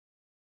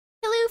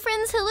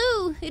friends,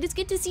 hello! It is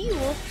good to see you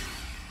all.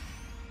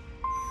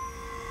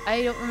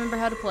 I don't remember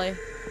how to play.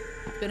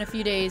 It's been a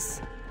few days.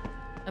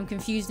 I'm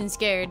confused and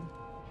scared.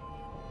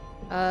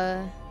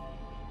 Frame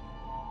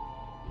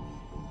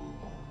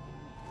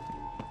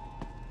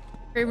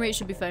rate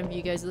should be fine for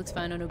you guys. It looks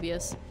fine on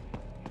OBS.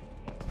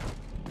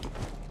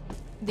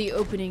 The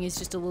opening is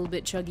just a little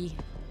bit chuggy.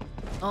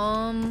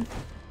 And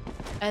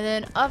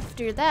then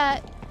after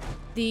that,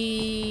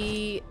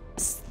 the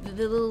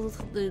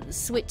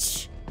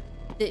switch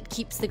that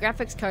keeps the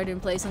graphics card in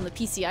place on the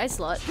PCI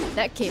slot,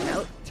 that came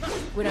out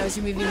when I was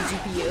removing the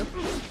GPU.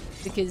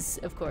 Because,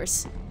 of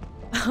course.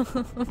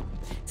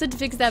 So to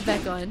fix that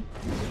back on.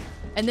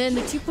 And then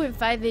the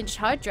 2.5-inch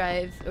hard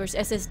drive, or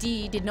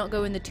SSD, did not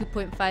go in the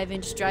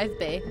 2.5-inch drive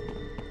bay.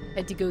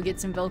 Had to go get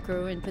some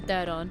Velcro and put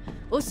that on.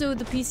 Also,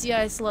 the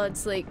PCI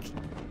slots, like,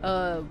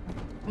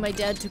 my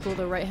dad took all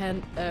the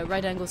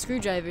right-angle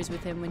screwdrivers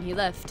with him when he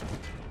left.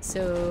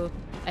 So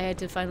I had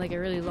to find like a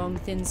really long,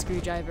 thin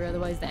screwdriver,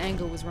 otherwise the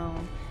angle was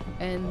wrong.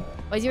 And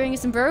why is he wearing a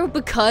sombrero?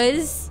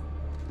 Because...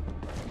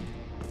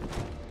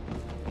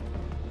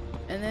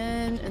 And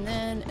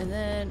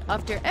then,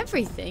 after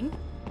everything,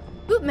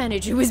 Boot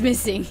Manager was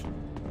missing.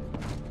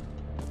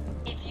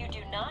 If you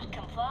do not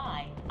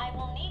comply, I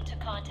will need to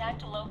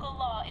contact local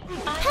law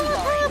enforcement.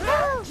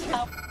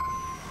 Hello!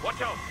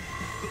 Watch out!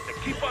 They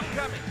keep on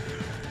coming!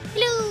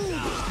 Hello!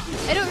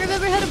 I don't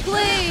remember how to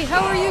play!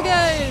 How are you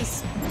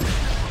guys?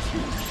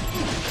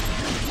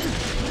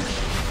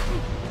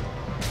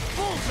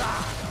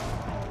 Bullseye!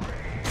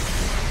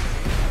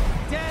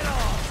 Dead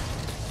on!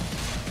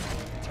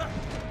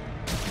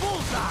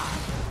 Bullseye!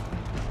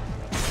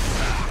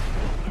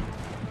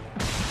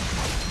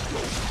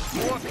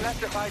 More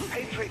classified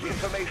Patriot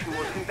information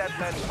was in that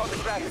man's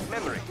photographic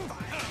memory.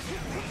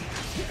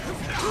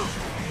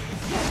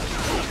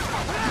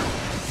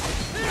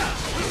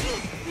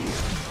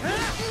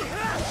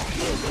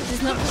 This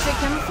is not perfect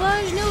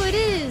camouflage? No, it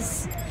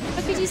is!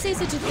 How could you say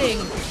such a thing?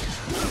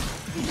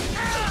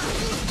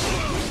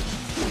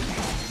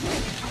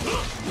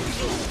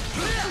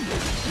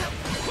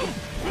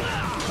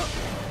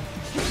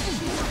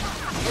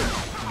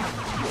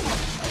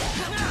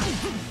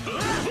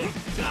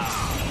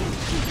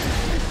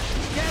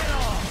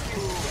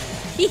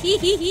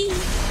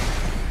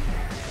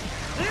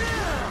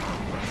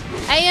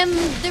 I am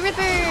the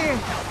Ripper!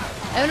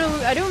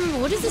 I don't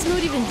remember, what does this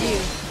mode even do?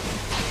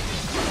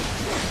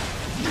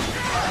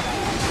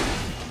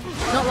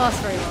 Not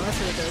last very long, that's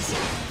what it does.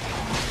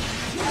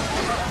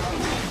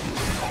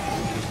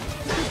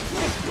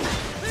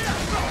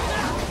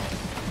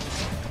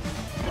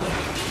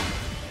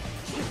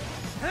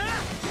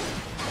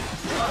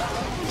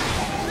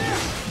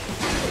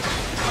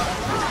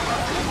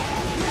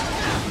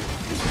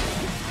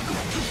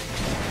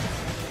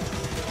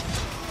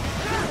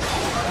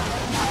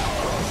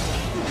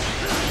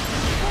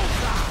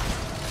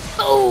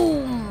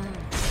 Boom!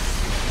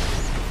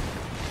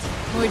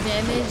 More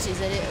damage? Is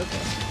that it?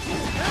 Okay.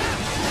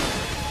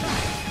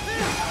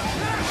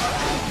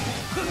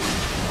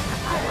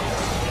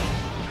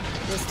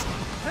 Just...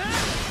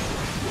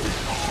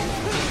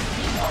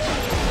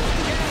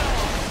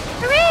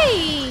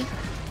 Hooray!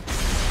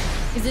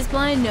 Is this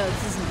blind? No,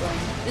 this isn't blind.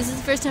 This is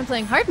the first time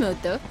playing hard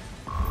mode, though.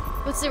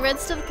 What's the red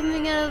stuff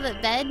coming out of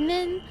it?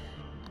 Badman?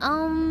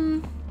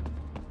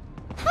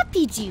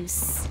 Happy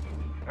juice.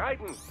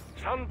 Raiden,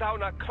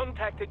 Sundowner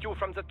contacted you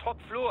from the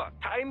top floor.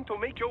 Time to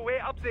make your way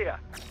up there.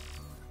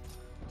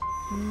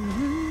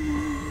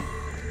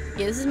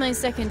 Yeah, this is my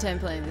second time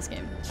playing this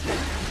game.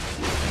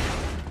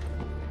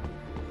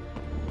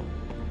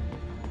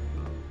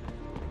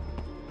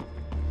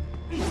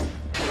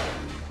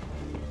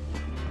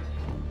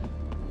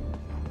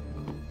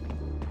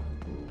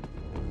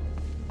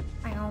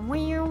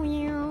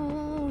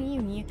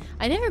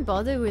 I never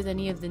bothered with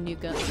any of the new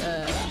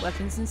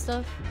weapons and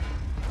stuff.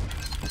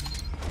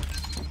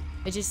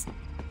 I just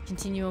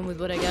continue on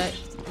with what I got.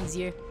 It's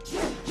easier.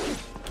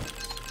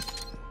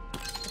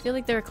 I feel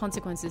like there are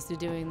consequences to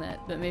doing that,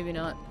 but maybe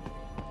not.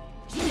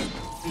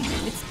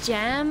 It's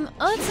jam.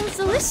 Oh, it sounds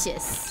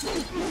delicious.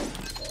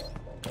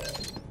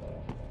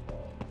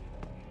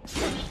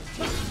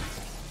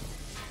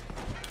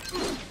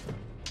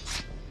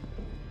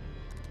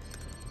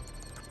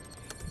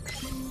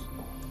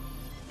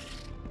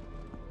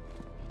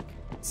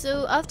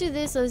 So after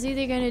this, I was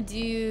either gonna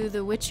do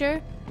The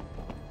Witcher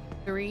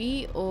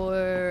 3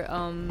 or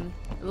a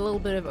little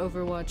bit of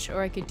Overwatch,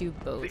 or I could do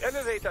both. What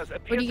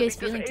are you guys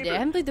feeling today? I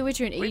haven't played The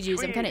Witcher in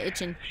ages. I'm kind of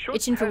itching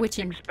for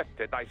witching.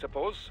 Expected, I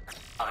suppose.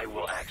 I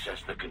will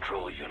access the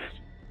control unit.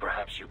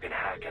 Perhaps you can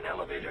hack an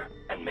elevator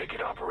and make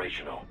it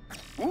operational.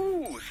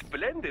 Ooh,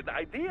 splendid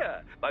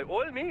idea. By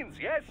all means,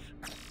 yes.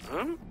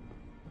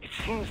 It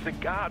seems the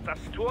guards are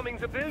storming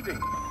the building.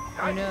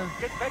 I know.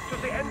 Get back to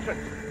the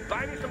entrance.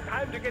 Buy me some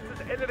time to get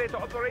this elevator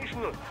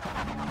operational.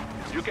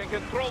 You can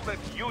control that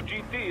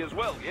UGT as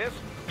well, yes?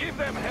 Give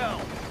them hell.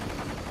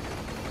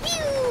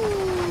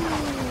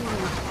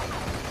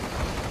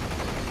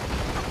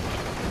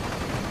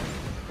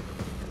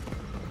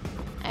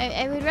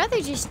 I would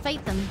rather just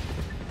fight them.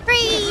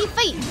 Free! Ready,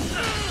 fight!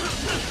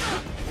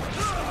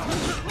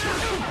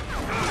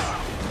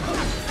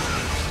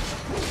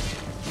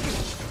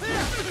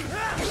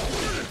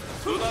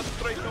 Do not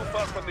stray too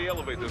far from the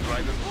elevators,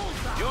 Ryder.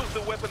 Use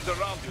the weapons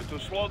around you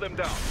to slow them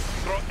down.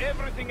 Throw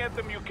everything at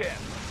them you can.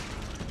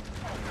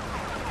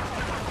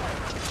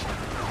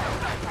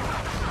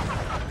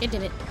 God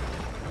damn it.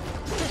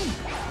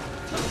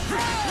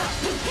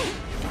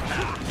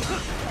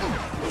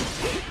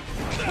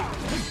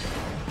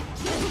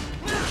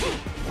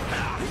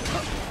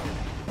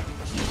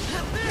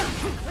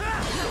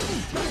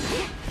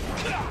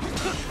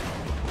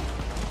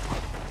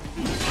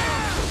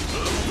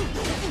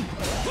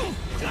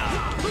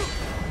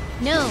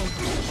 No.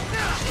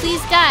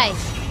 Please die.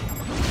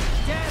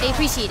 I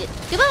appreciate it.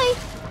 Goodbye.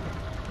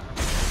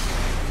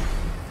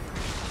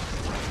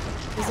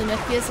 There's an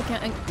FPS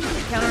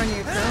counter on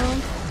your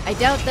Chrome. I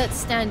doubt that's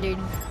standard.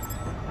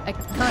 I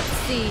can't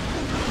see.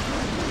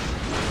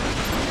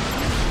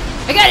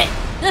 I got it!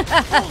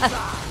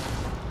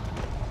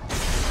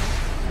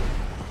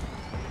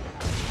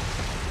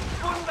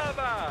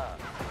 Wunderbar!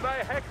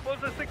 My hack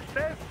was a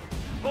success.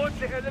 Board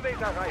the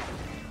elevator right.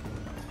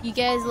 You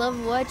guys love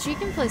Overwatch? You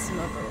can play some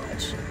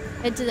Overwatch.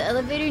 Head to the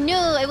elevator.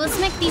 No, I will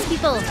smack these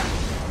people.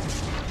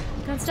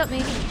 You can't stop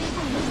me.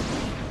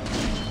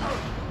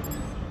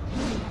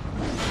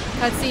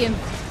 Can't see him.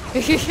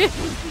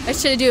 I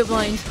should have do it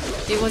blind.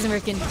 It wasn't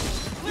working.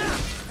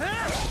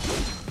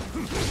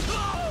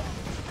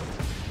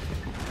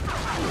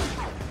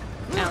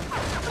 Ow.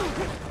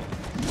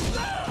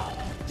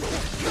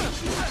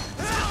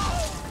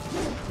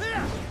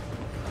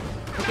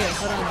 Okay,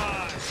 hold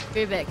on.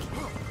 Be right back.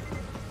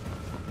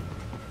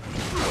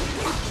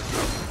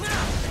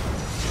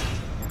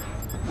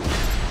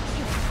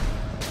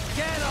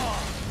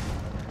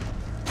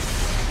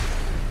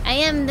 I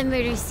am the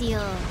murder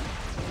seal.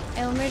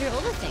 I will murder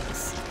all the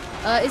things.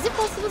 Is it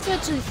possible to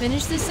actually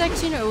finish this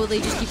section, or will they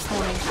just keep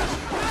spawning?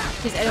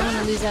 Because I don't want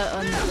to lose out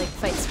on, like,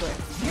 fight score.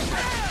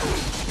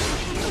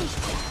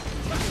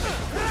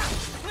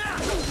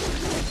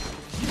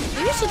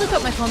 Maybe I should look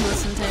up my combos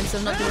sometimes so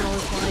I'm not doing all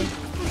this flying.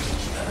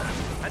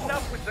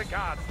 Enough with the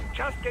guards.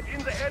 Just get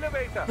in the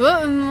elevator.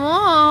 But,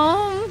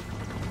 Mom!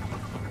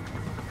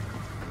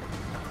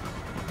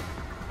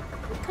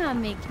 You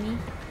can't make me.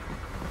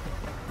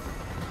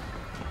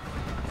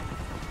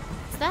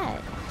 What's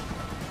that?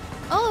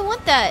 Oh, I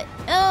want that!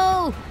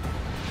 Oh!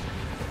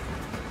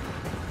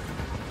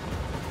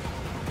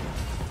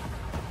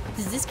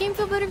 Does this game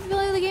feel better if you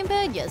play the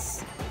gamepad?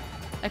 Yes.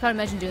 I can't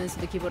imagine doing this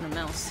with a keyboard and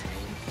mouse.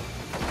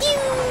 You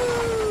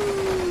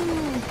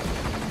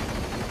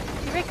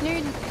wreck,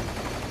 nerd!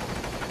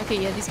 Okay,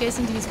 yeah, these guys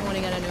seem to be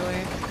spawning out of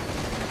nowhere.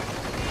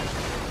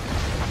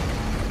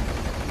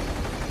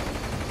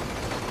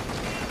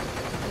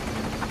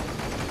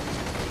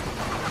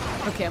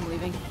 Okay, I'm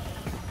leaving.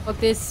 Fuck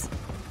this.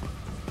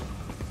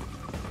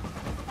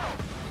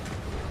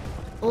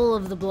 All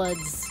of the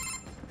bloods.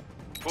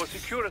 For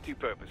security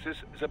purposes,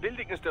 the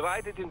building is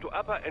divided into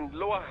upper and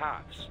lower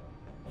halves.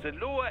 The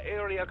lower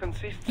area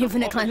consists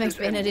Infinite of Climax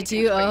offices and Bayonetta 2,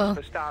 meeting space oh.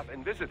 for staff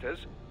and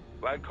visitors,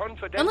 while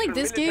confidential Unlike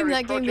this game,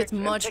 military that game gets projects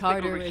and much technical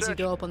harder as you research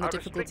go up on the are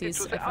restricted difficulties,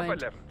 to the I find.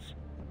 upper levels.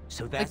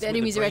 So that's the where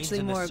enemies are brains actually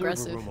in the more server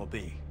aggressive. room will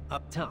be,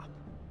 up top.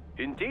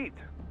 Indeed.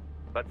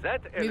 But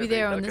that Maybe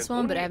they're on elevator this can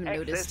one, but I only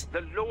haven't access noticed.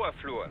 the lower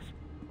floors.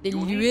 The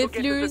You need lower to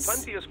get to the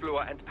floors? 20th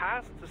floor and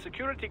pass the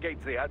security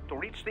gate there to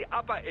reach the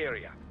upper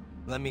area.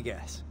 Let me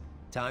guess.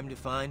 Time to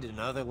find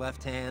another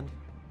left hand?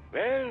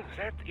 Well,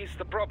 that is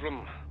the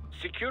problem.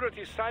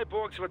 Security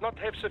cyborgs would not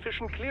have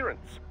sufficient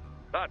clearance.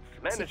 But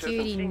managers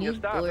Security and senior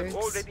staff have noobborgs.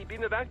 already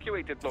been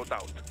evacuated, no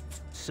doubt.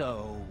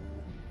 So...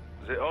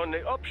 The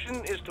only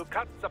option is to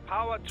cut the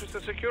power to the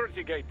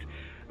security gate,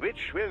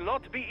 which will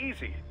not be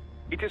easy.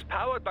 It is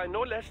powered by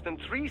no less than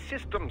 3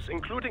 systems,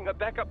 including a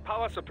backup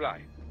power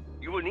supply.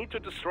 You will need to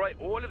destroy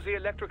all of the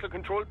electrical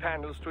control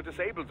panels to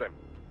disable them.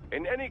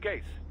 In any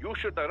case, you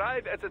should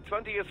arrive at the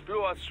 20th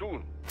floor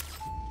soon.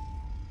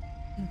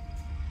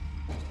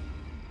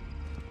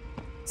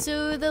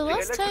 So the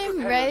last time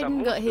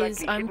Raiden got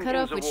his arm cut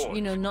off, which,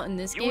 you know, not in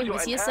this game,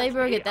 was he a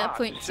cyborg at that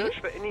point too?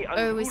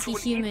 Or was he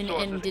human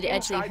and did it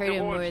actually hurt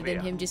him more than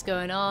him just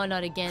going, oh,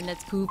 not again,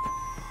 that's poop?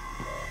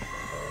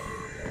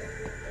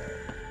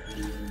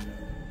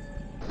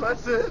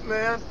 That's it,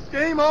 man.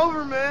 Game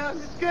over, man.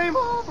 It's game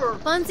over.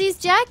 Fonzie's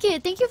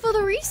jacket, thank you for the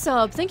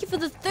resub. Thank you for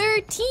the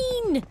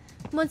 13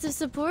 months of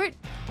support.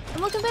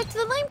 And welcome back to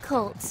the Lime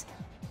Cult.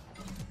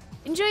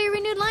 Enjoy your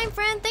renewed Lime,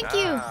 friend. Thank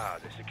you. Ah,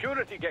 the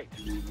security gate.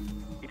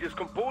 It is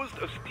composed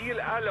of steel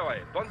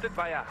alloy bonded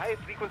by a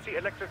high-frequency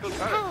electrical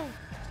current. Ow.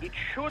 It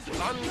should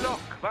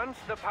unlock once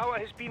the power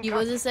has been He cut.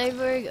 was a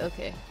cyborg?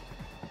 Okay.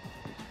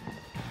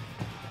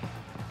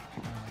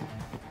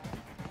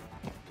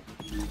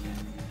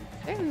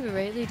 If I remember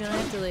rightly, don't I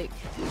have to like...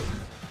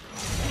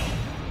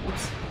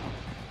 Oops.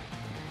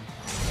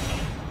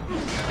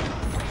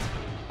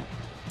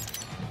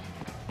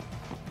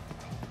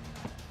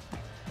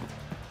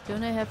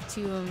 Don't I have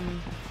to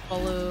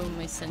follow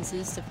my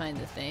senses to find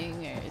the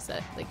thing, or is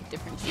that like a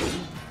different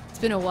game? It's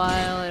been a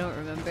while, I don't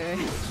remember.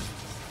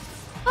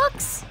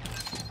 sucks.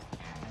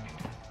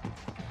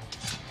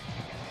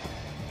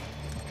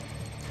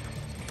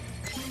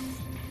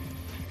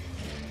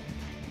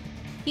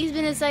 He's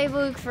been a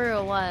cyborg for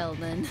a while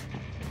then.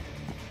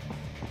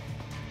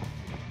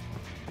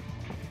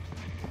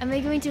 Am I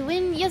going to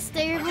win? Yes,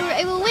 therefore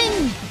I will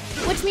win!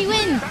 Watch me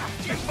win!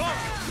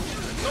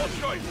 No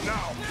choice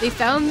now. They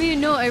found me?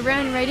 No, I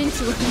ran right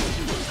into him.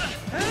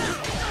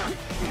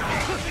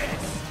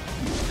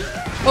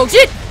 Oh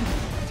shit!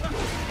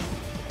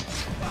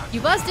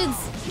 You bastards!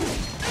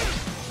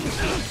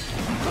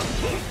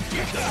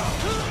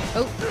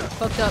 Oh,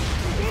 fucked up.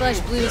 The flash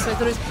blue, so I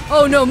thought it was.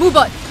 Oh no,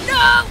 Moobot!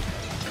 No!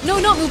 No,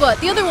 not Moobot,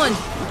 the other one!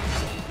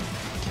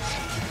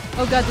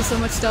 Oh god, there's so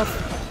much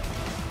stuff.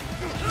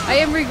 I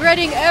am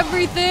regretting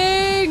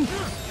everything!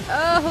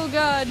 Oh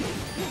god.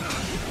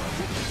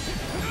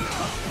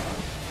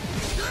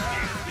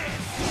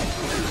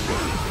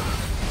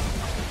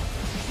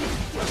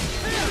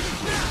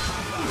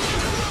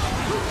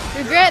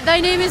 Regret, thy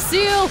name is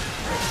Seal!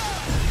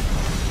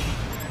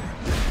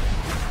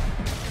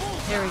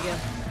 There we go.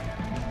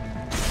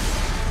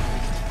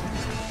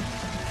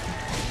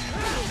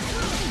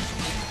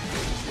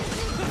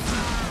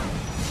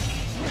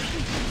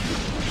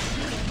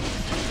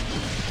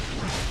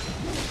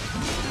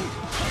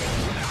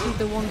 I think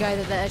the one guy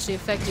that actually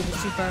affected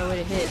was too far away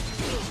to hit.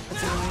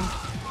 That's annoying.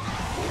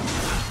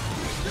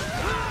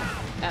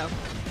 Ow.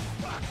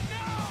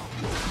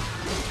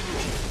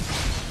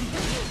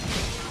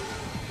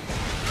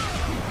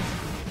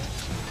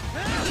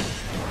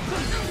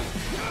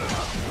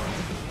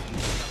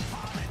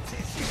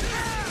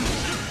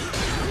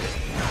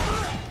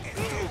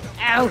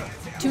 Ow!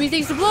 Too many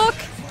things to block!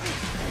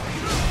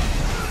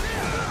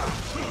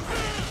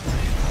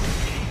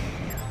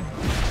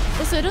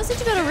 Also, I don't seem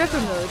to be able to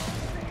repro mode.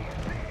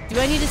 Do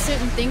I need a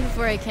certain thing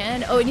before I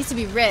can? Oh, it needs to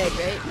be red,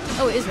 right?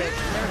 Oh, it is red.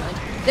 Never mind.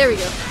 There we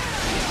go.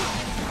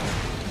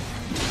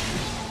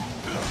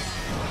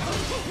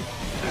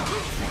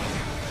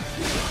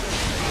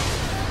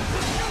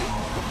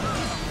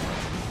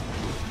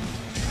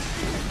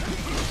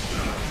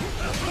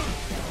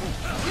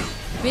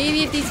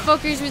 Maybe if these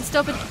fuckers would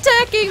stop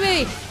attacking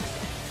me!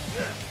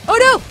 Oh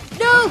no!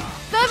 No!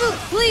 Babu,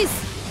 please!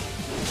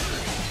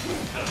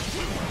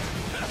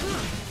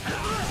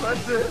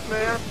 That's it,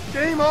 man.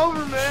 Game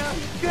over, man.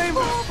 Game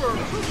over.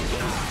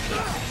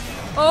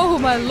 Oh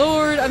my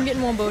lord, I'm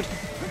getting womboed.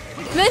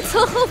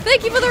 Mental,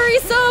 thank you for the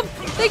resub!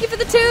 Thank you for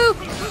the 2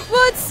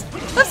 months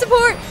of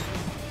support!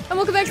 And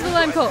welcome back to the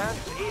Lime Cult.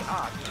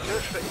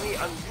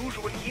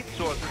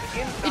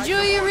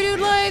 Enjoy your renewed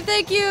life,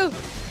 thank you!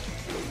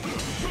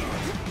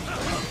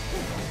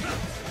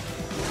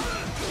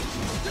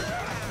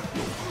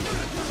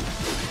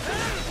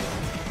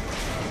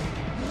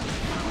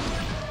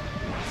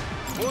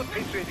 More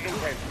Patriot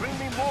intel. Bring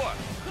me more.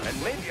 And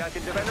maybe I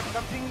can develop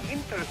something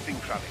interesting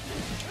from it.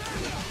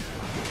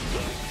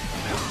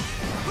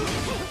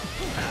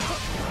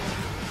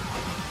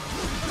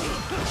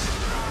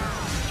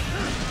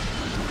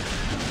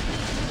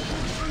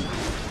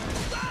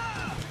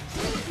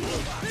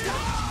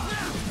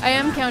 I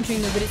am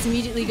countering them, but it's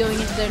immediately going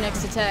into their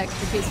next attack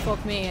because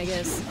fuck me, I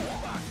guess.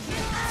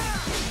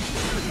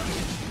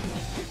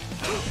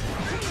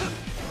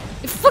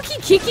 You're fucking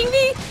kicking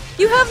me?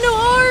 You have no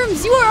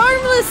arms! You are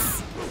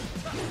armless!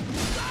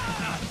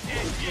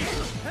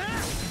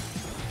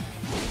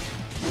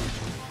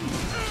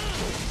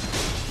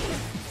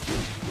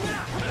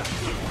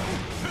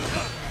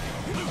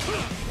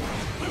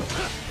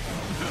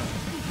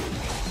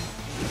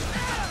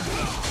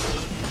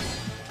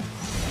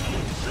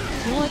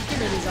 You know what? Get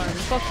rid of his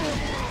arms. Fuck you.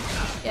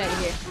 Get out of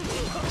here.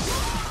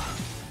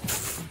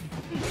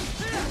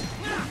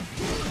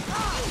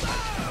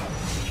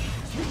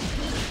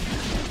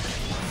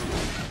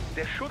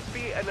 There should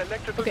be an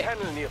electrical Okay.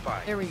 panel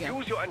nearby. There we go.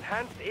 Use your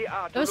enhanced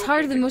AR to That was locate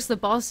harder than it. most of the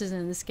bosses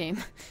in this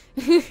game.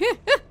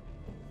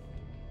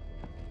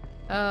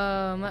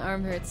 My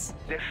arm hurts.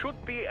 There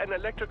should be an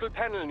electrical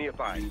panel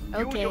nearby. Use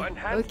Okay, your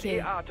enhanced okay.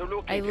 AR to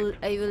locate it.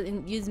 I will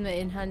use my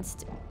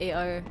enhanced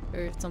AR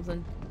or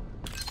something.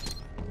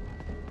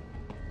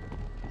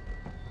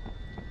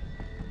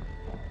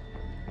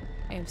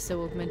 I am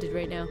so augmented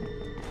right now.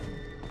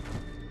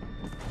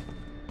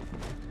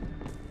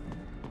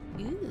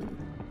 Ooh,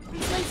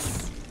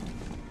 nice.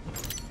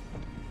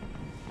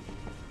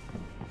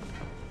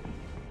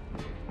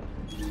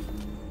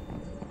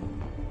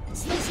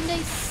 Slice and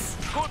dice.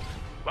 Good.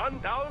 1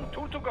 down,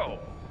 2 to go.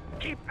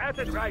 Keep at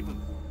it, Raiden.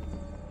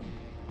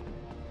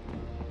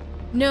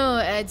 No,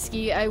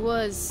 Adski, I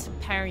was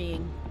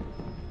parrying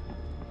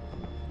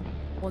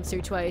once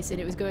or twice, and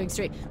it was going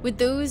straight. With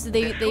those,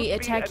 they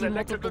attack you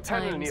multiple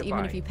times,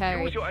 even if you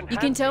parry. You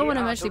can tell when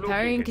I'm actually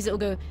parrying because it'll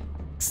go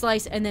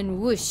slice and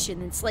then whoosh,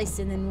 and then slice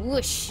and then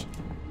whoosh.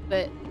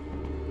 But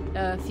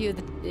a few of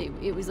the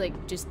it was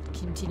like just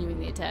continuing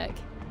the attack.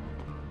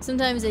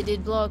 Sometimes I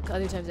did block,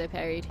 other times I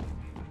parried.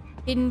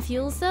 Hidden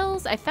fuel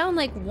cells? I found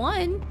like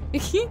 1.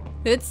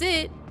 That's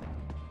it.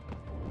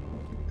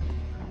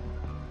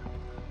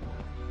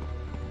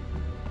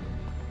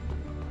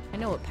 I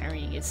know what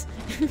parrying is.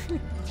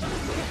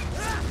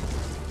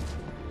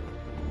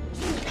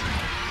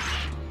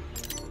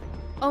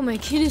 Oh my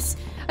goodness.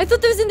 I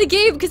thought that was in the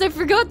game because I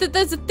forgot that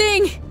that's a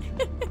thing.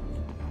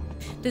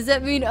 Does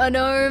that mean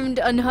unarmed,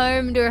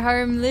 unharmed, or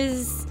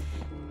harmless?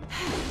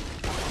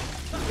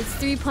 It's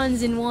 3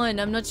 puns in one.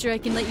 I'm not sure I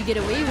can let you get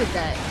away with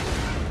that.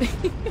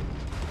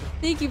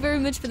 Thank you very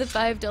much for the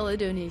 $5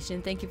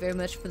 donation. Thank you very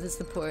much for the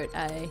support.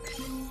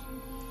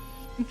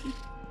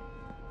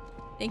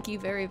 Thank you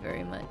very,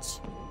 very much.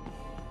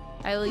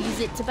 I will use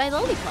it to buy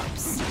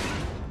lollipops.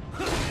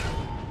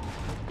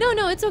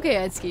 No, it's okay,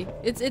 Atsuki.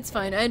 It's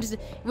fine. I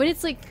understand. When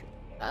it's like,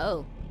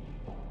 oh.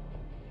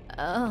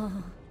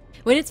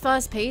 When it's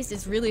fast-paced,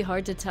 it's really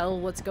hard to tell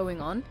what's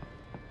going on.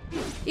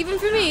 Even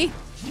for me.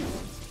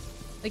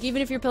 Like,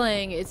 even if you're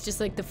playing, it's just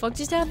like, the fuck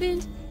just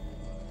happened?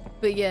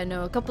 But yeah,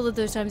 no, a couple of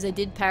those times I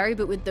did parry,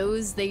 but with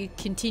those, they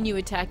continue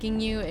attacking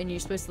you, and you're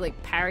supposed to,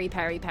 like, parry,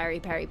 parry, parry,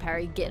 parry,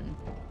 parry, again.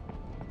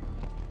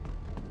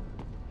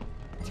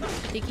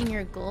 Taking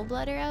your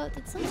gallbladder out?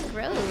 That sounds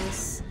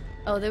gross.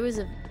 Oh, there was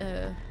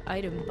a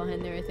item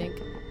behind there, I think.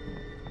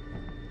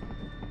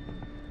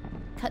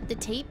 Cut the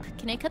tape?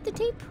 Can I cut the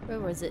tape? Where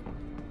was it?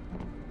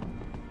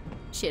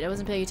 Shit, I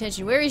wasn't paying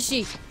attention. Where is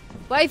she?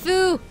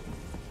 Waifu!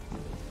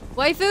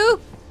 Waifu?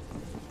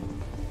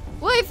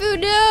 Waifu,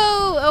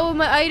 no! Oh,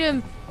 my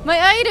item! My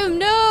item,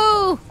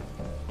 no!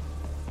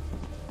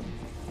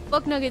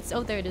 Fuck nuggets.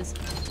 Oh, there it is.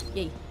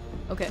 Yay.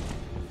 Okay.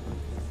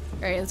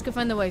 Alright, let's go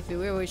find the waifu.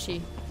 Where was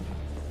she?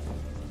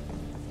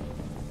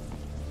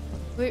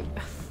 Where?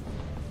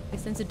 I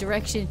sense a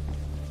direction.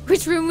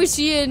 Which room was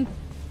she in?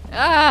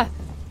 Ah!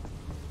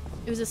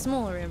 It was a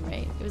smaller room,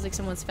 right? It was like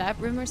someone's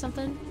fab room or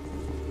something?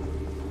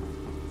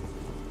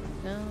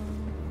 No.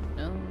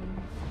 No.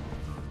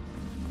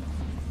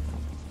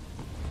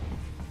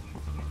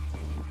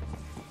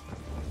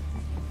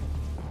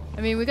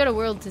 I mean, we got a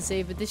world to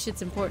save, but this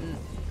shit's important.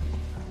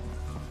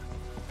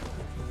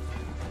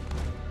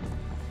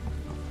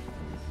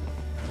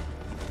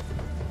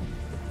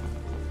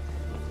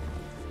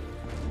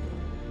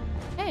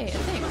 Hey, a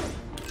thing.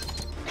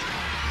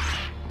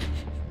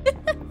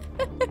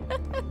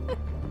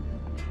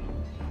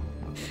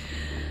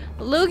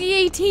 Logie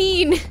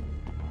 18!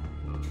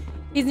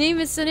 His name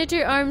is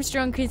Senator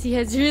Armstrong because he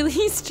has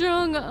really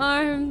strong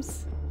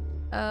arms.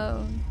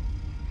 Oh.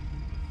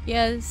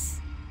 Yes.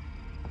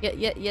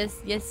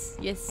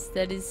 Yes,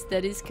 that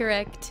is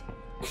correct.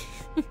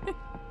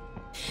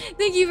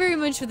 Thank you very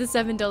much for the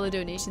 $7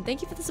 donation.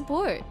 Thank you for the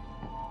support.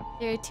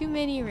 There are too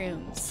many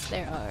rooms.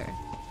 There are.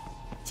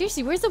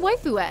 Seriously, where's the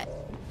waifu at?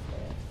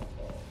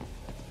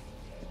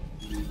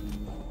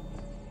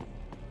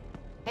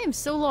 I am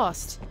so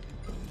lost.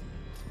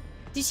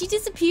 Did she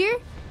disappear?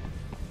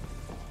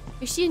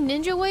 Is she a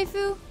ninja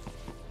waifu?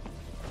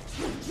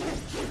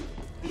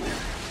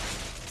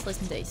 Slice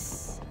and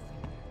dice.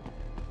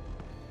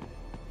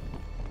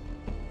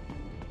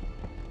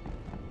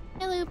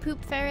 Hello,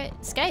 poop ferret.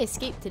 Sky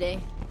escaped today.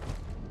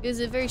 It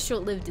was a very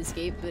short-lived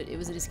escape, but it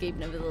was an escape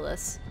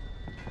nevertheless.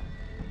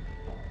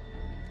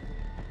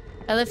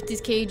 I left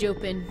his cage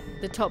open,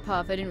 the top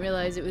half. I didn't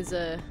realize it was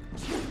a...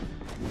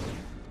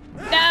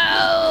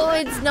 No!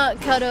 It's not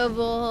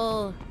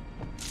cuttable!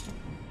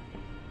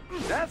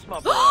 That's my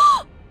boy.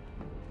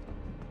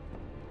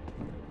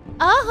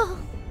 Oh!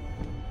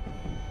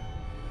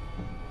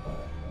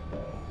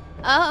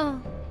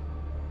 Oh.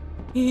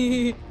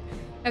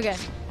 Okay.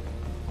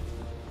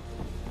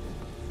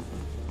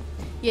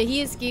 Yeah,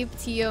 he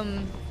escaped. He,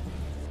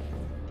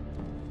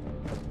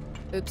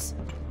 oops.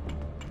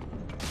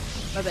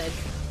 My bad.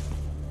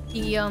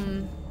 He, I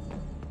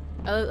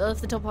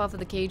left the top half of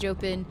the cage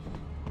open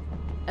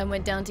and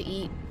went down to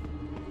eat.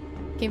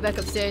 Came back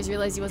upstairs,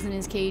 realized he wasn't in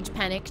his cage,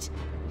 panicked.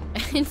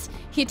 And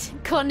he'd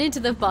gotten into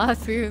the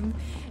bathroom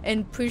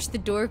and pushed the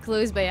door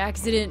closed by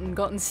accident and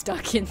gotten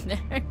stuck in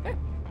there.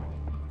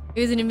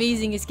 It was an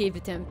amazing escape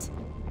attempt.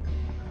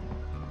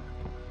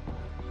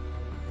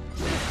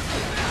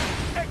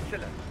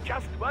 Excellent.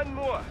 Just one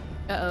more.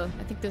 Uh-oh,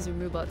 I think those are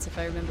Moobots if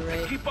I remember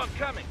right. Keep on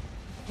coming.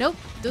 Nope,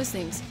 those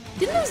things.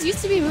 Didn't those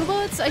used to be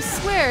Moobots? I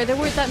swear there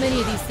weren't that many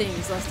of these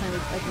things last time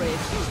I played.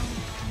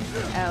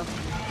 Ow.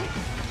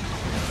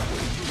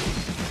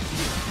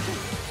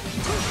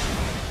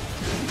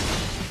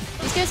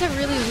 These guys have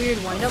really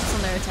weird wind-ups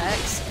on their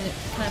attacks, and it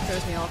kind of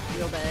throws me off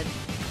real bad.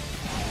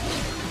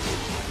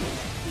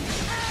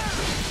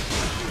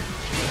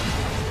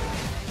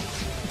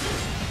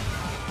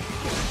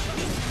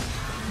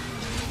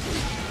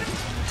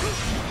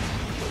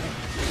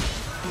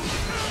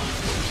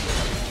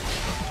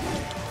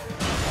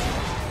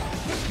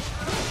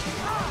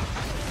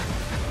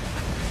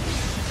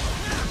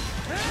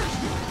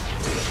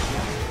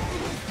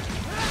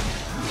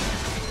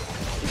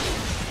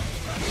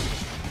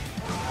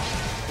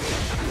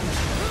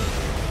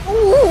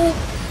 Ooh.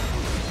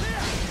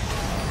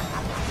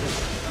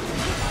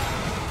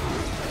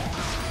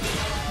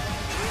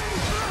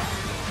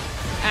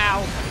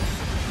 Ow.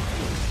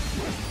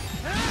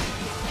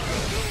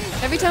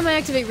 Every time I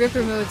activate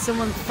Ripper mode,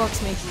 someone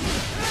fucks me.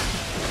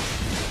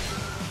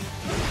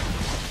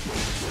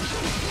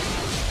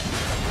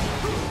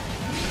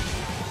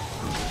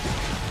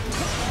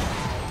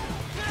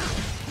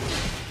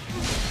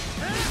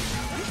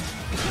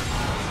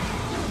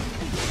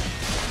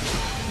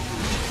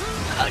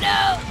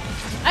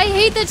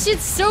 hate that shit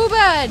so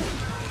bad!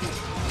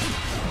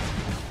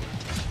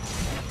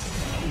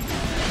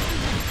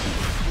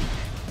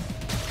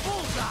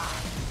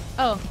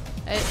 Oh,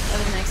 that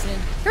was an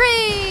accident.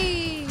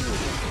 Hooray!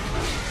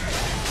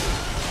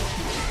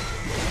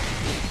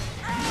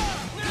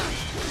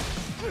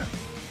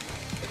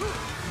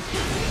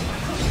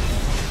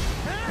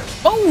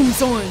 Boom,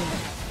 son!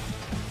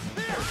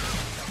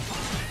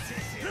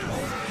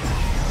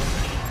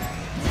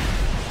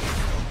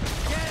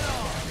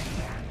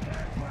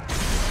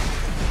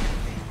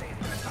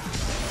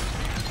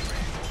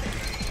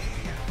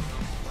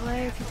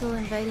 Why are people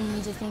inviting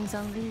me to things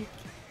all week?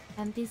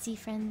 I'm busy,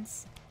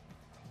 friends.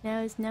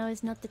 Now is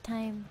not the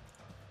time.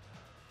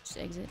 Just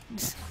exit.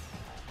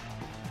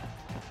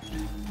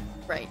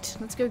 Right,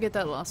 let's go get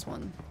that last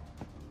one.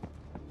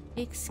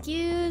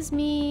 Excuse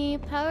me,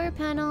 power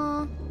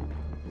panel.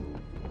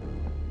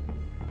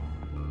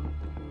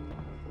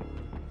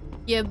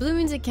 Yeah, blue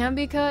means it can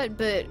be cut,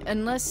 but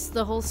unless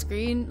the whole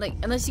screen, like,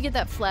 unless you get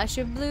that flash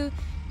of blue,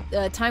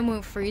 time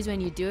won't freeze when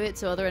you do it,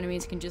 so other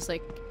enemies can just,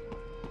 like,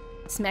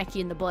 smack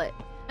you in the butt.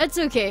 That's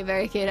okay,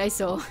 Barricade, I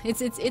saw.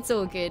 It's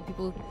all good.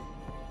 People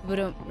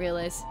don't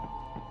realize.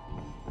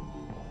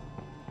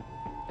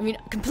 I mean,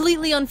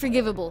 completely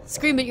unforgivable.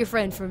 Scream at your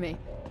friend for me.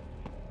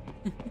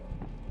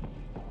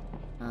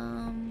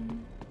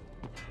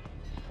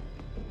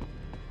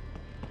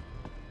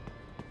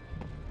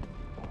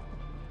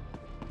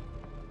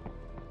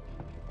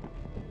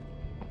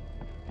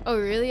 Oh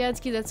really,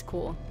 Adsky? That's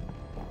cool.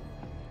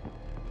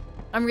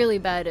 I'm really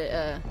bad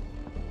at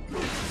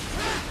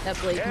that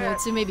blade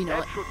mode, so maybe not.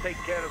 That should take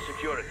care of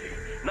security.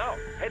 Now,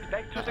 head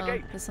back to the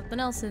gate. There's something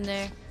else in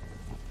there.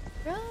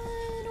 Run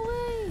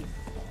away!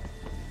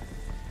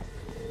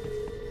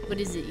 What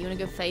is it? You wanna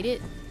go fight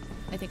it?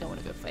 I think I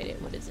wanna go fight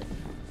it. What is it?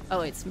 Oh,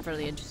 it's in front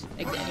of the exit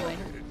anyway.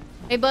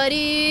 Hey,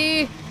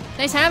 buddy!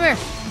 Nice hammer!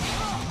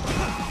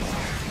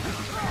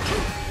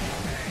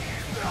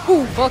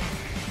 Ooh, fuck!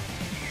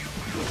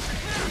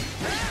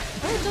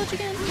 Oh, dodge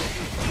again!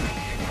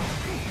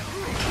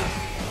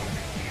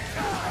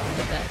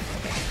 Get that.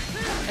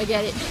 I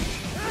get it.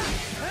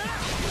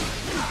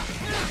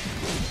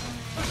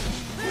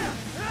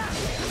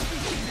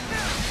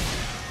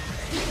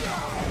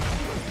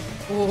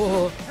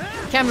 Oh,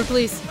 camera,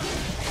 please.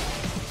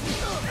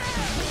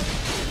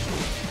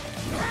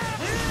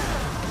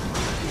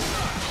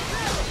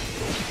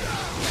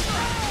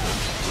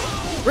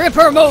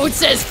 Ripper mode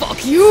says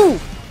fuck you.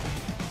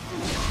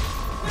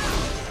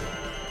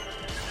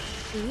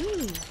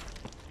 Ooh.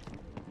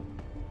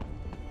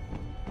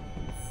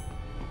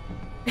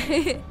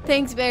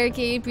 Thanks,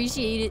 Barricade.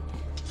 Appreciate it.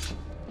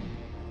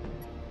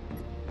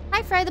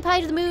 Hi, Fry the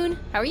Pie to the Moon.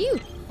 How are you?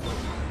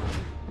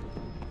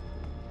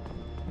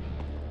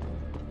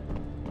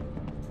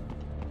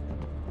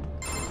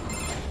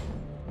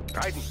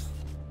 Raiden,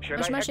 shall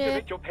I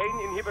activate your pain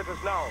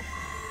inhibitors now?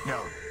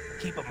 No,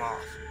 keep them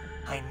off.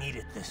 I need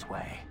it this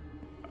way.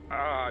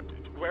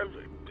 Well,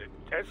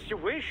 as you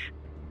wish.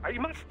 I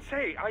must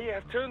say, I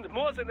have turned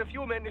more than a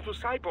few men into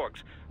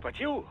cyborgs, but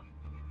you,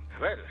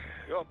 well,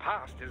 your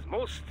past is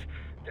most,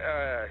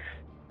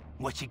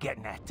 What you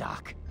getting at,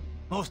 Doc?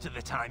 Most of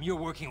the time, you're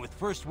working with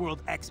First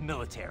World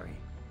ex-military,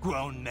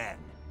 grown men.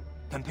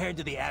 Compared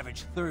to the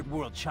average Third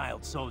World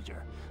child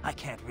soldier, I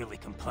can't really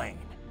complain.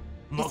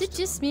 Is it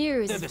just me, or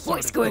is his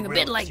voice going a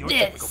bit like your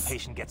this? typical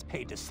patient gets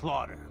paid to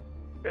slaughter.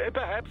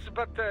 perhaps,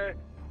 but,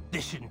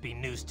 This shouldn't be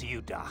news to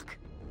you, Doc.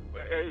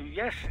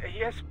 yes,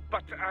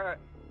 but,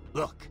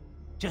 Look,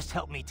 just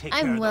help me take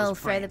I'm care of well, those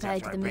Fry the brains Pie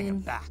after to I the bring 'em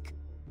moon. back.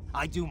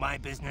 I do my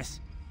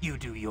business, you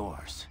do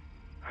yours.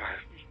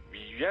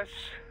 yes.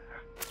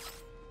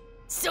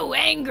 So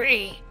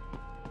angry!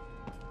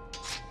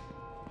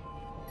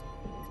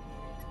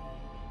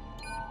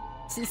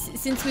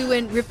 Since we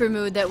went Ripper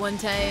mode that one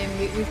time,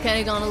 we've kind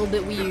of gone a little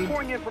bit weird.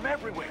 Pouring in from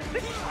everywhere.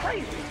 This is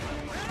crazy.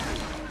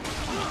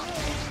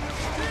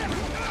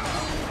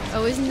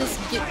 Oh, isn't this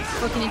get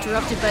fucking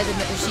interrupted by the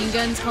machine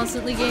guns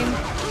constantly game?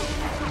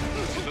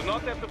 You do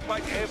not have to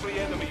fight every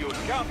enemy you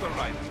encounter,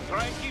 right?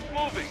 Try and keep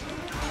moving.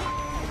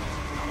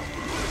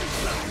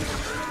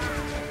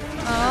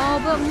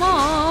 Oh, but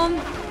Mom!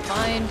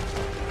 Fine.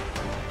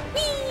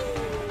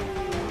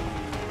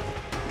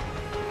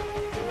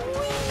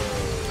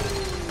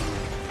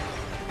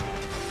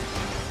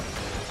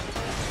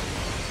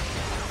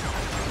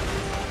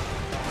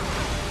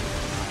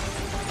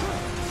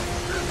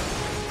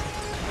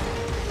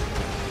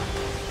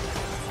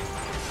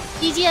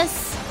 GGS!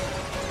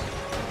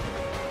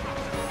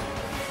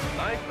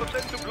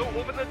 9% to blow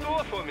open the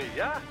door for me,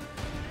 yeah?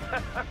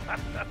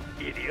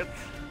 Idiots.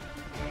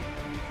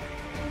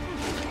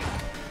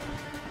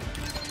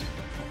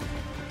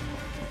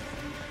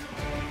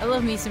 I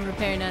love me some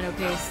repair nano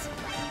paste.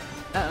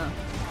 Uh-oh.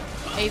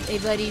 Hey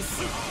buddies.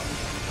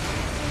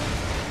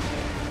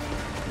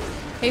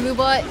 Hey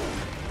Moobot!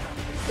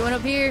 Going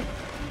up here.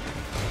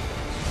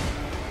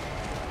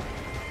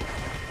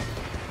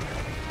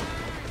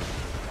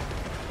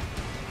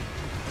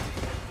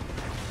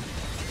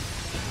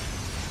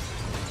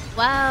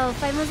 Wow,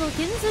 5 months old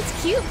kittens?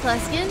 That's cute,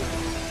 Pluskin.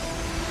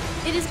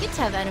 It is good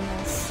to have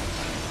animals.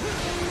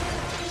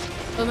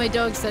 But my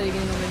dog's starting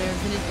getting on my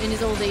nerves. In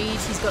his old age,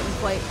 he's gotten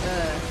quite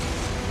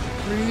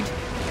rude.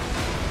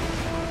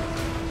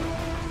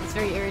 It's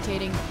very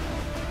irritating.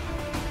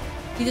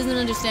 He doesn't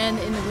understand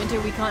that in the winter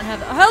we can't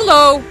have—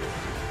 Hello!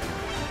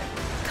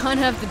 Can't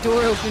have the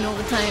door open all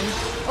the time.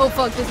 Oh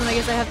fuck, this one I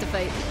guess I have to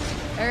fight.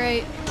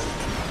 Alright.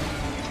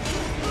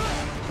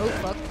 Oh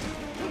fuck.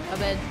 My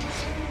bad.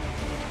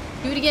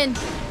 Do it again.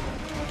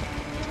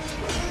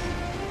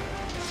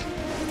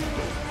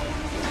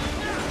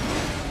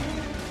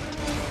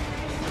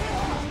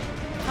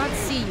 Can't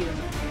see you.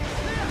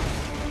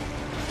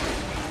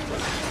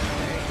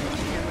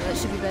 That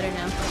should be better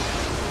now.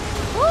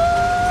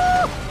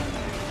 Woo!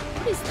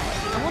 What is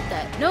that? I want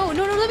that. No,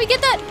 no, no, let me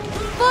get that!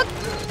 Fuck!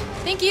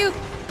 Thank you!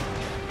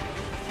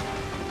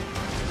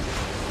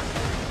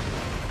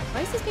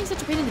 Why is this being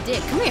such a pain in the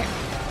dick? Come here!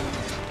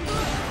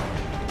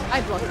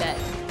 I blocked that.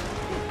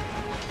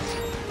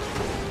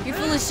 You're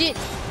full of shit.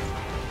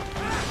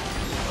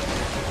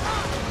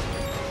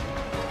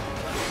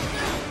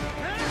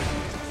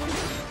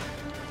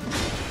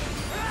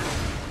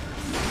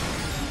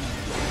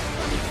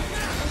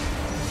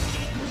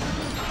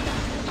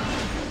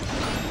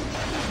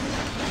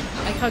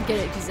 I can't get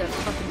it because that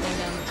fucking thing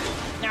down.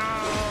 No.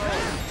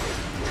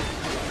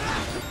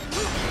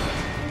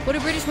 What are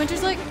British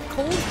winters like?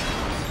 Cold?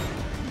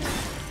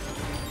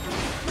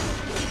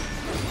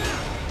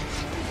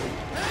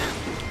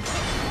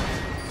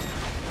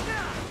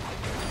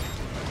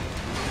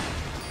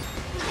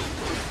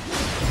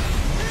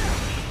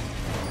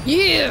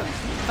 Yeah!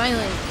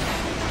 Finally.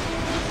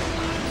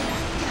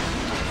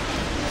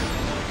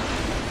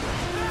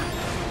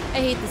 I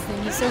hate this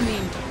thing. He's so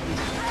mean.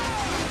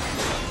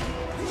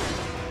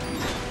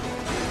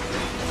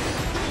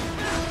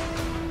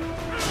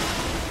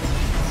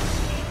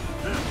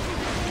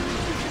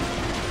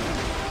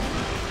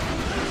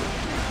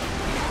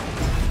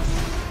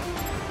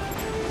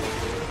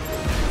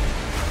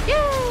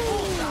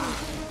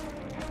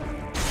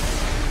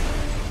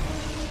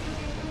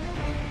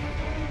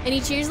 Any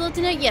cheers left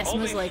tonight? Yes,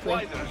 most likely.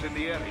 Spiders in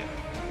the area.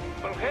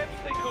 Perhaps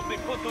they could be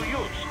put to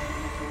use.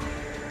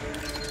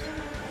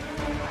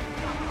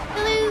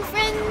 Hello,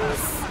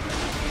 friends!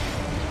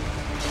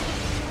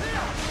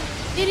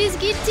 It is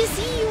good to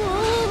see you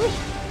all!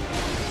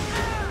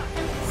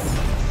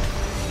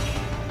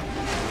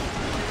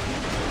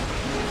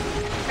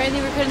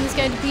 Apparently we're cutting this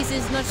guy to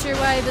pieces, not sure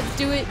why, but let's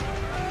do it.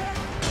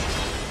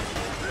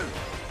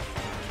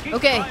 Keep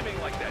okay. climbing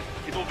like that.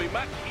 It will be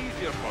much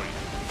easier for you.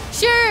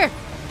 Sure!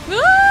 Woo!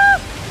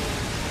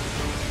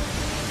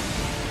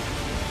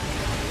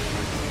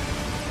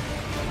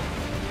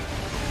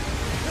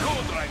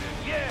 Good, Ryder,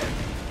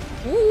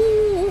 yeah!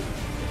 Ooh!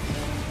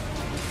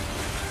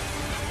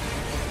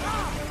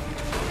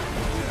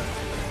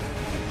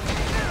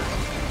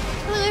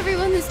 Hello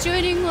everyone that's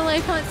joining while I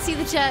can't see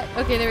the chat.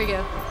 Okay, there we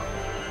go.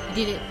 I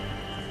did it.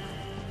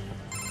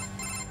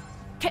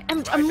 Okay,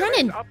 I'm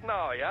running! Up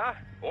now, yeah?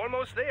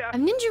 Almost there.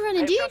 I'm ninja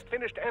running, I've dude! just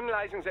finished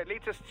analyzing the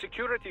latest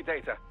security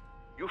data.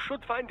 You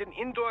should find an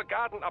indoor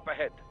garden up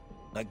ahead.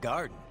 A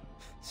garden?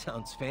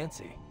 Sounds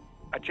fancy.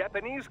 A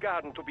Japanese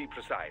garden, to be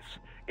precise.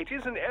 It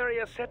is an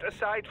area set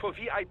aside for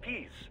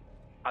VIPs.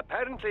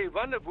 Apparently,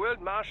 one of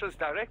World Marshal's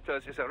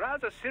directors is a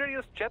rather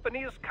serious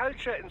Japanese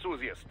culture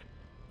enthusiast.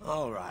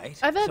 All right.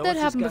 I've had So that what's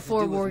this happen got to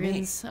before, do with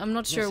Morgans. me? I'm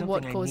not Is there sure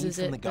what something I causes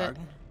need from it, the but...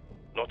 garden?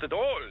 Not at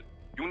all.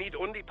 You need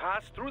only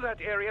pass through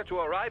that area to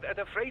arrive at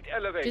a freight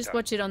elevator. Just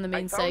watch it on the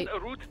main site. I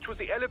found a route to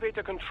the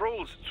elevator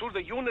controls through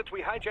the unit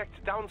we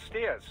hijacked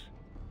downstairs.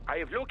 I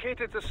have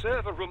located the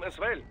server room as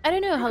well. I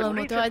don't know, You can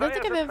reach Halomoto. it I don't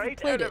via think I've the ever freight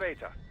played it.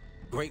 elevator.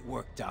 Great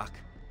work, Doc.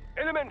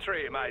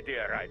 Elementary, my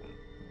dear Raiden.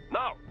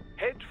 Now,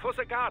 head for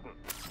the garden.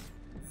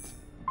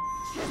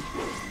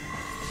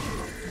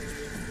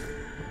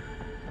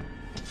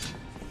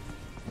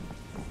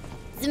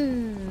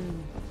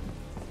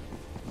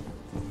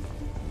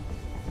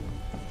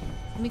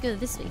 Let me go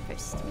this way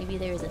first. Maybe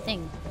there is a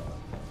thing.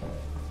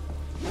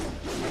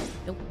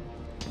 Nope.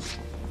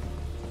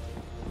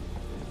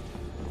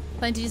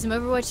 Plan to do some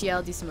Overwatch? Yeah,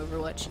 I'll do some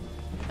Overwatch.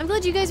 I'm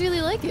glad you guys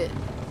really like it.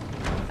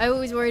 I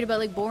always worried about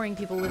like boring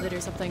people with it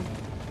or something.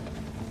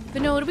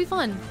 But no, it'll be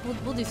fun.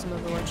 We'll do some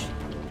Overwatch.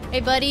 Hey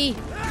buddy, you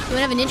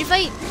wanna have a ninja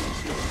fight?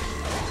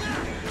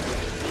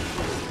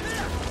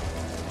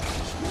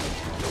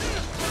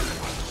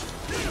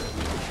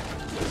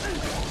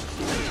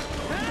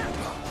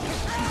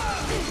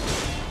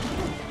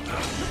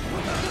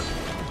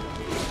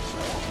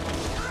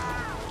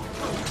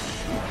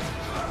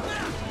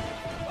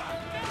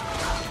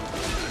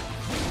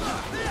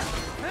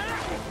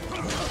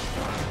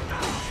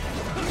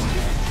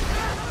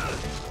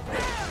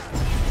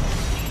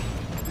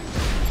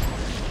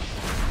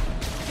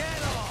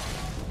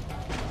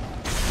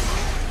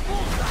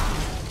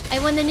 I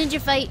won the ninja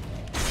fight.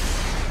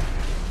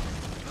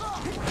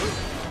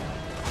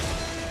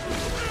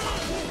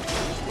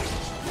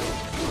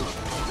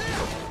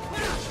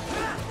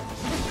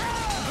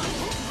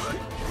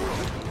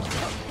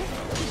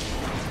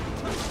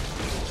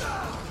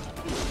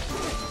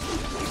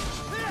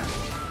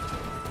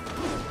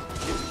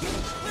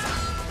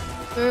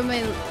 Where am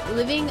I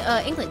living?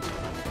 England.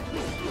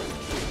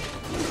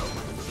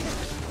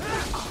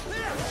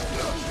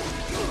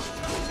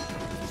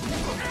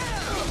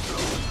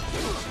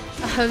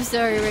 I'm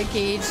sorry, Red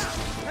Cage.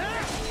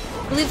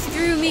 Live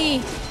through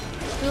me.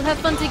 We'll have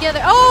fun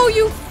together. Oh,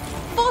 you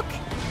fuck!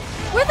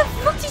 Where the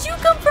fuck did you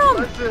come from?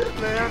 That's it,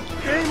 man.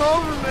 Game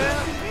over,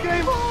 man.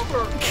 Game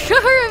over.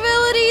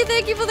 Curability,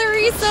 thank you for the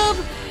resub.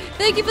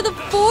 Thank you for the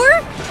 4?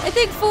 I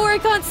think 4, I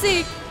can't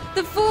see.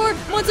 The 4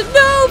 months of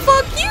no,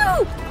 fuck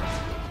you!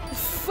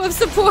 Of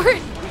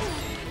support.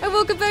 And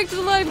welcome back to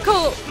the live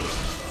cult.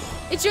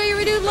 Enjoy your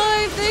renewed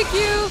live, thank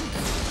you.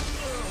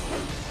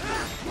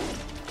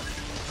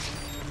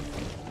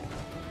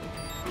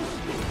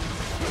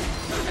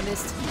 I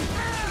missed.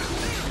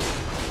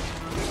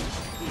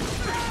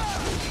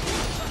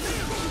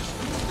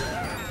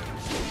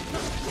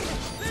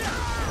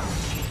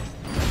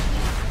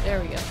 There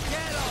we go.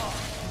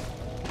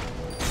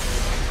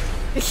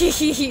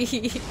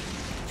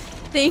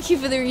 Thank you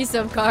for the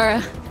resub,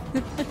 Kara.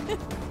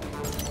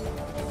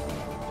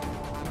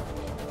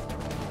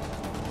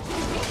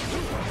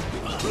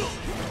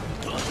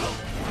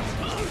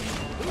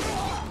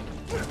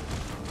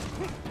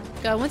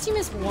 God, once you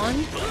miss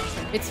one,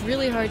 it's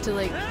really hard to,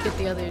 like, get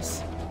the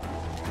others.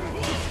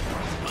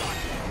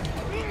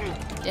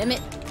 Damn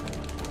it.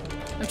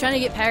 I'm trying to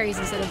get parries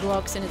instead of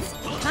blocks, and it's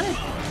kind of...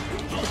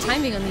 The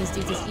timing on these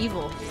dudes is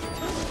evil.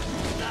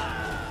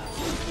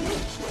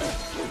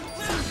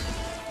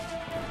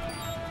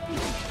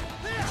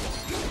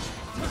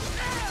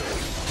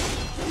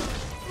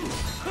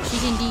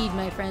 Cheat indeed,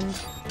 my friend.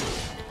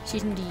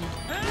 Cheat indeed.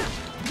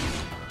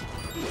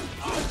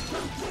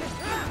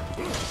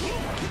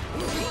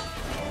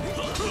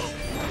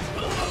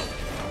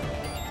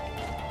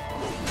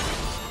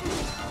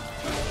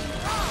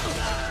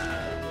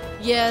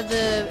 Yeah,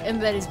 the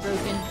embed is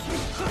broken.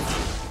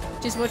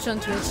 Just watch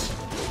on Twitch.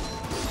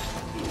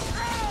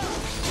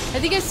 I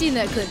think I've seen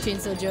that clip,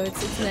 Chainsaw Joe.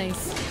 It's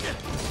nice.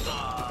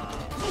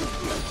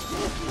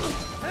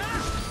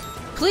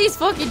 Please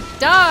fucking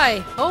die!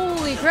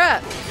 Holy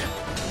crap!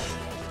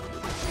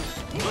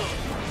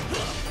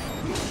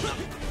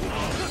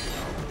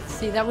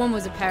 See, that one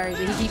was a parry,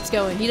 but he keeps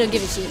going. He don't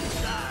give a shit.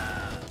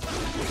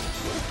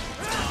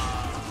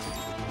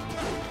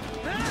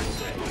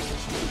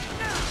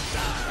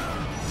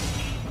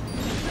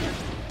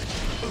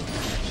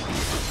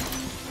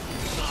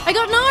 I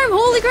got an arm!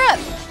 Holy crap!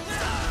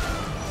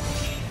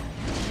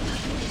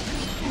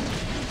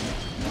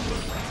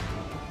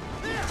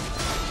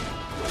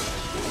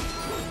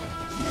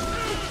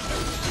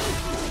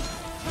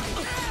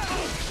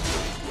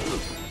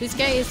 This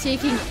guy is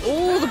taking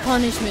all the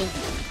punishment.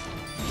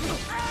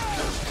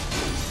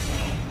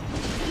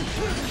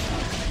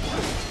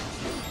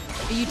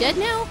 Are you dead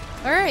now?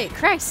 Alright,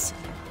 Christ.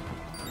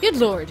 Good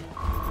lord.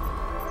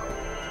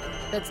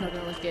 That's not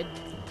gonna look good.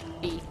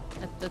 B.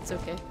 That's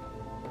okay.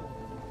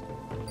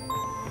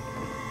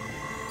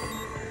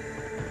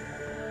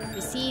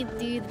 Proceed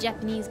through the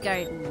Japanese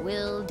garden.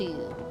 Will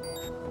do.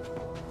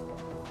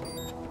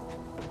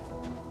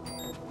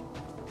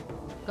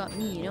 Got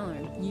me an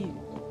arm. You.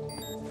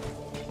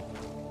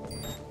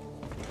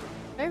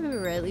 If I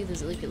remember rightly,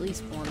 there's like at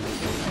least one.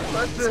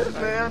 That's it,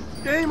 man.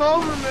 Game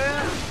over,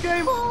 man.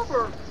 Game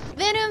over.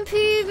 Venom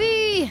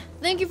PV!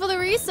 Thank you for the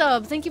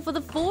resub. Thank you for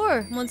the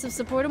 4 months of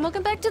support, and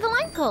welcome back to the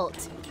Line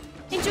Cult.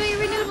 Enjoy your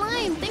renewed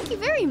line. Thank you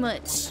very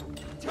much.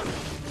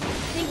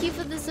 Thank you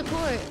for the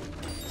support.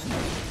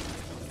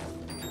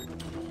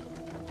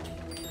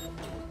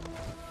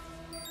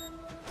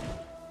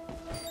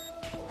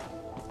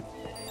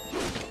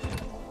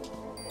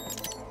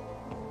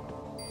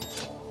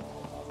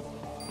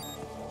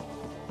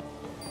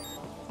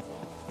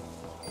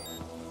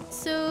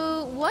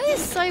 So, why is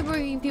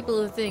cyborging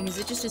people a thing? Is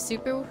it just a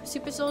super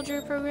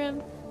soldier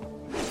program?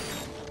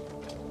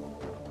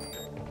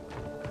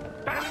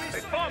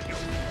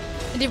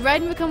 And did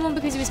Raiden become one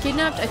because he was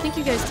kidnapped? I think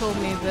you guys told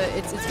me, but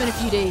it's been a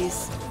few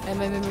days, and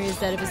my memory is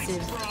that of a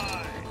sieve.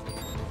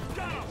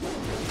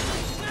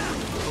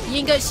 You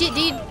ain't got shit,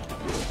 dude.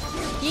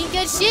 You ain't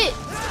got shit.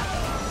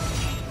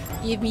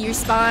 Give me your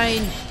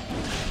spine.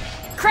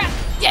 Crap!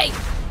 Yay!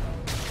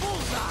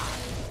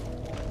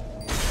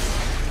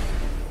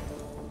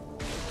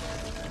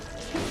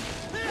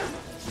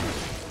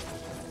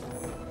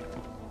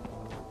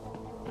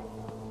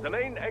 The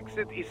main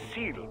exit is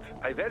sealed.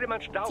 I very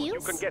much doubt you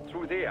can get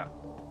through there.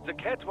 The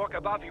catwalk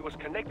above you was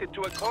connected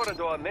to a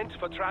corridor meant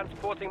for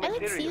transporting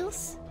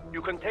materials.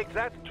 You can take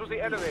that to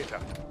the elevator.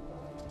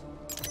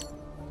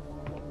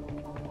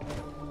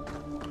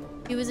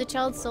 He was a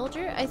child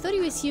soldier? I thought he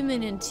was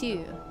human in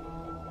 2.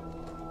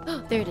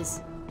 Oh, there it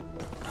is.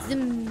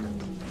 Zim.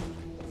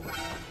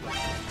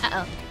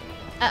 Uh-oh.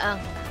 Uh-oh.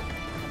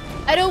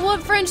 I don't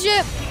want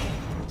friendship!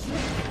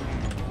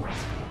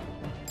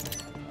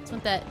 I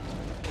want that.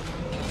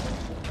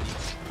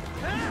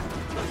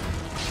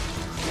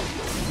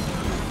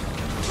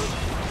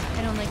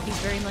 I don't like these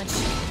very much.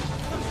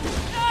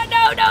 Oh,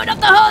 no, no, not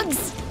the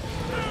hugs!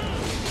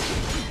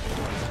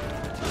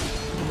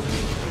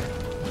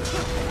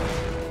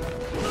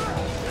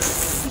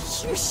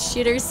 You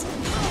shitters.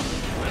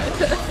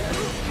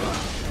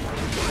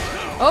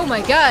 Oh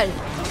my god.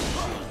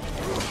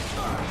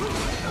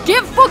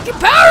 Get fucking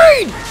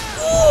parried!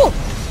 Ooh!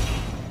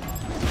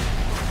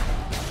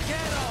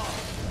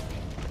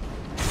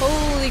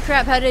 Holy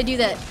crap, how did I do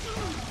that?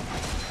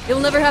 It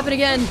will never happen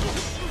again.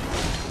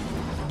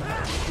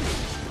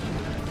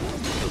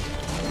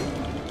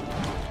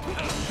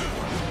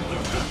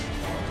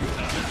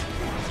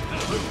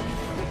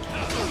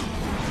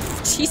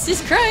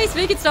 Jesus Christ,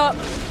 make it stop.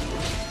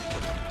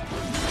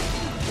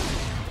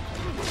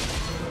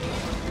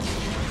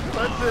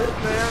 That's it,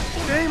 man.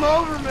 Game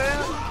over,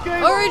 man.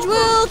 Game Orange over.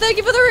 Will, thank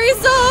you for the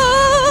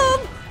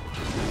resub!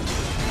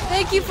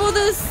 Thank you for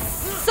the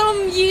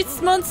some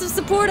years months of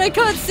support I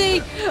can't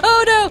see.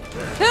 Oh no!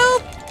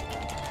 Help!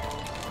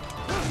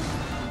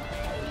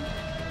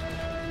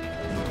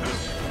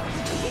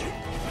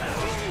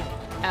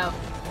 Ow.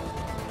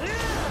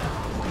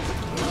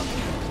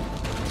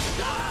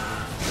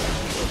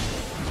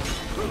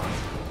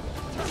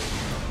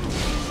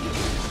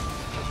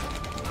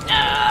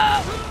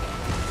 No!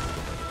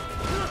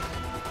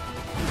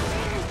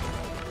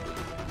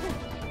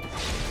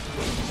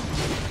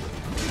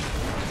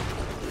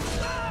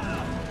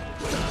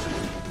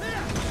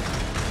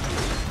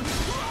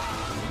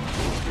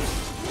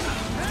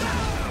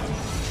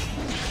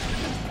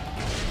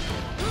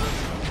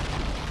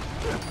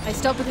 I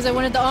stopped because I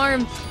wanted the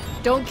arm.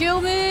 Don't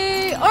kill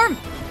me! Arm!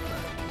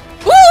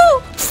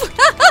 Woo!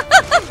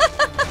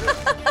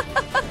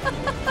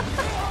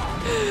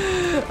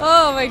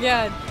 Oh my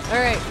god.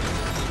 Alright.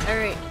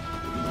 Alright.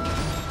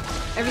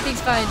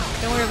 Everything's fine.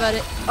 Don't worry about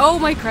it. Oh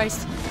my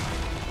Christ.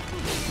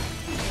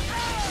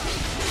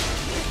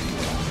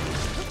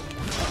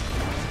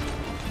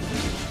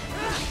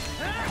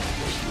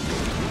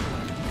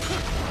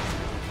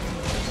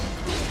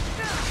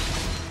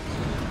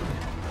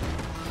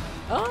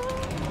 Oh.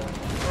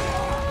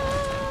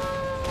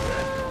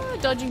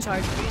 Dodging's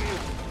hard.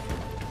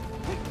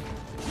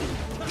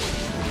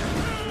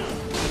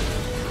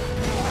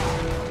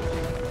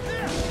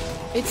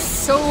 It's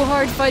so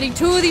hard fighting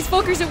two of these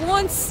fuckers at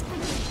once.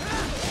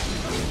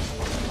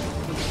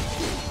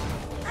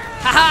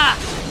 Haha!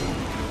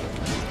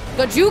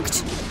 Got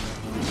juked.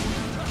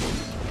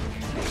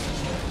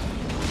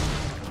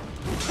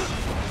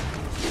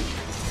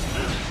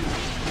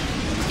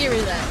 Let's get rid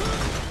of that.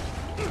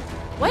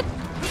 What?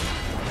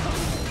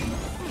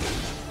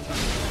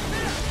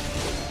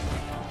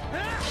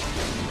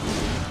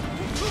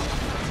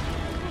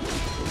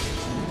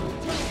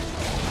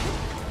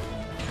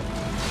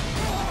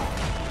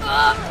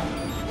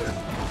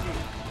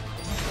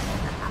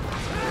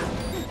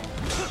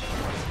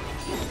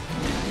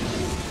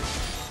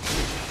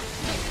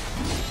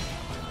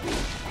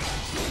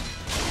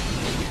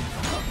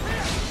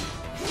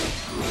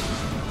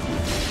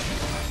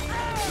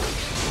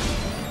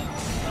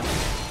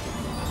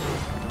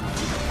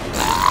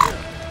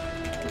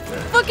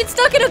 Fucking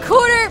stuck in a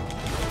corner!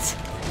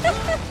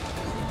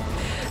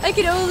 I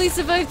can only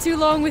survive too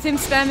long with him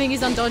spamming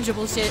his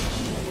undodgeable shit.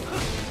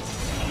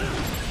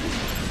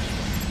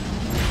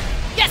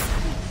 Yes!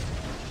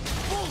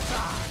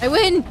 I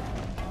win!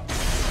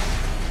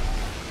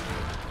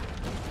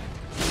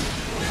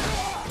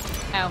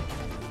 Ow.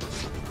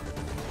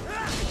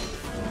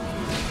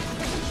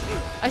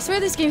 I swear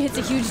this game hits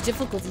a huge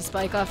difficulty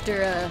spike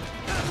after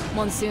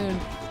Monsoon.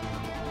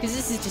 Because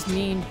this is just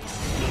mean.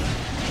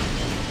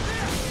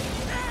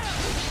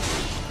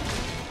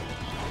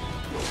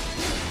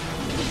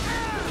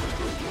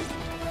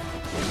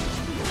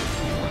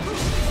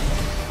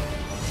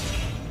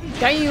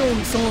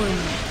 Damn, son!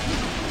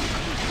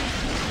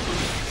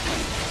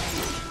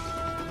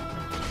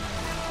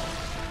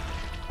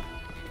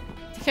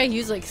 I think I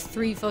used like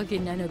 3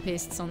 fucking nano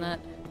pastes on that.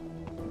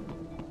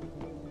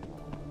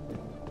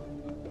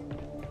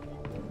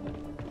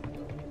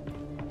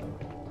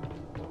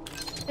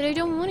 But I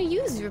don't want to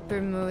use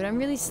Ripper mode. I'm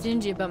really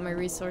stingy about my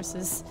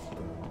resources.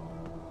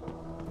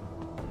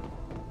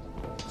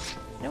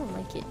 I don't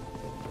like it.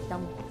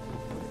 Dumb.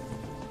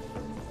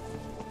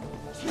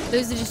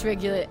 Those are just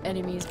regular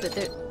enemies, but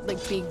they're like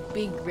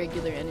big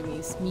regular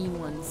enemies. Mean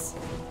ones.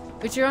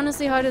 Which are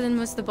honestly harder than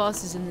most of the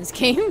bosses in this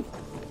game.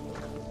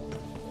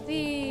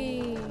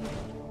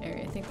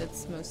 Alright, I think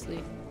that's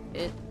mostly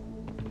it.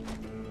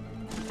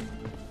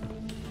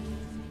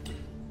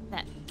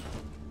 That.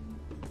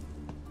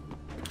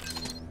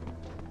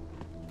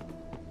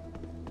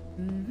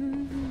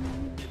 I'm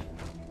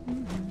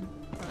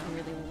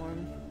really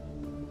warm.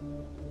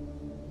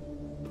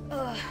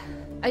 Ugh.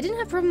 I didn't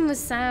have a problem with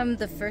Sam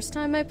the first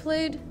time I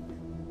played.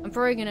 I'm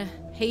probably gonna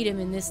hate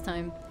him in this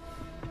time.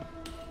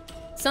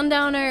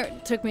 Sundowner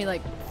took me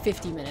like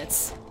 50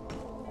 minutes.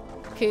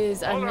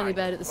 Because I'm really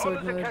bad at the sword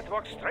Follow mode. the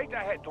catwalk straight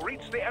ahead to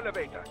reach the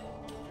elevator.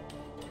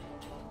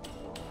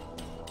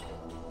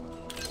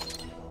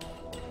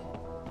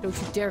 Don't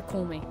you dare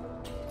call me.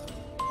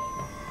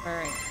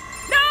 Alright.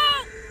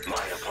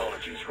 My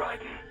apologies,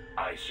 Raiden.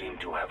 I seem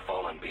to have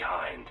fallen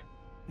behind.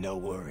 No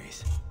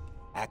worries.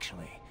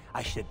 Actually,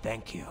 I should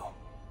thank you.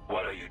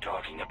 What are you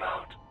talking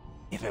about?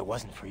 If it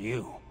wasn't for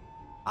you,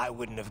 I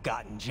wouldn't have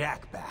gotten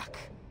Jack back.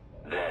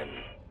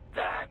 Then,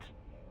 that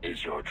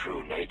is your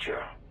true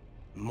nature.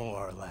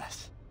 More or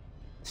less.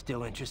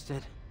 Still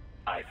interested?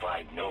 I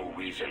find no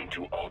reason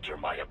to alter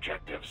my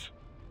objectives.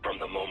 From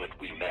the moment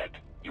we met,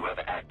 you have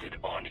acted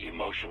on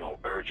emotional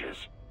urges.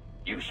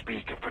 You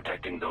speak of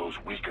protecting those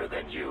weaker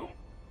than you.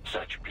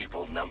 Such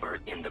people number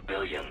in the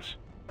billions.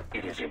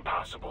 It is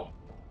impossible.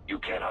 You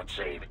cannot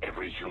save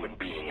every human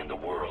being in the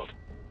world.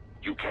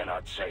 You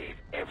cannot save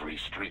every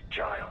street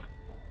child.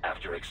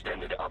 After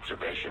extended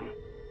observation,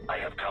 I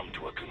have come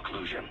to a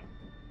conclusion.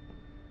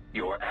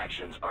 Your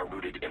actions are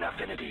rooted in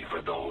affinity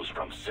for those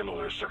from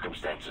similar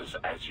circumstances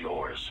as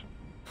yours.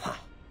 Huh.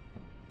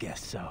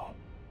 Guess so.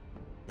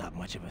 Not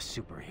much of a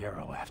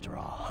superhero after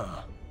all,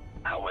 huh?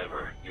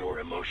 However, your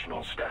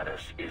emotional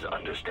status is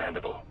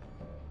understandable.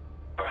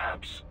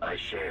 Perhaps I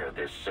share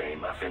this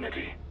same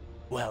affinity.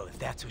 Well, if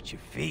that's what you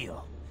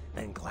feel,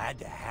 then glad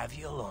to have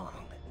you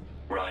along.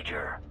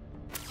 Roger.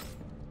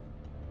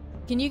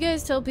 Can you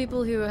guys tell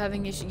people who are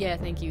having issues? Yeah,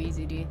 thank you,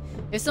 Easy D.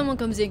 If someone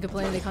comes in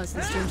complaining they can't see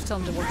the stream, just tell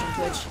them to watch on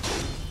Twitch.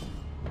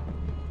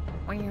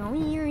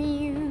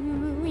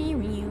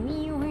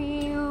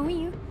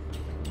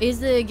 Is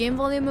the game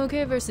volume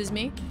okay versus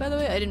me? By the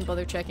way, I didn't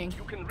bother checking.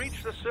 You can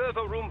reach the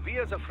server room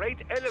via the freight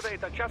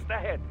elevator just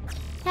ahead.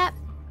 Tap.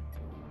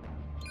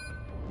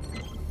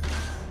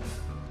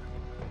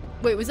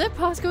 Wait, was that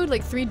passcode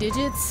like 3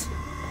 digits?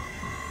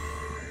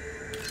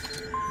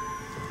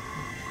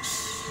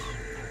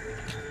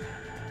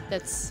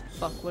 That's...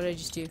 fuck, what did I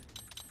just do?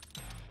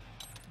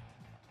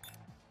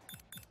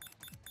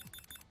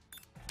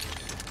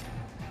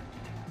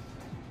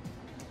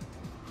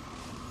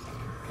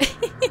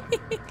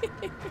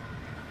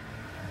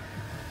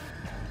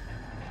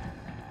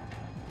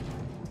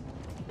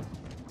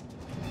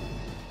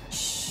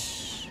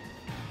 Shh.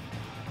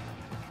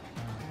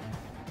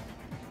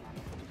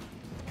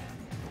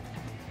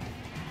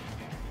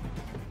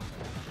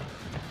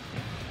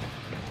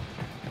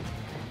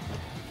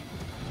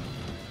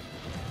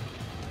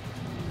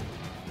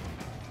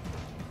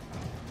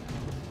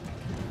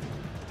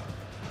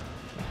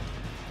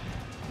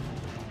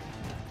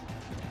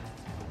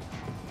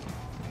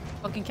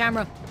 Fucking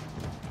camera.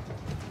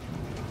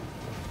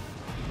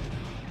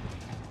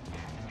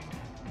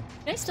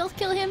 Can I stealth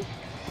kill him?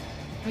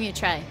 I'm gonna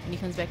try when he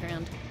comes back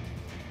around.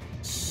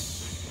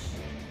 Shh.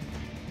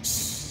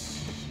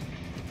 Shh.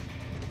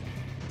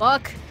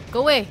 Fuck. Go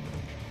away.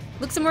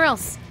 Look somewhere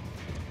else.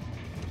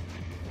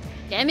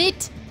 Damn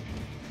it!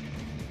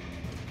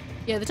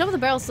 Yeah, the top of the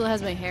barrel still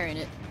has my hair in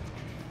it.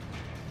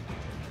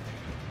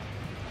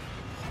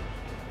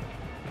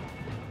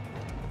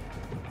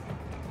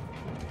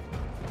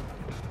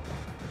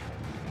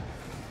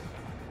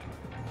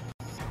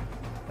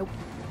 Nope.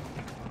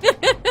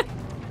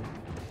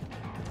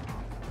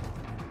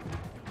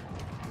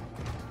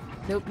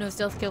 Nope, no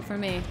stealth kill for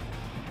me.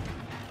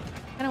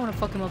 I don't want to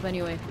fuck him up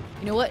anyway.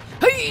 You know what?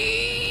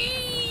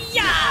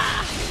 Hey-ya!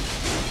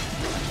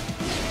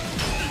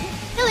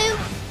 Hello!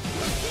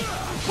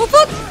 Oh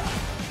fuck!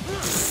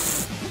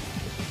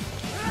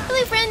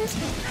 Hello, friend!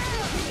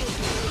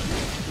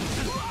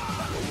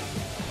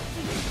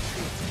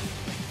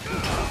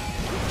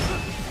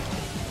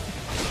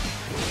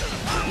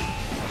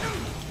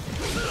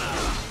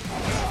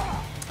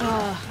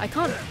 I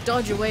can't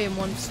dodge away in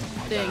one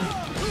thing.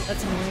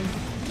 That's annoying.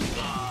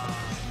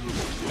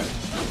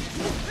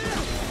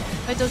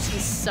 If I dodge to the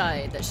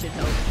side, that should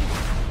help.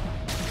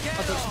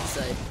 I'll dodge to the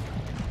side.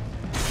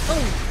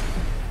 Oh!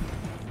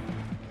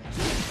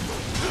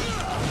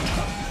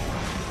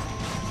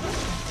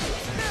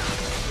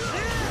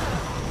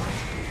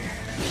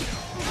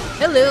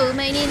 Hello,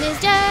 my name is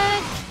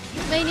Jack!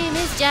 My name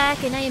is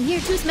Jack, and I am here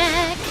to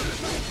smack!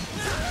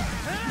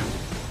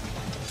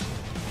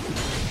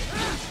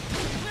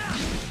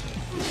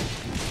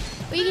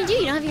 What are you gonna do?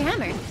 You don't have your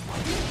hammer.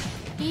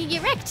 You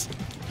get wrecked.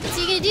 What's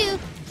you gonna do?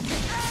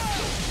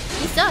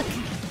 You suck.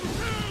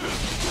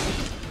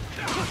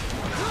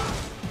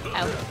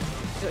 Ow.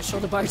 Got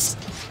shoulder bars.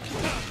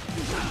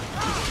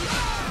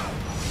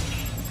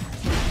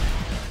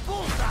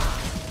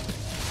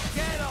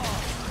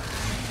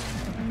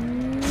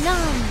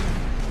 Numb.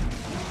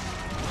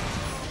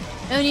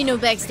 I don't need no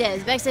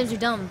backstabs. Backstabs are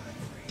dumb.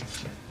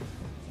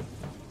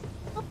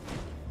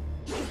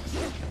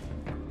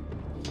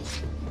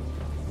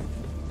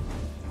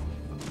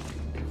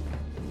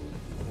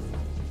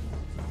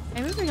 I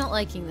remember not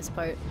liking this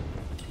part.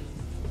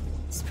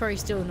 It's probably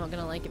still not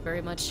gonna like it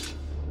very much.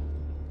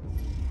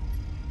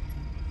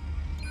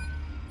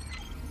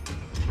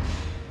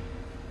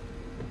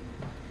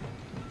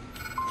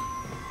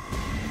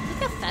 Look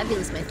how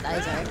fabulous my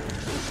thighs are.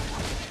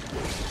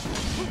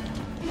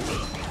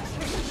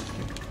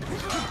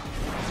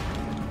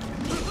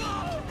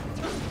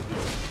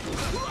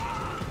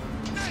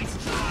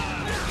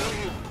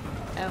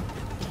 Oh.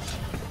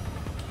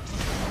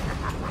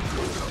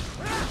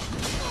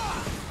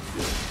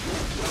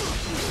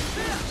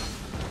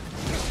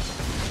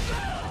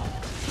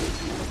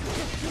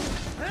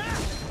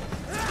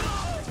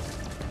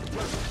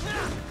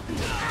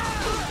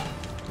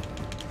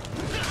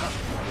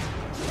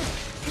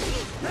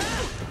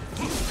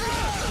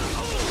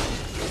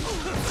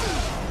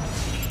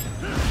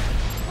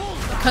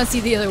 Can't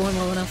see the other one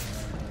well enough.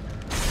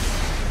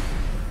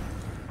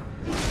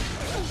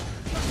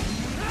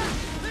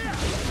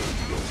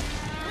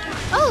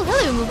 Oh,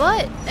 hello,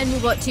 Moobot! And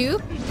Moobot 2.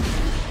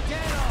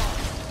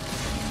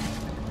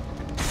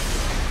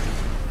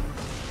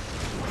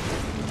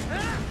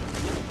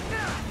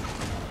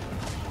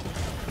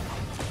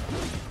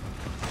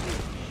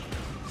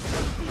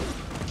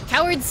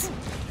 Cowards!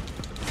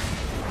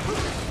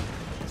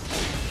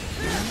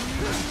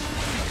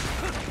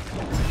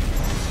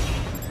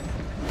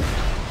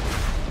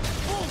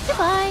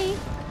 Goodbye!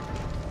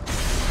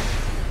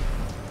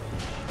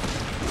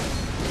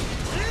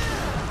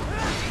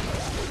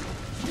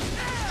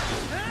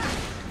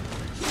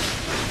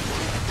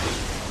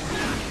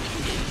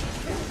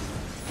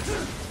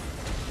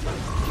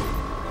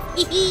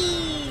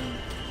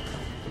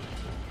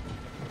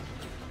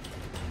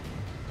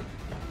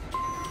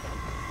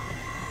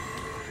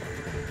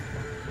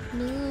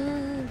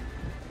 No.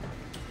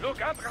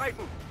 Look up,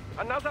 Raiden!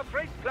 Another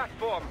freight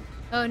platform!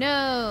 Oh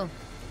no!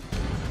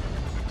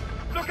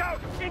 Look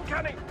out!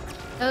 Incoming!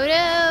 Oh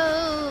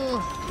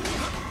no!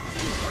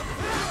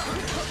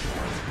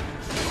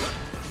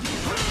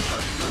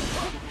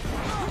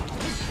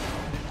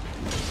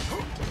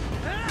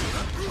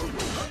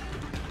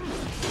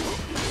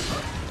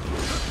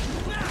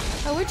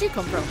 Oh, where'd you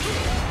come from?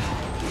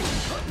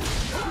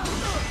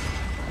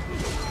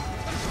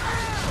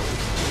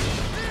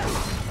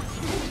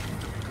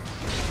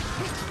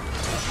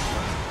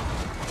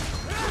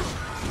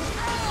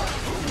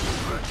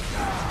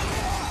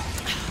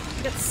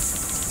 I got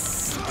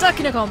stuck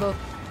in a combo.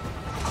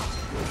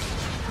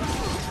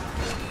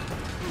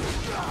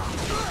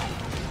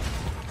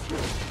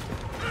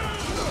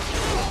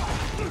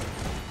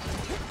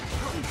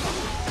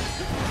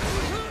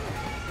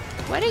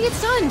 Why did I get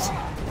stunned?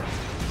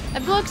 I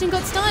blocked and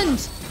got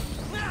stunned.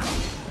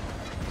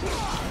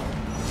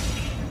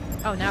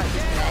 Oh, now it gives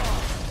me that.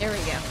 There we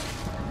go.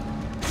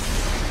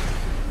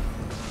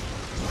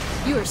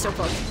 You are so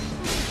close.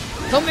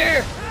 Come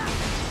here!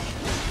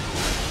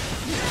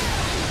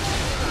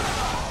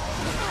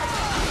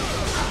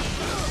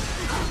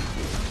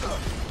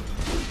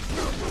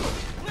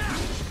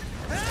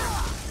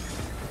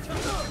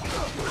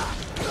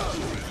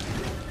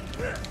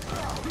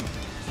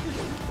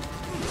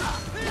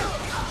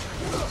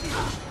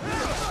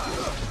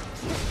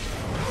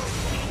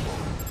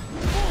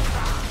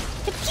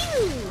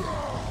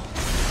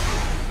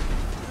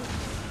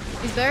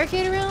 Is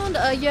Barricade around?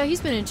 Yeah,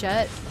 he's been in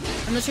chat.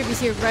 I'm not sure if he's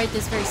here right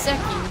this very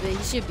second, but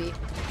he should be.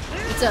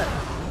 What's up?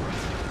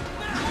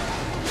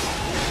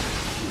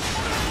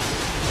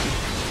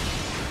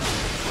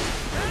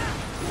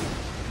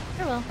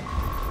 Oh well.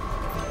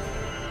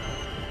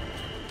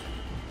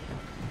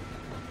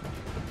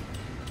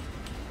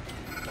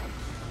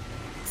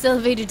 This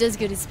elevator does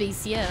go to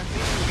space, yeah.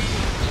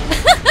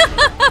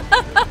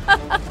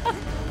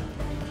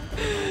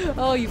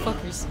 Oh, you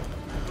fuckers.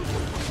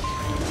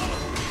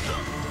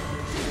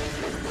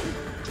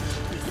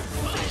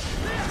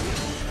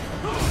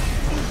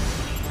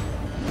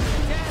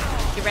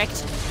 Get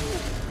wrecked.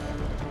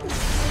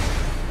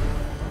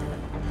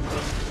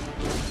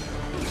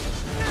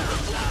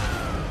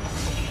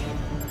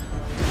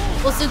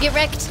 We'll still get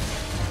wrecked.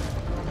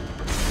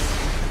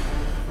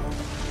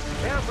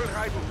 Careful,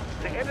 Raiden.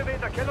 The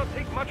elevator cannot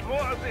take much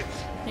more of this.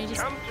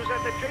 Come to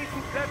that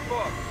adjacent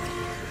platform.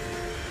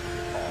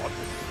 Odd.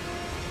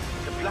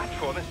 The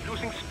platform is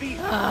losing speed.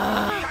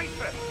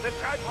 Scheiße! The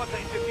tripods are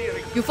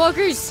interfering. You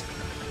fuckers!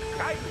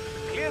 Raiden,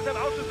 clear them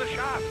out of the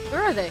shaft.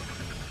 Where are they?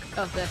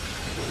 Oh, there.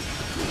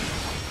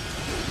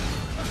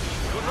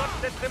 Do not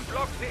let them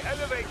block the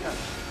elevator.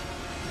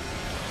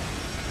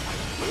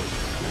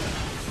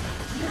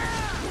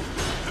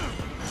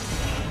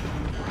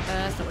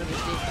 That's not what I'm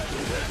gonna do.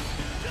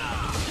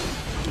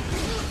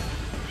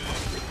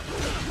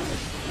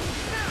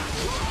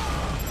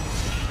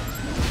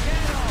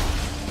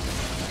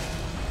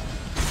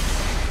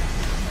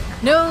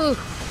 No!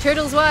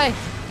 Turtles, why?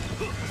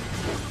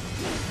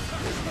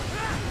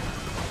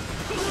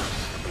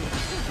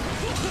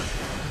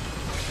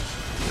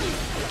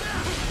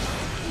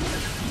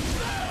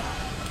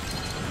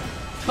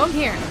 Come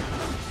here,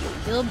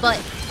 little butt.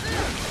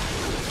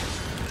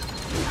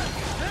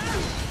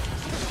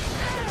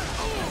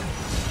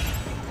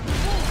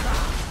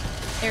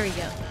 There we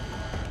go.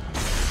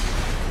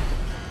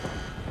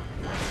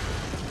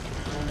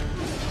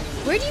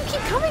 Where do you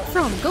keep coming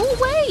from? Go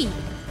away!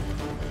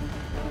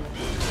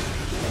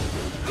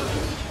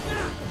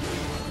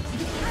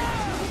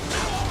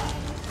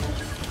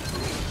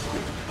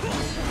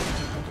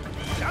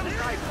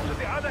 To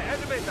the other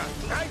elevator.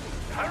 Raiden,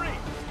 hurry!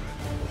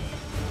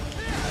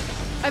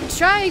 I'm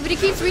trying, but it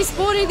keeps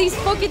respawning these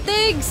fucking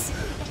things!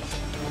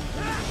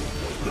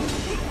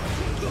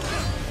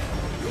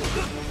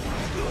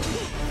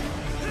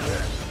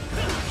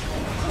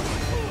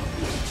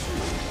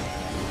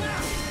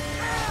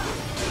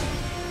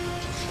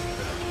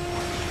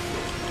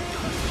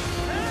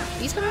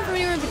 These coming from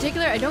anywhere in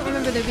particular? I don't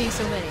remember there being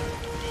so many.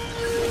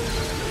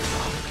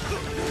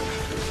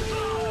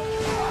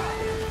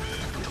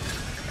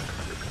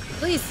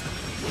 Please.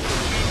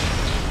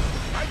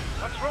 Hey,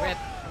 what's wrong? Rip.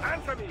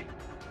 Answer me!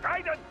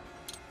 Raiden!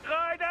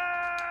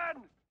 Raiden!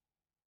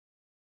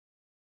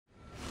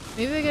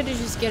 Maybe I gotta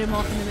just get him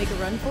off and then make a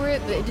run for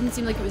it, but it didn't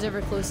seem like it was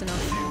ever close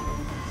enough.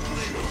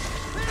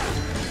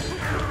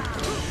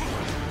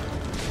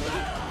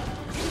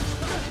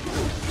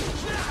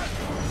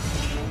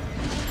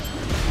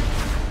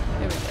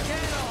 There we go.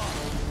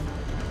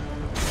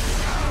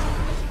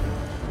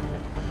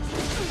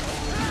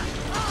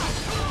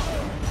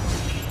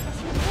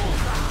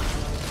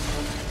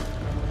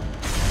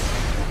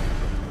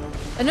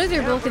 I know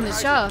they're both in the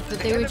shop, but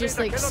they were just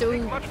like so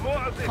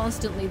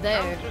constantly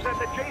there.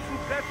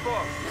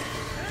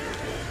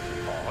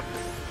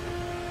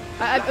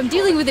 I'm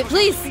dealing with it,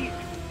 please!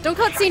 Don't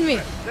cutscene me!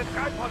 The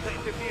skypods are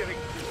interfering.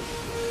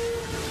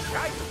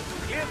 Guys,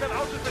 clear them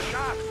out of the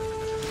shaft.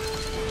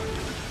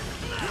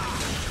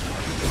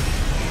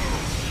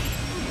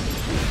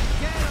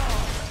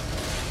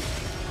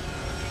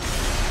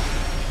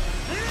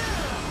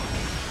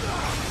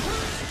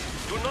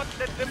 Do not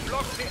let them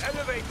block the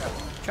elevator.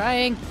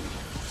 Trying.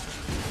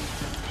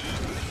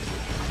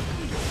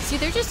 See,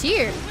 they're just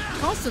here,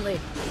 constantly.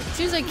 As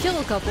soon as I kill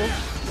a couple.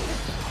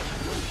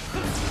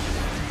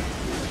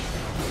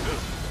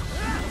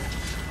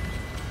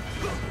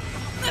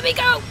 Let me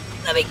go!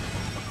 Let me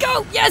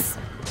go! Yes!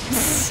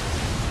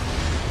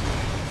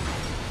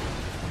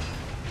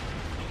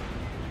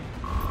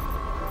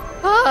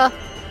 Ah!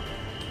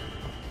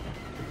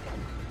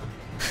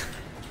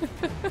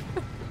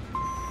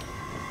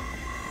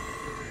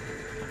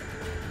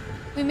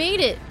 We made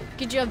it!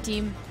 Good job,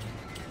 team.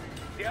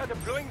 They are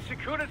deploying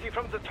security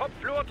from the top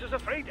floor to the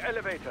freight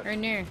elevator. Or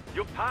near.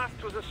 Your path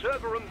to the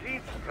server room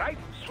leads right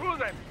through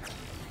them.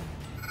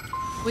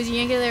 Was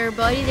yanking their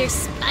body, their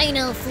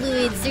spinal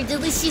fluids, they're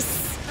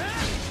delicious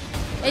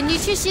and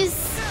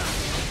nutritious.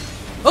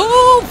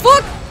 Oh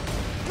fuck!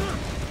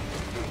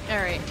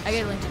 Alright, I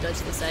gotta learn to dodge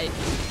this side.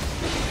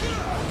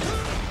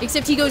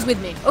 Except he goes with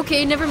me.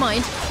 Okay, never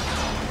mind.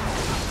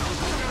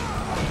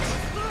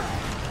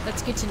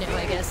 That's good to know,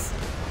 I guess.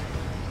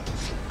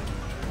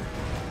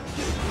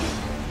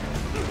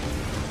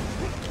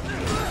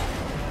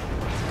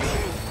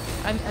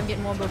 I'm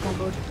getting wombo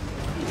comboed.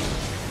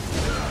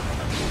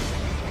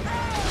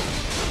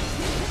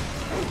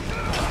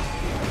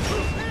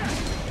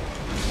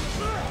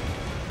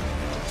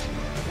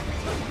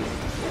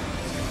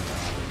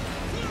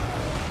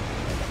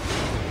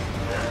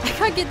 I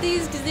can't get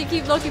these because they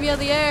keep knocking me out of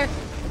the air.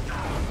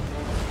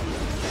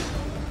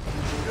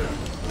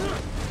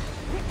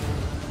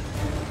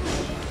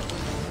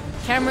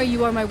 Camera,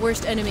 you are my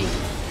worst enemy.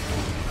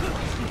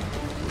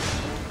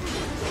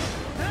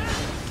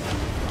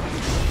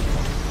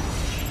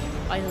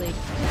 Finally.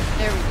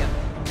 There we go.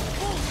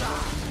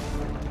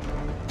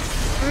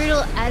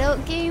 Brutal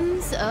adult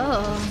games?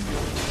 Oh.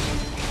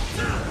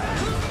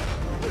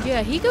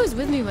 Yeah, he goes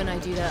with me when I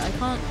do that. I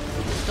can't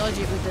dodge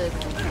it with the...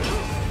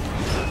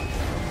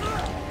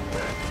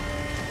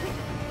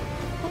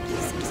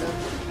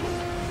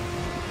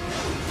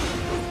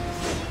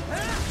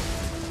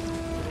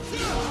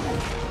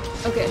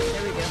 Okay,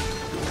 there we go.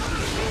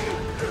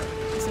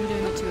 Guess I'm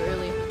doing it too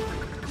early.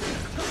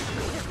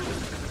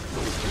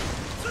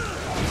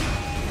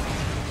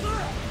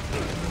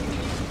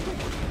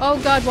 Oh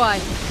god, why?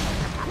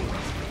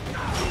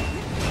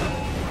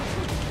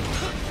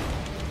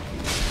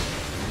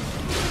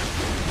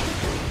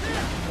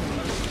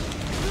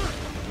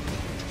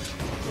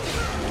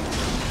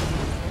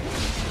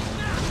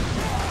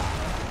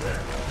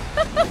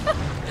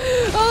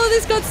 Oh,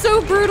 this got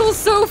so brutal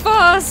so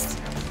fast!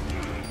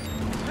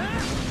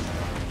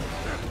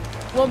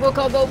 One more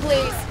combo,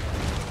 please.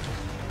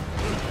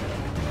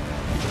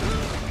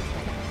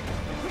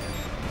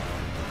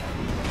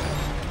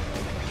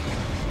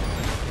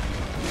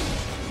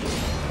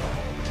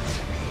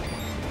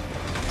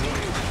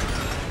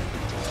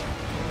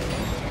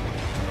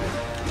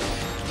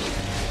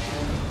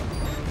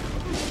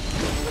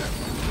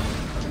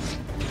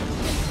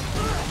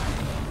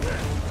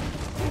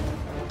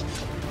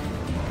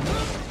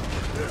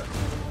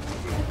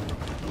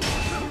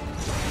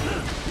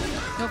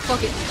 No,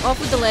 fuck it. Off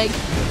with the leg.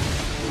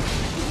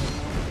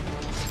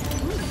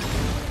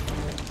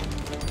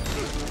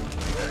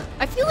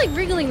 I feel like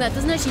wriggling that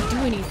doesn't actually do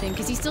anything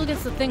because he still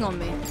gets the thing on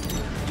me.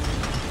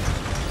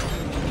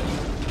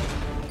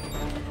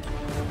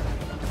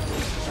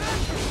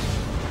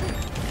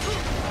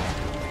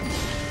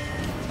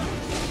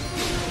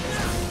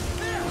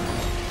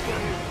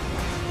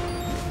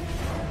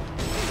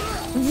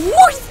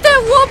 What's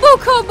that wombo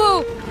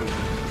combo?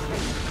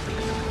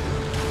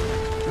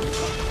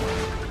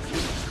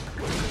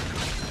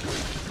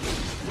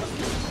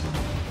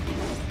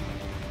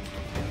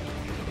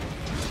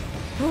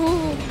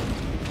 Oh.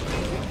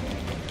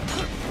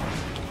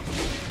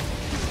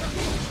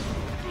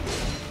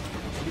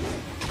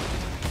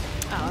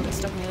 Oh, I was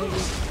stuck in the other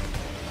dude.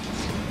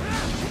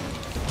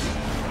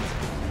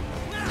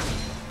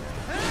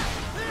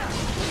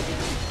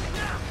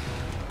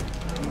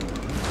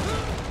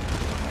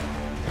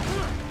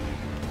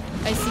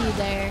 I see you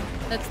there.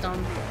 That's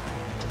dumb.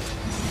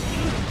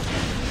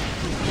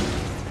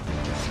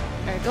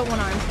 got one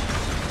arm.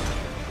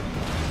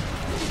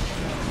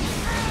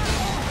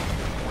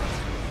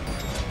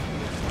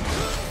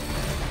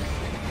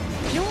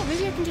 You know what?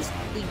 Maybe I can just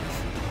leave.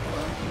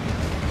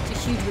 It's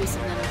a huge waste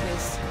of nano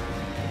paste.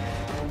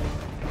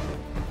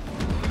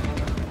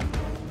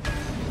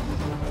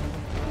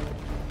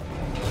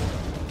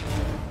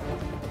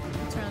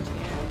 What's around here?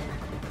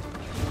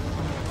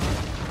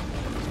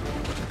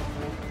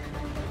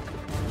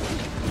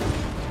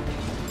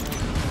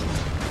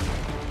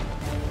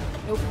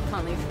 Nope,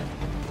 can't leave.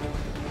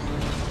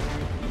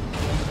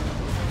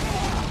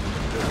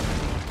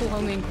 Cool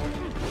homing.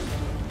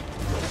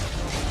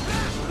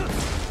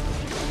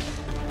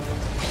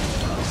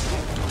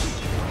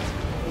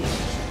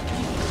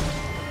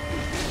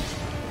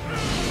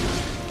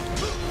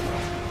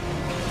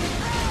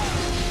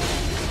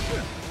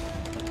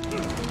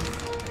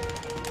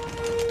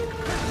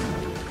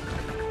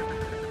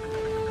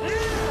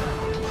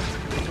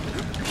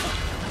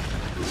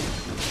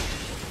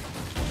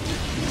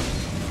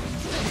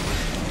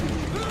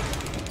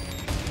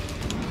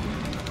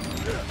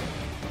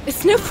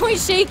 It's no point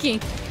shaking.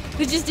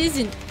 There just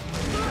isn't.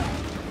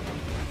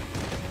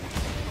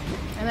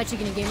 I'm actually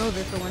gonna game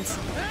over for once.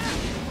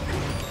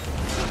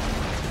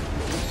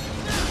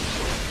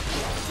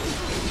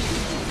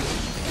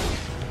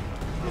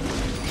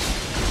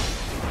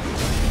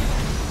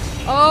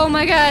 Oh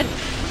my god.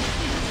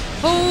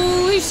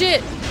 Holy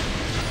shit.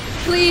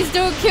 Please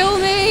don't kill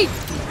me.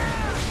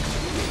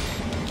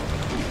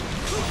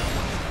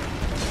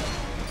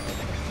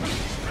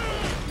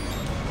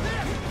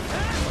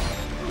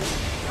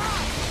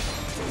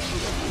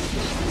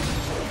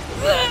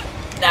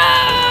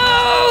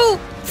 No!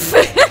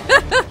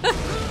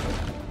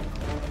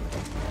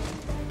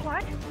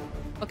 What?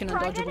 Fucking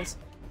Private? undodgeables.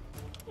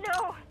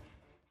 No!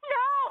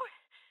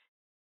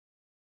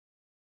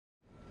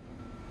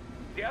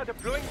 They are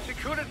deploying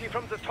security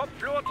from the top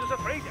floor to the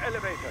freight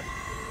elevator.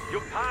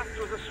 You pass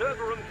through the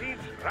server room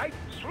feeds right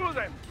through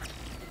them.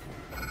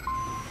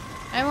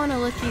 I want to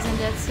look keys and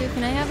Detsu.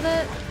 Can I have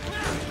that?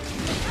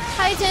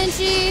 Hi,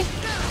 Tenchi!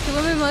 Can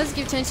Women Must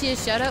give Tenchi a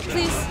shout out,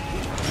 please?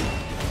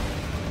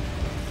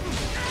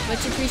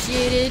 Much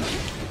appreciated.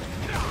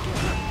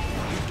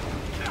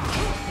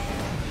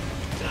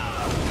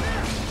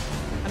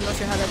 I'm not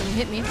sure how that didn't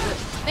hit me, but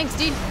thanks,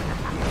 dude.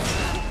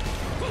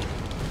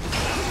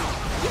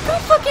 You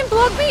can't fucking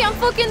block me! I'm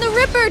fucking the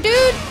Ripper,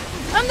 dude!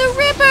 I'm the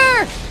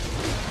Ripper!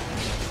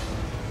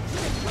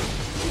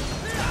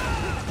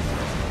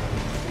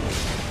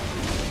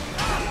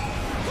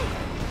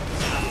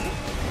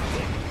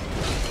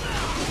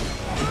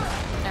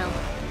 Ow.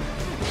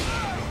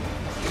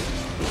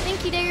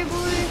 Thank you, Dagger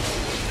Boy.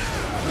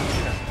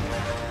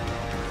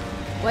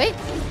 Wait.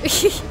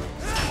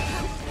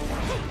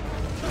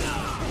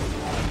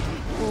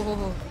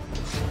 Oh.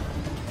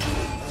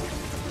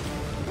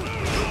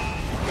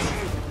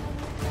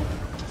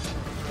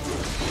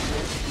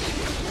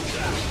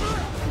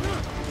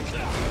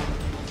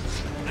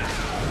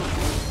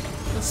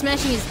 Well,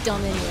 smashing is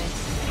dumb anyway.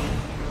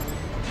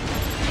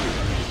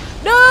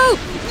 No!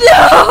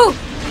 No!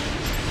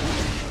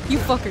 You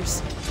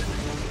fuckers.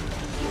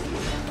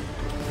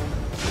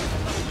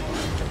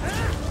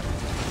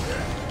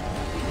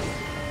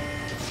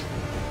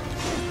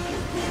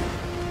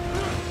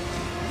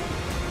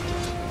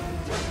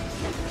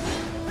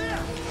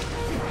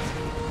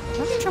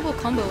 I'm having trouble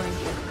comboing.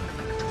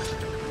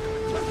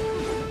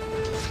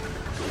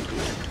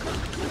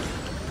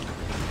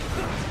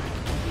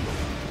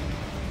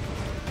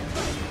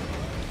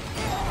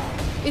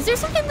 Is there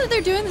something that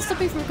they're doing that's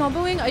stopping from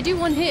comboing? I do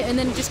one hit and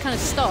then just kind of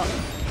stop.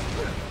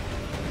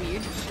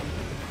 Weird.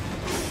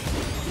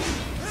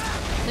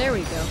 There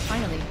we go,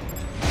 finally.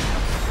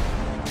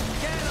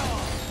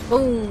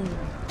 Boom!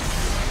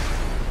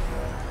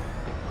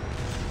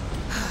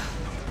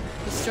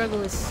 The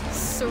struggle is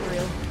so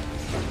real.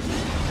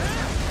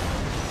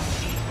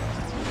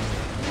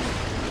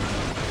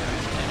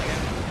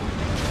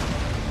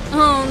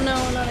 Oh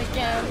no, not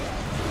again.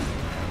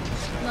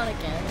 Not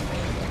again.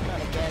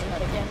 Not again,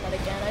 not again, not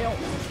again. I don't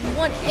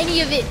want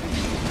any of it.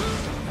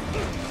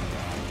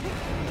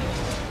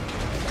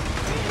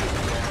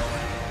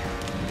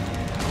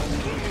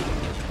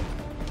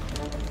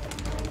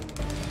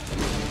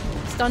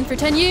 Stunned for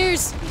 10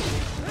 years.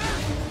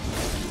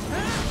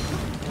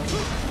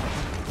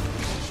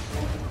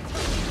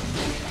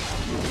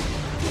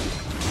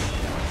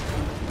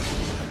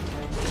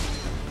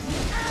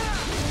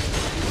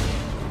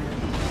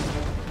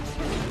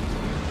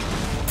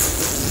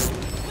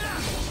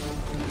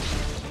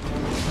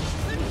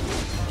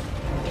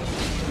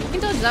 I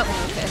can dodge that one,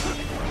 okay.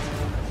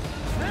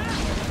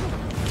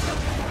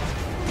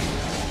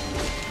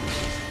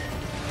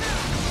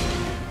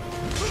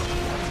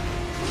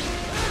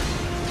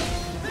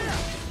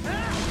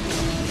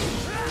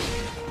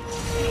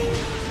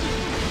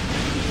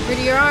 Rid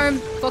of your arm.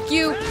 Fuck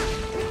you.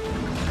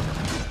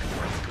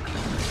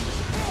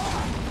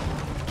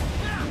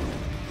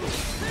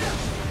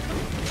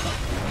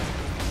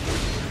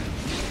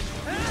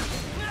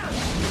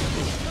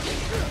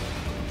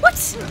 What?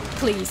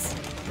 Please.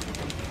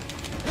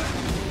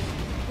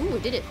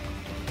 did it?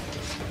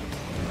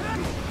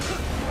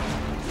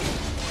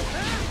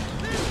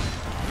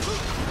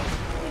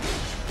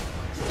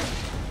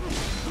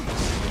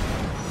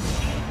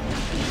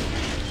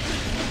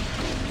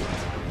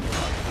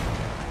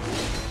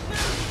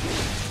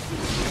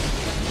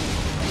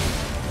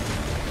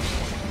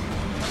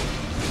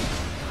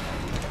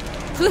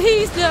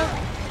 Please no.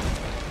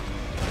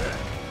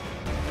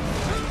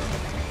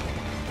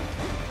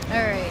 All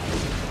right.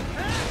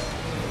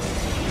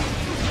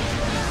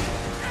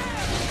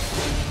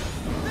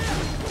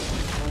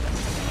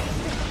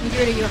 Get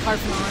rid of your heart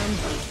from arm.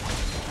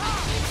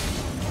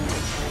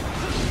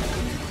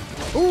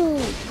 Ooh.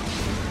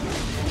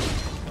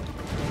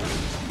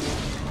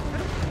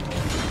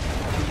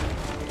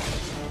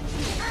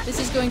 This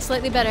is going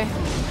slightly better.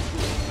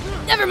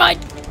 Never mind.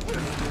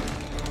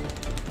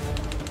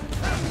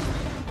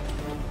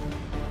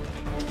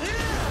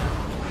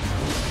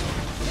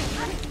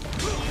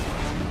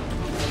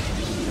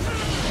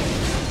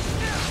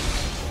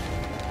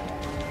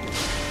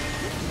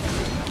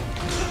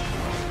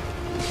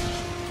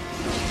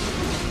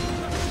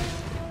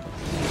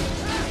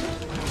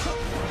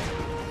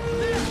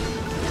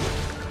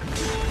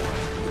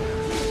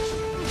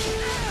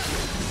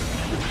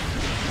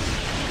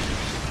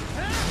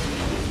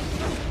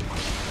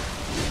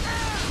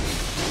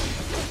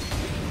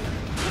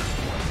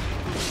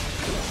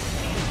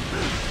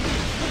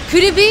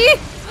 Could it be?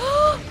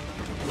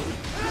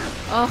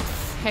 Oh,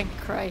 thank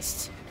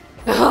Christ.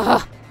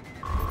 Oh,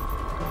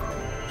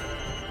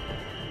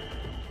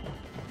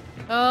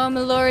 my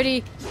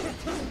lordy.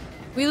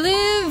 We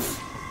live!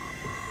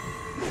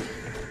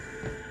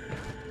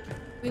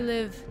 We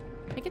live.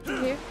 Can I get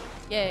through here?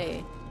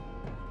 Yay.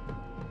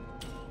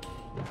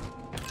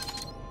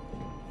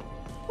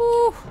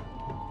 Ooh.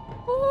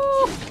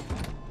 Ooh.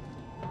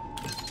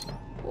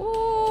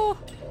 Ooh.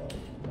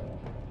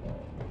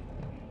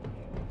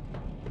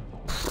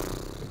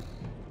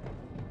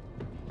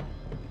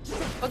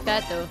 Fuck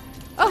that though.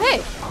 Oh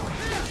hey!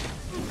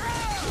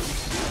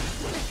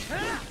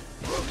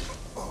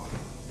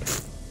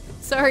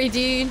 Sorry,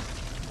 dude.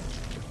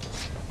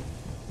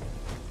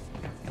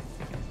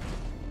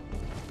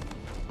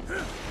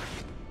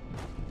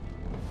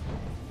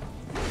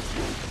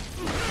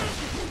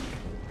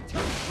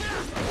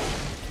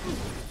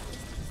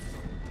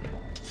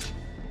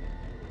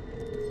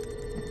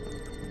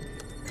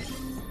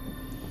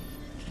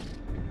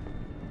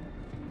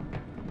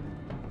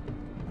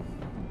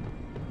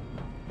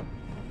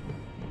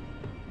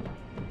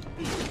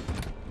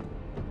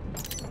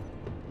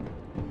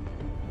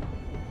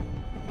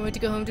 I want to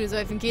go home to his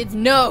wife and kids?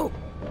 No!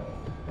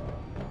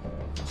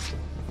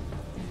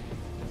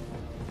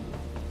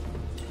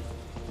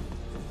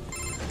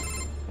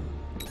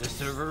 The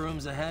server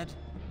room's ahead?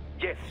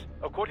 Yes,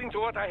 according to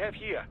what I have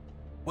here.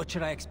 What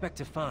should I expect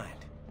to find?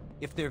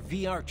 If they're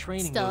VR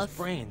training those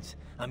brains,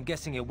 I'm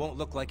guessing it won't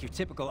look like your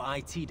typical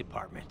IT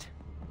department.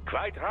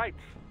 Quite right.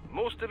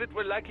 Most of it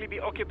will likely be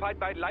occupied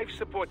by life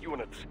support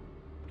units.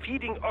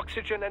 Feeding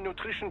oxygen and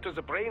nutrition to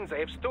the brains they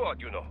have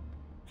stored, you know.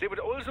 They would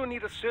also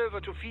need a server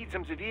to feed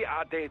them the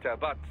VR data,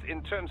 but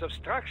in terms of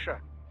structure,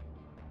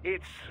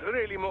 it's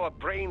really more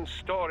brain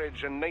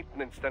storage and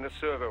maintenance than a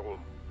server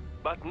room.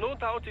 But no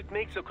doubt it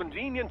makes a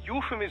convenient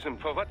euphemism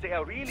for what they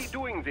are really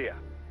doing there.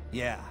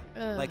 Yeah,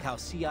 like how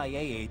CIA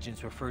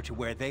agents refer to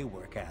where they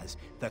work as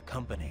the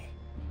company.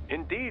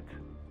 Indeed.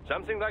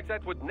 Something like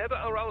that would never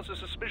arouse the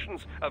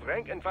suspicions of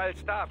rank-and-file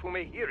staff who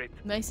may hear it.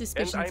 My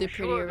suspicions and I'm are pretty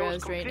sure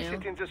aroused those right now.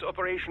 complicit in this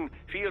operation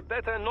feel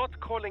better not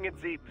calling it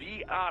the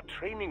VR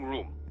training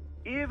room.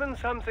 Even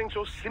something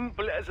so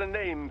simple as a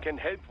name can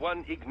help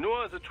one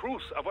ignore the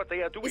truth of what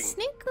they are doing. Is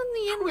Snake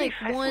only in Truly like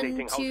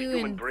fascinating 1, how the 2,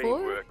 human and brain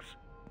 4? works.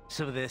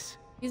 So this,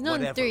 He's not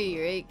in whatever,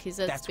 3, right? Because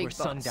that's Big where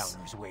Boss.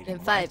 Sundowner's waiting,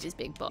 And 5 right? is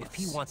Big Boss. If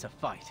he wants a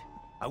fight,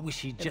 I wish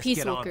he'd The just Peace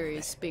get on Walker with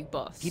is it. Big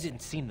Boss. He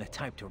didn't seem the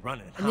type to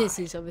run it. And this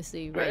is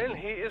obviously right. Well,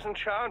 he is in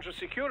charge of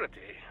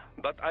security,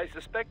 but I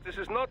suspect this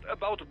is not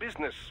about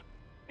business.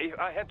 If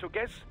I had to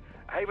guess,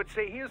 I would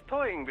say he is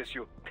toying with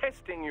you,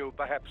 testing you,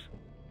 perhaps.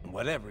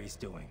 Whatever he's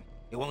doing,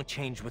 it won't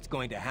change what's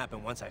going to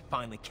happen once I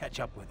finally catch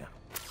up with him.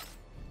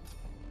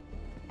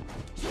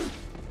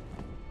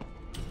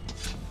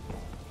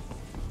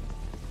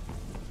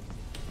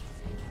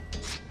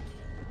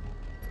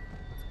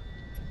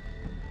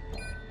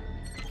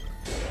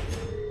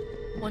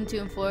 One, 2,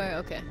 and 4.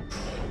 Okay.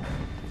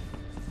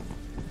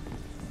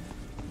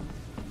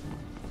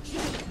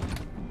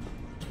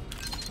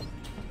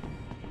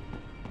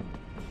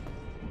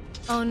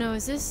 Oh no,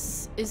 is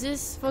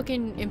this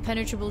fucking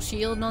impenetrable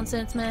shield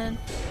nonsense, man?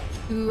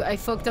 Who I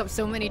fucked up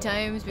so many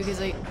times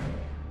because I...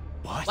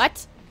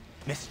 What?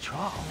 Miss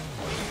Troll.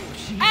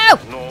 She... Ow!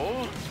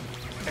 No.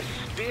 A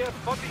spare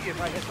body,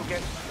 if I had to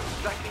guess,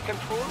 slightly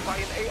controlled by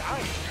an AI.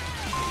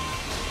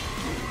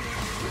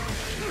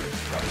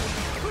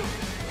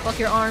 Fuck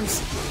your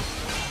arms.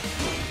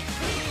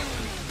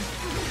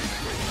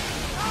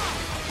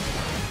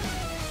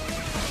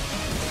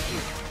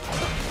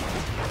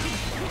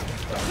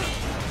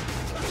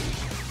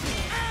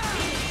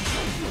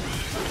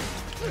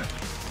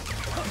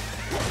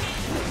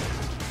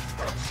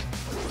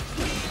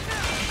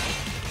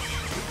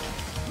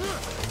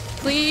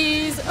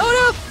 Please! Oh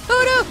no!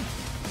 Oh no!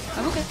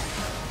 I'm okay.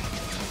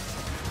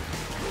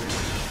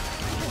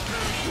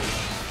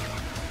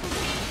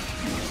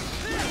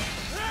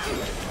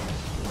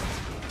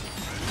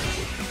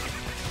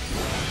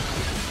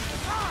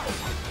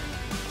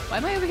 Why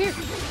am I over here?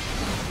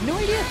 No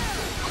idea.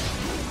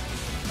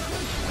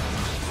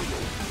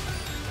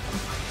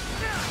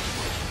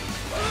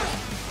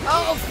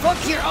 Oh,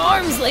 fuck your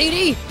arms,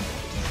 lady!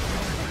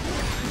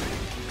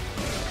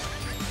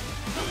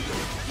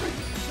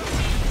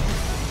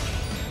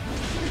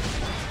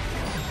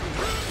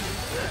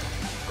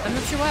 I'm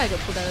not sure why I got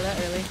pulled out of that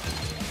early.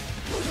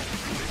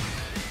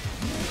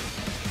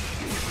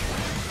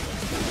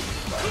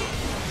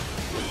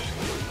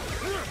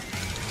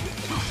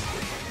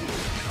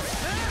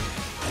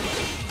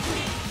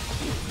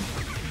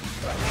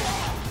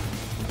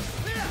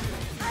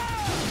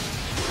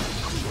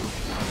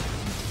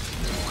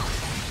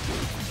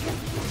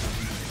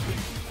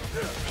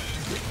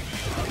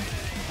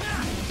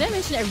 Did I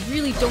mention I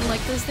really don't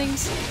like those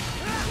things?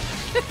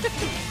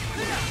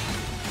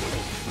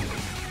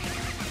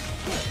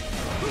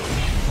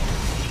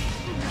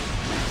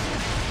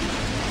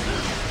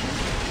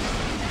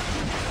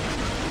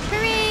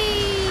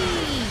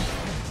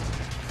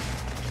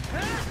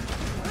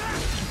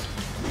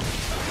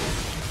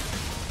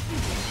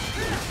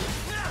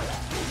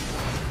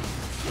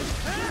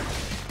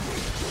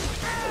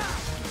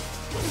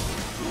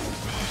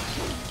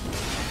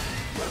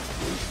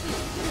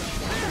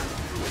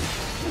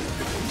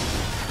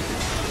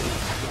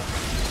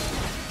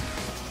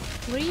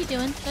 What are you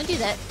doing? Don't do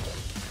that.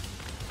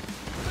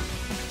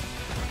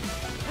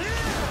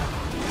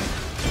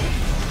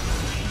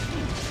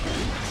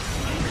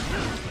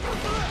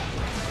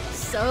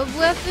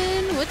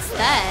 Sub-weapon? What's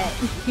that?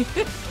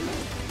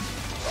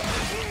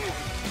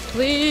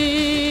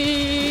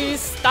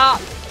 Please stop.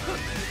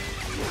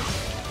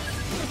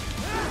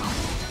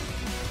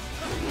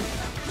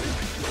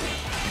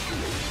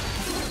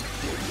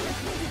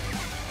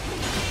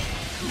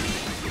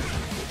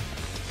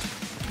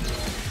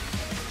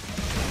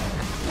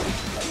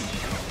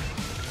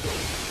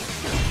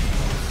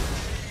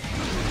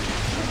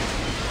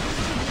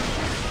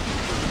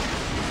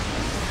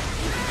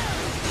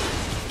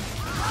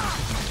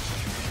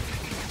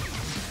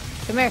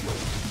 Come here.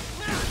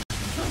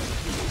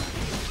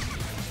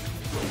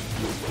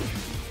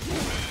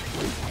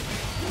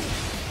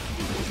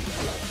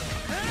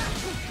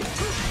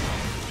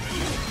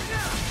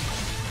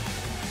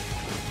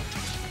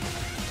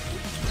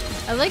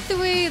 I like the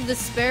way the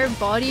spare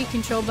body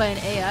controlled by an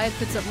AI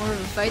puts up more of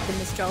a fight than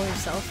Miss Joll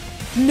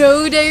herself.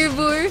 No,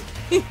 Direbore!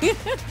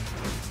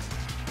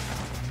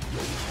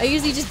 I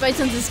usually just buy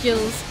tons of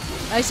skills.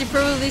 I should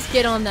probably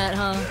get on that,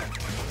 huh?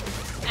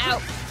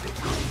 Ow!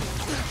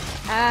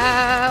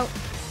 Ow!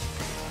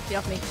 Get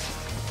off me.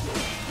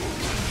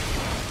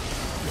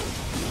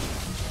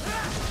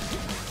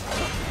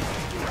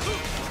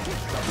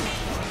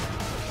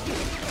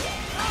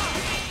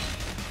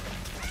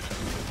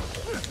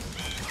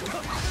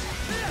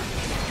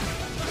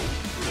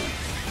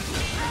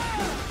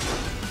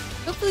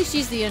 Hopefully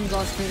she's the end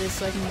boss for this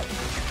so I can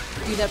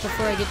do that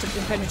before I get to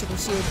Impenetrable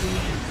Shield B.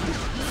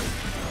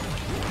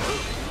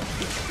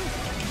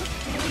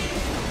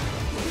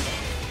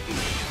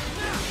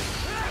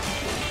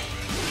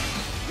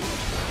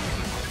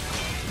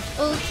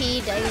 Okay,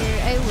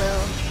 Dyer, I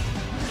will.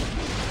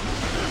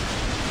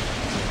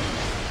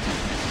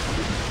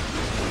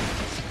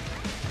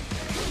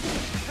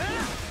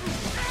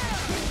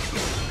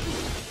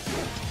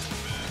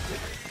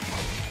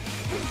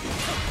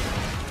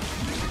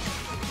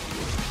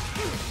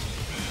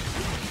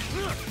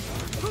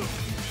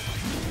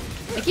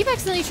 I keep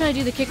accidentally trying to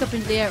do the kick up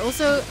into the air.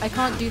 Also, I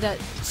can't do that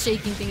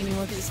shaking thing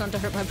anymore because it's starting to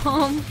hurt my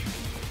palm.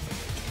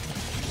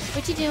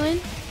 What you doing?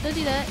 Don't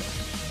do that.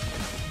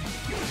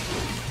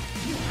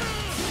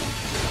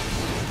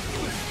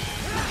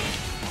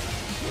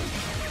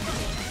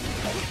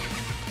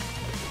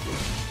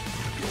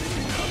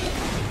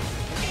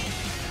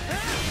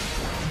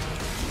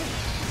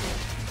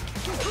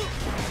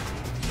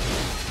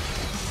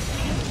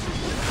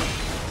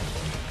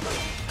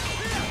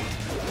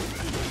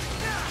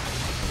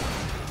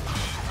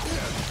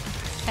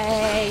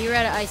 Hey, you're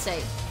out of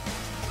eyesight.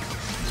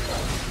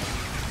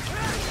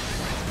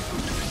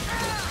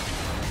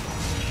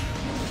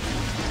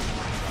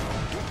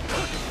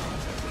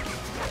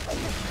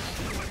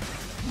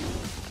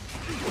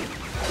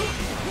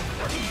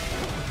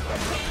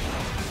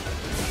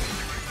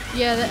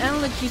 Yeah, the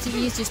analog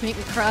QTEs just make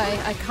me cry.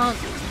 I can't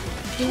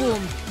do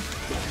them.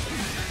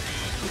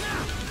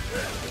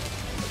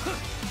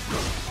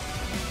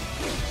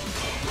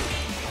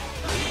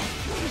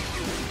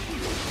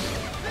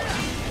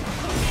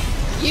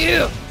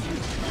 You!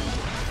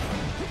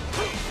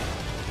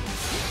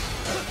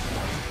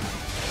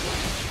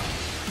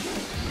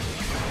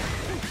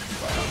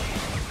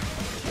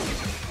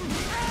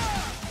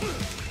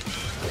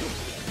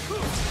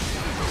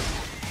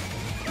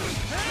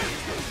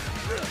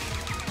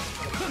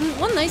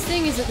 One nice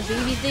thing is that the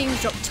baby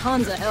things drop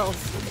tons of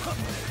health.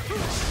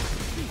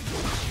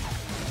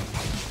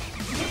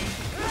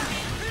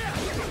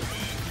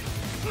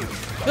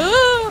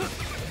 Ah!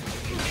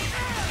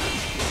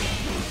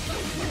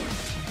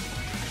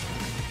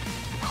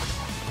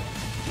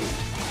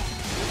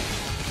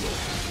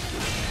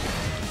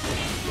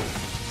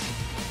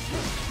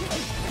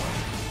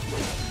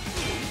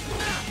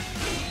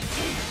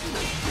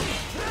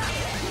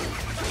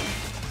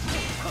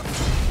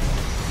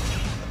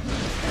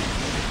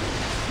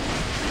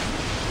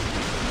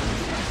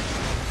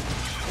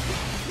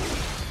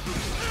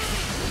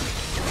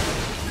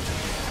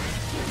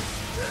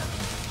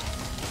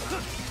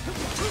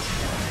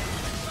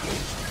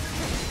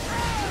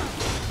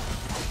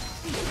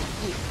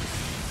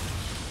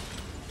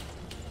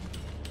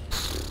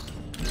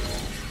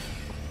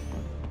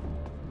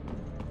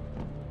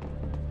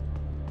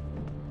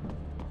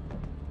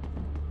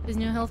 There's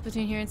no health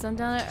between here and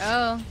Sundowner.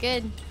 Oh,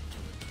 good.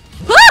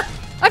 Ah!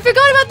 I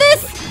forgot about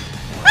this!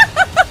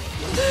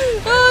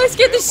 Oh, it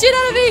scared the shit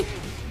out of me!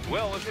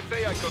 Well, if it's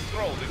AI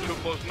controlled, it should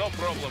pose no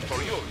problem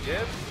for you,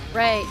 yes?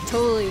 Right,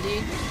 totally,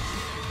 dude.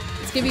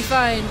 It's gonna be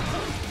fine.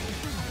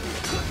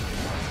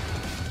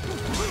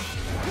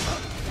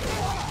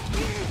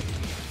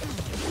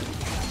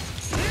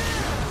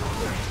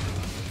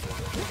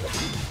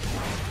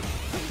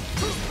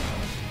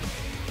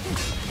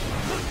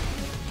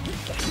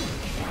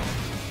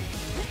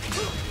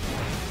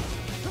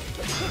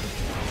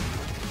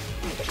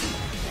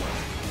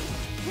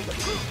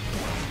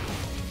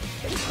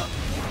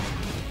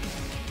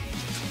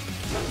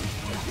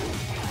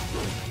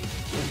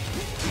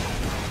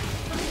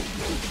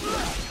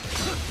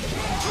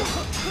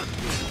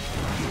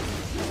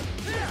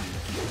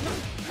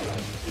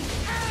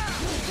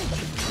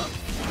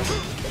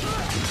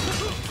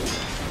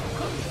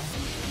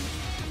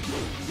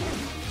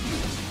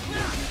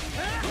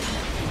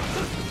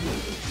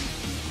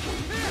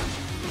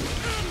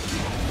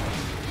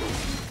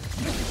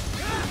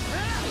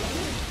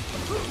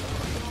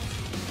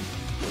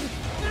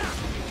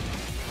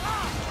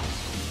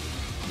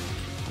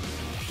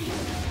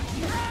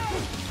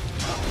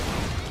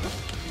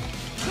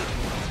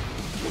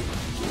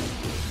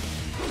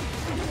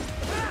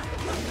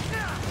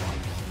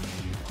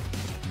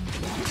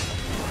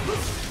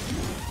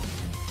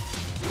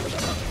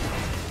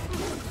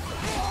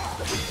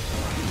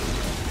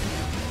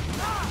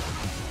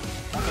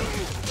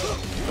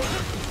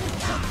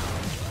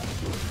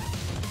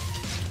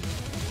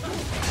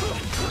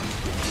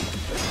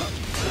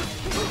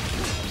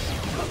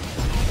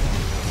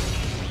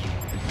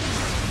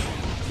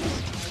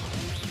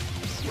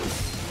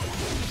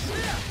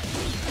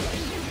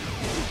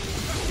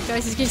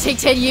 Guys, it's gonna take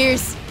 10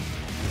 years.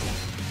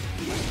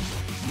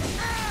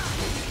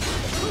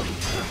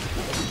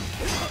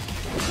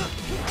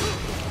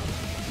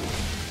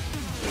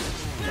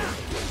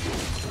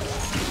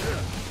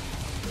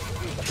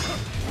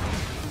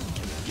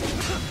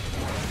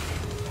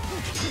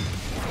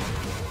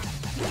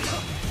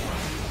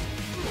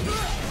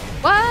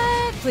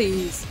 What?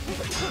 Please.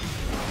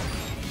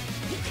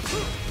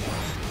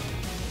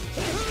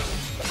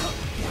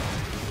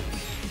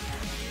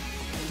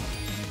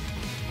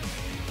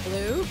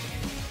 Hello?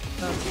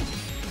 Oh.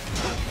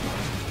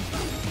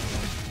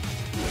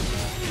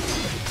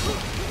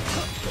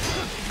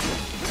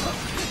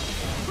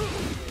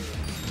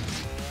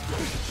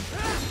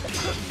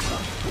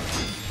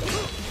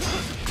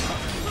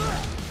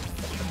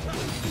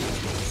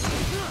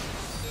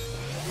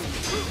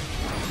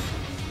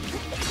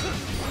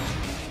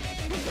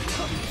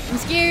 I'm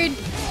scared.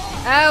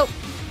 Ow.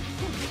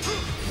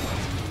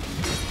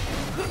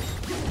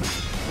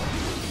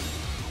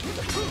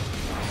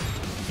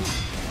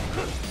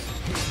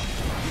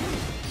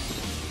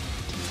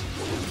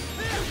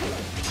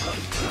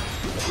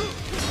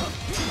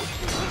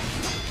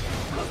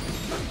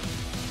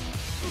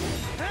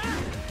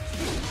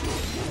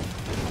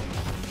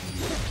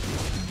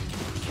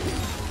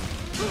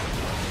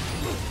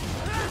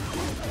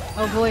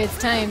 Oh boy, it's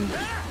time.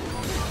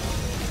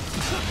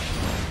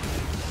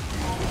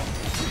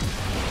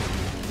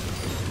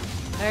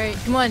 Alright,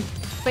 come on.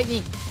 Fight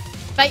me.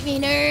 Fight me,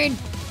 nerd!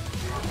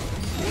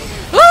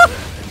 Ah!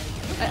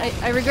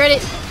 I regret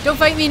it. Don't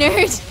fight me,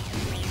 nerd!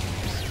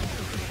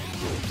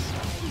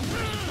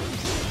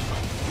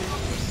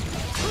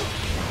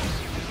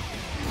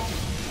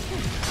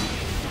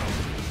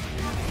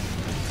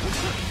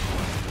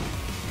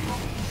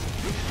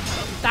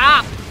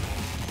 Stop!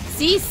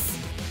 Cease!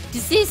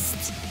 Desist!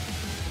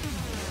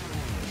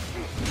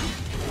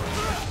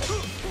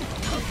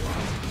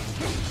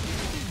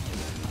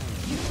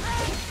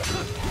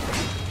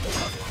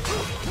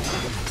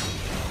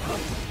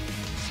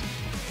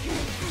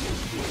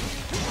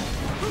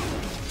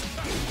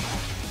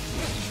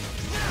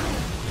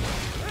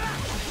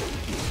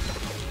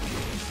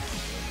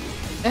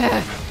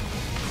 Ugh.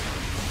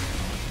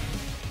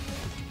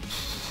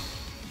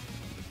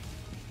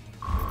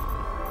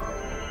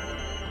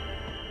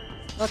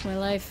 Fuck my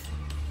life.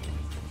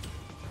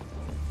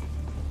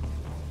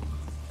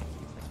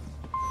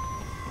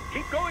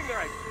 Keep going,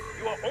 Reich.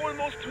 You are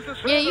almost to the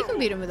server. Yeah, you can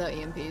beat him without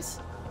EMPs.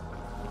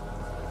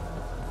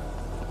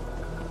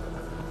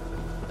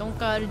 Don't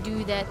gotta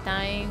do that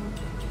thing.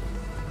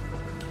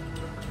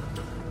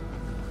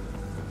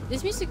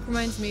 This music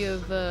reminds me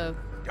of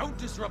Don't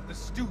disrupt the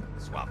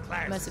students while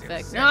class Mass is in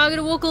Effect. session. No, I'm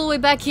gonna walk all the way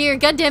back here.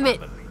 God damn I it!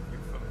 believe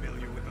you're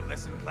familiar with the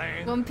lesson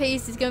plan. One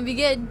pace is gonna be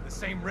good. The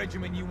same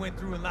regimen you went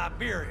through in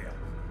Liberia.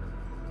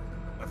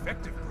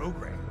 Effective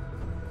program.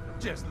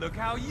 Just look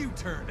how you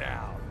turned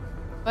out.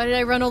 Why did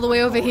I run all the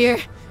way over here?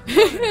 In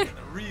the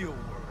real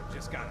world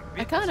just got a I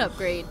bit can't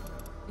upgrade.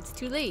 It's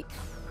too late.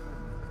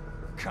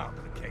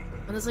 complicated.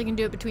 Unless I can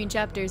do it between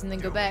chapters and then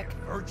go back.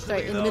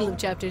 Sorry, in the middle of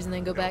chapters and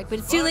then go back. But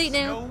it's too Fuss, late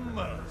now. No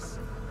muss.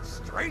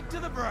 Straight to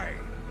the brain.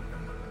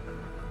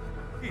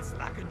 It's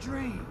like a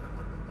dream.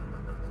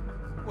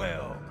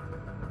 Well,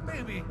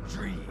 maybe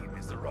dream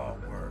is the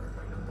wrong word.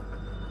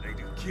 They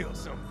do kill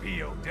some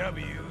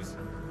POWs,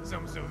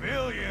 some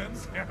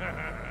civilians.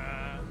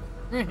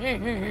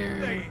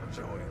 They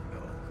enjoy it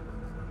though.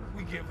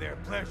 We give their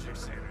pleasure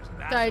centers.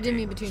 Sorry, I didn't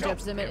mean between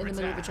chapters. I meant in the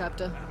middle of a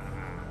chapter.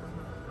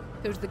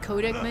 Go to the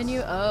codec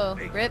menu. Oh,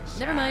 rip.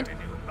 Never mind. A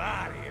new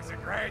body is a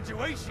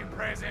graduation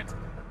present.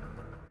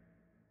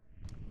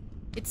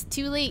 It's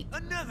too late.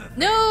 Another thing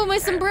No, my we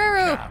have in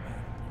sombrero! common.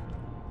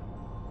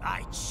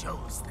 I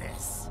chose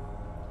this.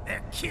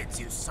 They're kids,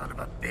 you son of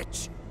a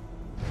bitch.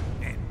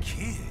 And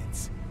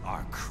kids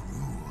are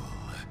cruel.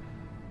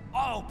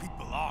 All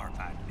people are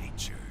by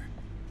nature.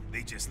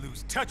 They just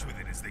lose touch with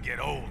it as they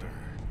get older.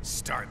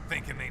 Start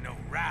thinking they know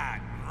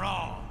right and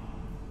wrong.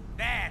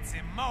 That's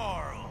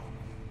immoral.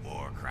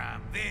 War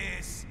crime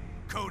this,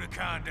 code of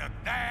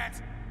conduct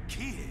that.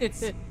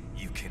 Kids,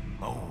 you can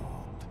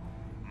mold,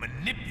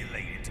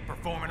 manipulate it to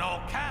performing all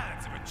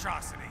kinds of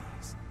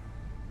atrocities.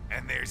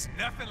 And there's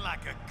nothing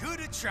like a good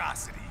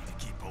atrocity to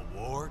keep a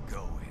war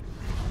going.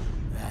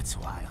 That's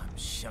why I'm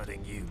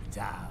shutting you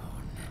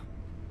down.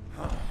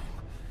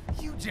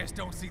 You just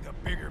don't see the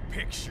bigger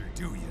picture,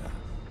 do you?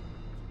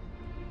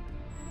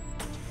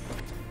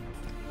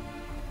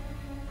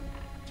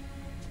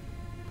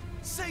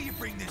 Say you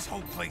bring this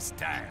whole place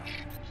down.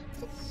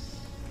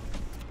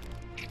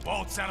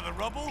 Waltz out of the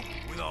rubble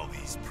with all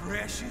these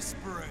precious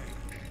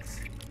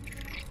brains.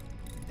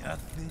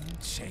 Nothing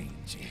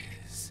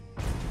changes.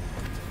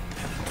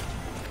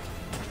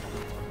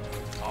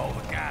 All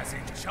the guys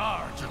in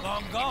charge are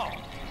long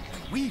gone.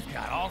 And we've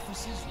got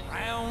offices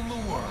around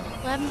the world.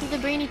 What happened to the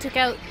brain he took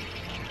out?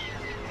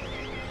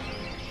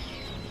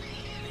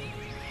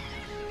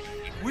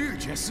 We're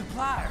just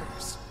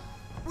suppliers.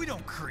 We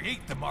don't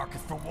create the market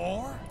for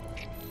war.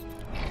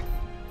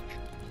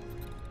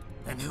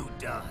 And who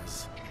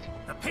does?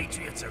 The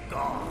Patriots are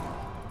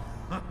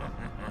gone.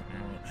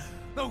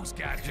 Those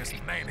guys just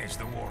manage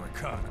the war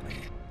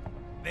economy.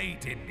 They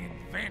didn't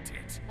invent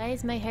it. Why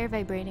is my hair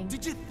vibrating?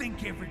 Did you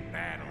think every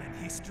battle in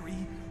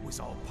history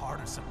was all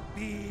part of some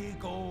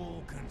big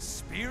old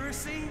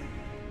conspiracy?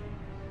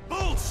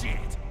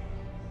 Bullshit!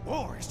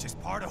 War is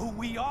just part of who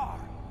we are.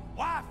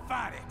 Why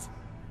fight it?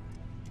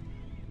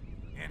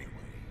 Anyway,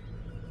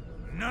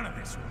 none of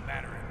this will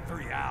matter in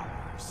 3 hours.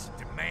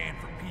 Demand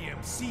for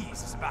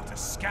PMCs is about to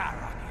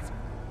skyrocket.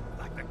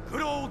 Like the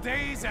good old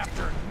days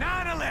after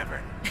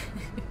 9/11.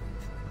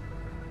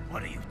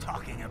 What are you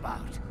talking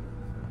about?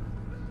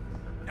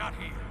 Not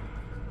here.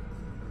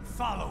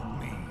 Follow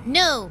me.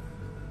 No!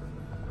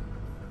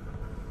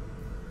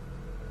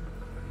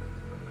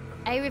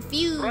 I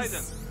refuse.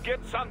 Raiden,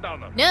 get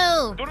Sundowner.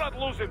 No! Do not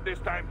lose it this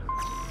time.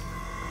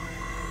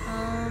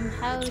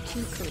 How to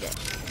code it?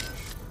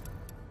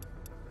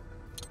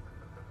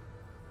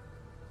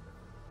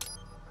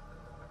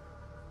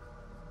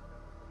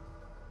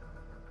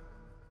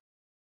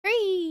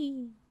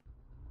 Free!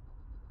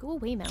 Go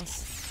away,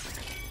 mouse.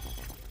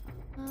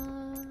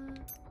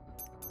 Ooh.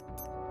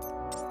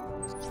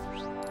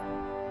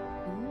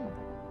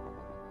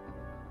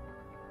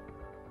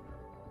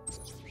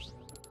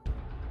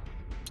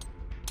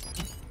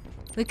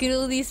 Look at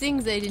all these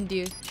things I didn't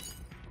do.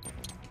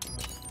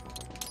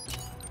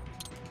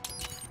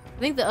 I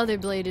think the other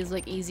blade is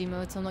like easy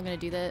mode, so I'm not gonna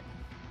do that.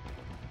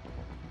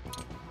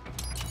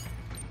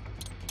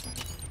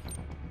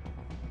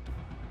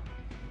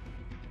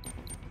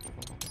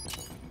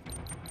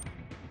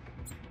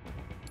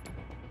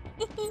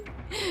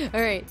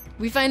 Alright,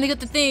 we finally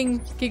got the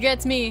thing.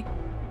 Congrats me.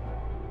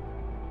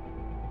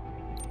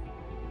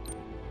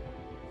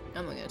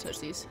 I'm not gonna touch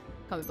these.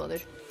 Can't be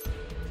bothered.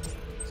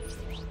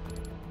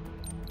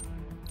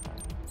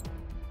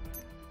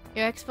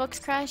 Your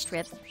Xbox crashed?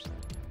 Rip.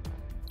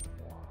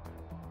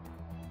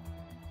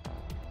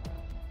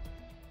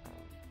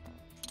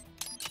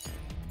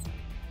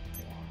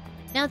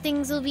 Now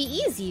things will be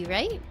easy,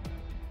 right?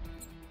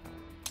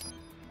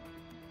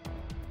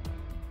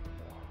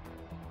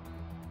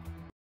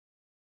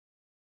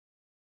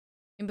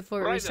 And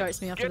before it Raiden,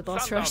 restarts me after the get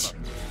boss rush.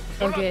 Sundowner.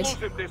 Do Oh not good.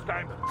 lose it this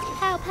time.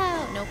 Pow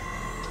pow! Nope.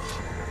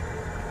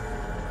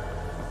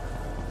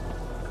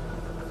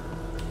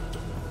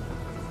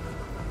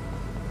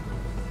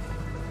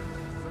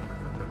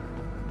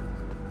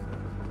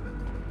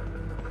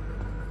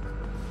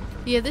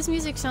 Yeah, this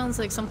music sounds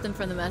like something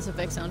from the Mass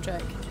Effect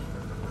soundtrack.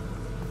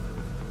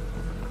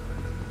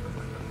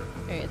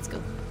 Alright, let's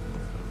go.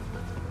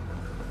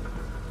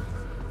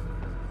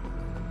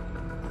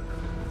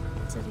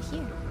 It's over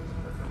here.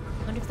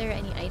 I wonder if there are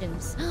any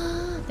items.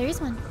 There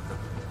is one.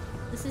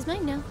 This is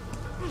mine now.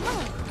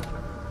 Oh.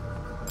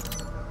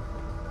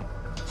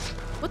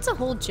 What's a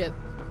hold chip?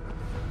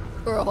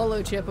 Or a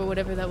hollow chip, or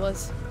whatever that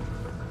was.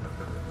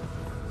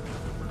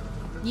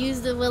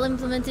 Use the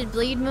well-implemented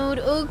blade mode.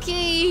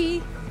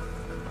 Okay!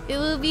 It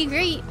will be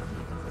great.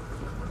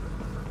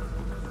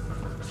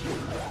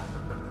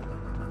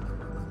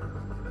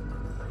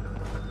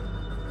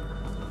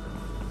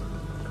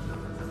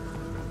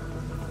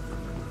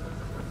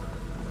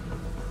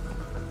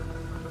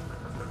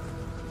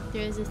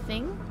 There is a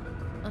thing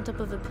on top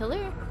of a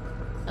pillar?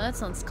 Oh, that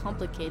sounds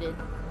complicated.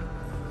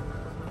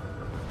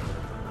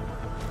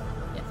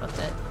 Yeah, fuck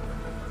that.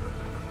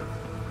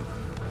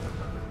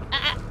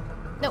 Ah!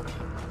 No!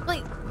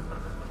 Wait!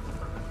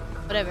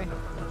 Whatever.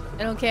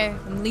 I don't care.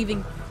 I'm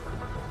leaving.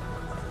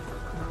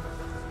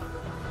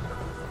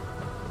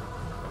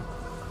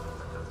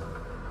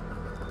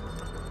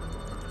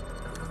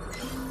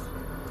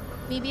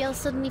 Maybe I'll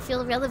suddenly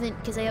feel relevant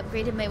because I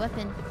upgraded my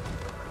weapon.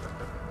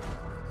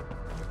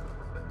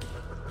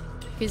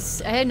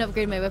 Because I hadn't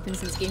upgraded my weapon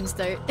since game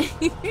start.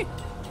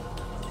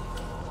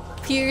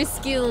 Pure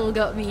skill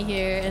got me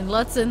here, and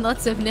lots of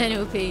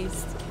nano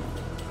paste.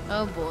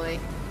 Oh boy.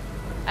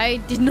 I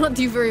did not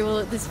do very well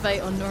at this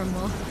fight on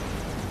normal.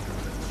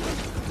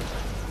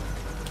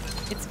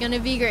 It's gonna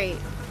be great.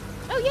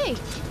 Oh yay!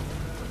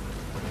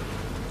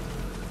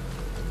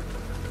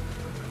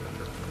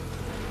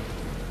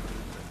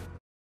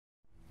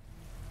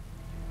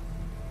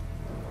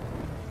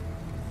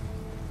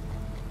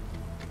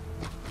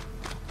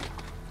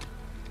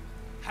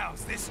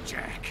 How's this,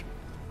 Jack?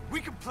 We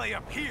can play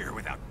up here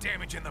without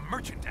damaging the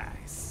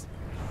merchandise.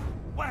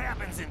 What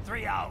happens in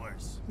 3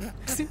 hours?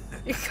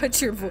 You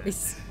cut your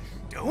voice.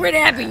 Don't What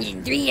happened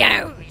in 3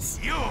 hours?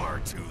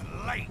 You're too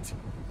late.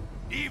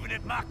 Even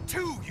at Mach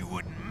 2, you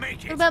wouldn't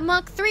make it. What about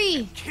Mach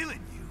 3?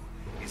 Killing you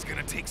is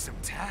gonna take some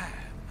time.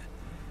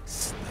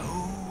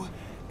 Slow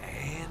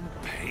and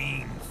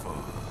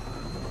painful.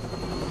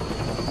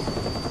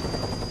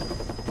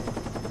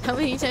 How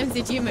many times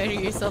did you murder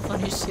yourself on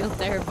his shield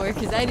there, boy?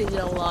 Because I did it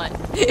a lot.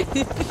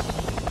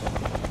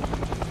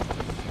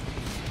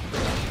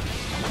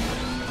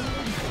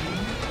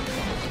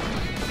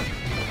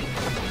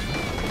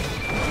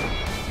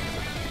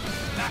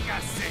 Like I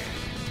said,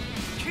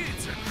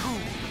 kids are cool,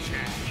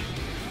 Jack.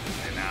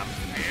 And I'm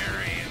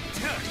very in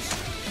touch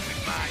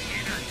with my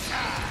inner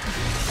child.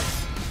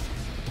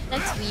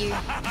 That's weird.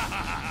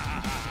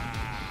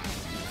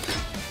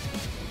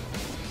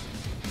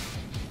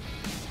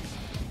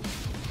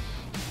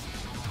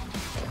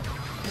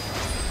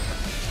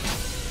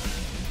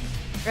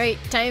 Right,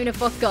 time to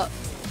fuck up.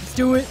 Let's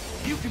do it.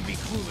 You can be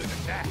cooler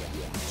than that,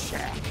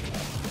 Jack.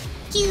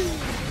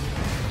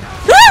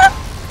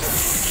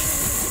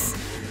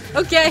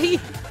 Okay.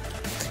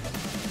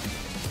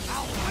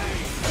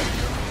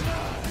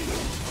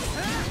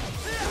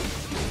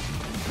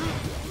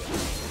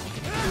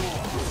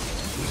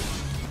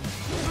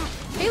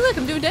 Hey look,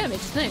 I'm doing damage.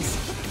 It's nice.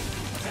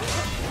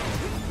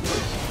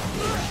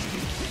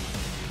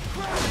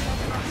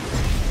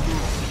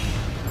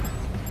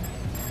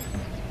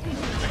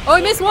 Oh,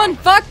 I missed one!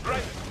 Fuck!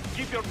 Right.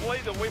 Keep your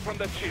blade away from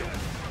that shield.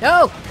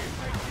 No!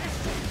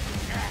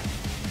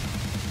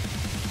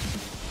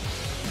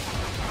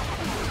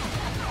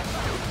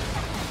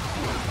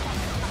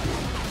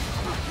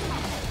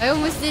 I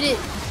almost did it.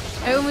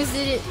 I almost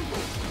did it.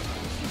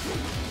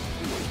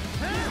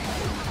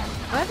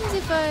 What happens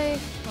if I...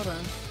 Hold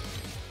on.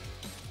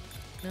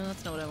 No,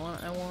 that's not what I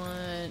want. I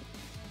want...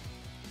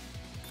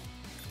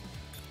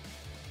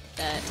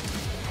 that.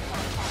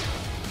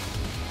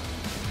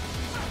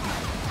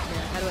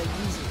 Yeah, how do I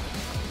use it?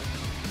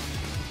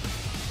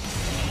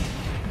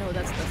 No,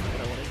 that's not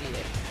what I want to do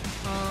either.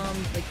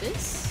 Like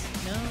this?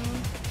 No.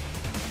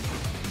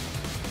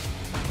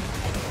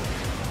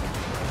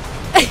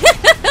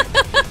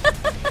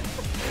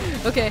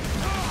 Okay.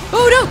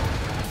 Oh no!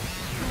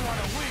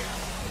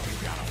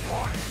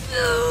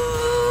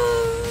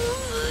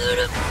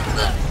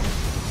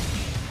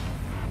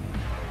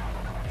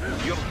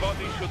 Your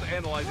body should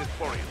analyze it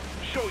for you.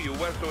 Show you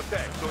where to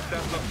attack so it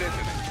does not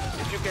detonate.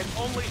 If you can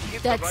only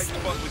hit the right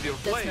spot with your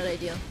blade, That's not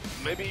ideal.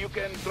 maybe you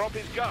can drop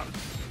his guard.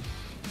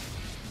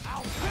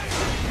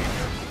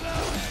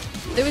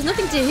 There was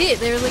nothing to hit.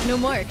 There were like no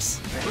marks.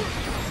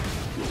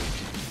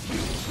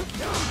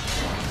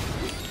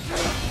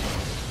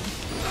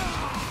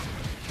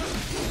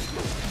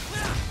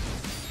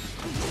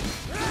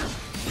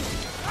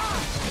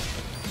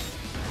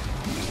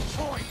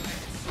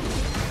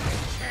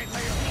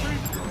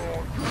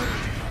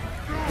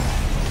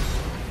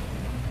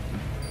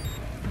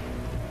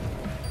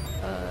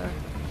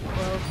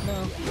 Well,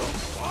 no.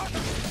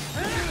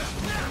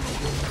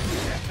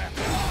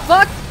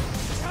 Fuck!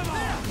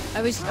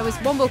 I was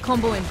wombo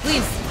comboing,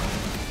 please.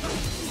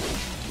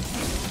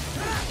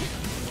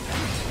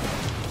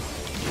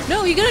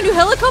 No, you're gonna do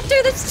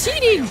helicopter? That's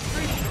cheating!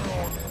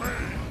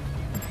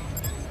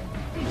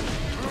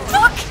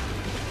 Fuck!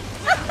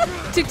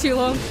 Took too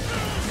long.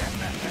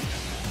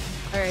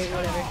 Alright,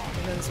 whatever.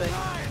 I'm going this way.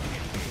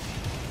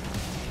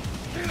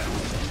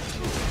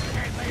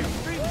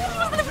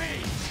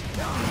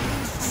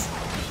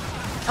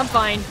 I'm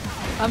fine.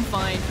 I'm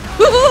fine.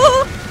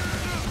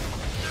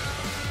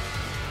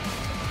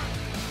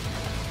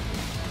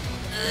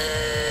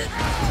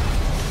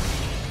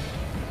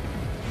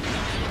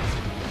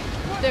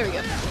 There we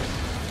go.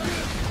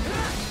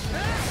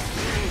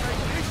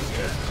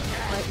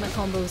 Like my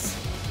combos.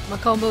 My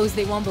combos,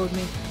 they womboed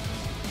me.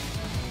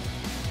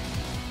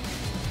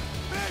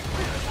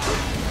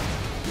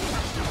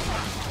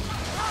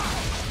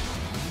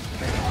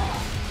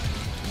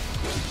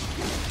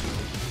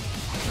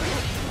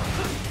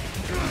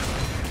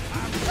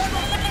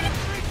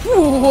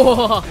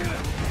 Whoa.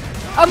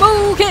 I'm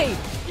okay!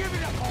 Give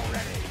it up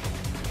already!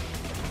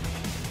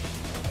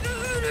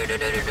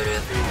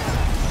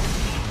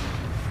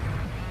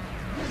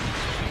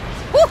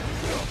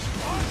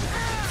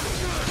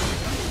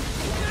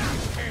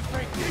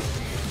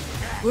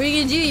 What are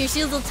you gonna do? Your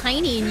shield's all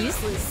tiny and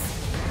useless.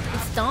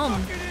 It's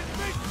dumb.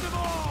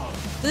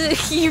 Ugh,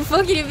 you're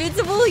fucking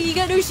invincible? You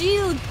got no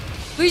shield!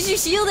 Where's your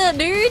shield at,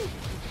 nerd?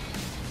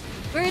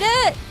 Where it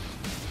at?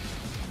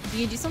 You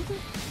gonna do something?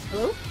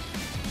 Hello?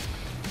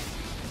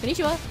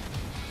 Konnichiwa.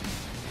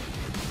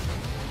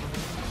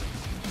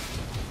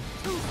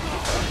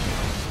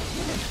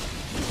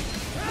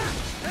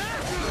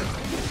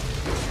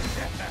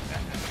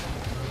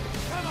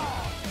 Come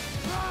on!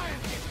 Try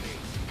and get me!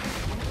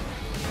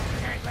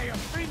 Can't lay a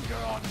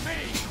finger on me!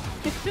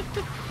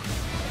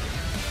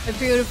 I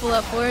pre-ordered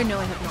Fallout 4? No,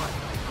 I have not.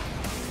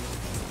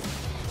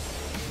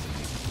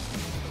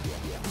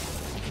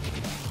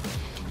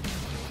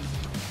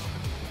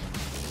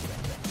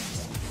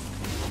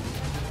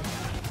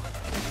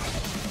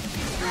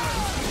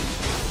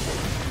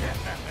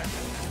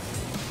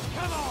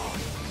 Come on!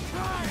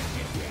 Try and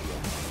get me!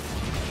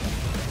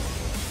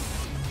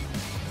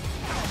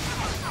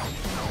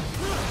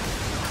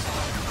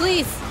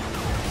 Please!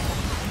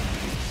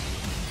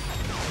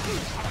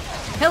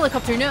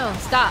 Helicopter, no!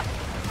 Stop!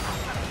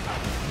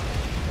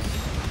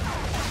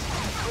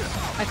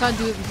 I can't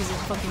do it because of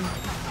fucking...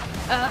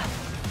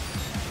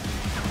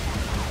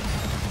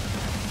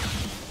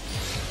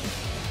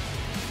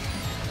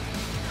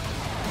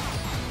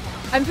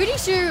 I'm pretty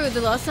sure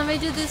the last time I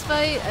did this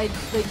fight, I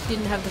like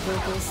didn't have the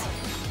vocals.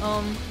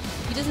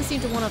 He doesn't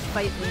seem to want to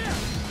fight me.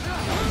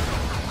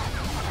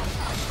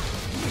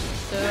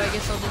 So I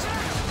guess I'll just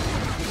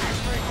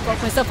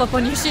fuck myself up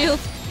on your shield.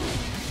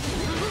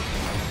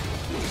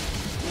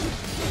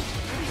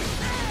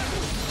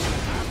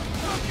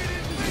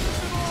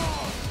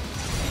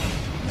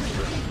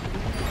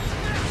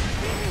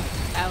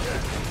 Ow.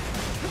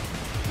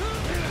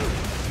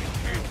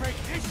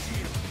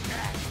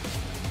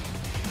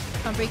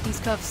 Can't break these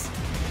cuffs.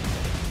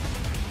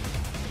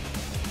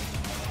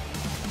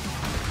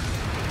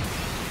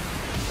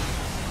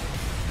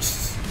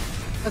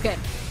 Okay,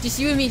 just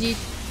you and me, dude.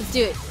 Let's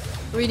do it.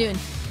 What are you doing?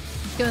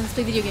 Come on, let's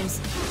play video games.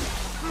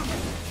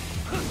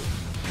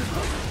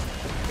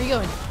 Where are you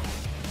going?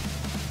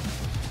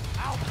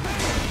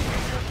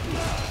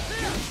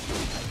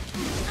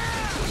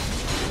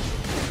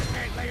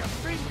 Can't lay a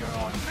finger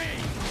on me!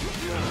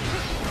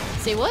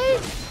 Say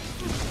what?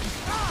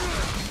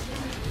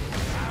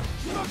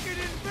 Fucking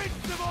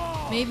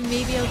invincible!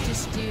 Maybe I'll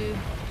just do...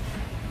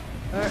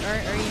 Or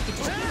you could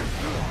just...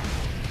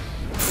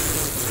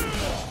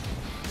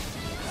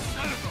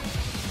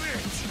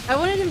 I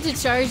wanted him to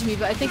charge me,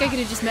 but I think I could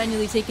have just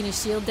manually taken his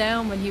shield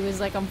down when he was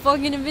like, I'm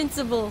fucking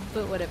invincible!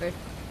 But whatever.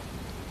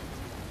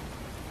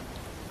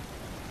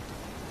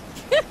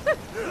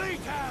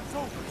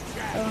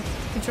 Oh,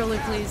 controller,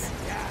 please.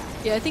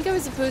 Yeah, I think I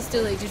was supposed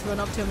to like just run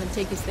up to him and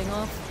take his thing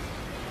off.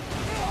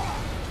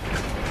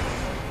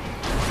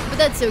 But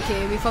that's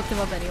okay, we fucked him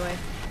up anyway.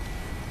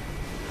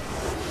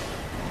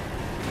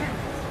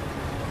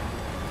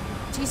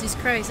 Jesus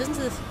Christ, isn't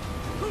this...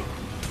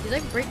 Did I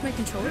break my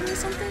controller or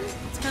something?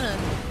 It's kinda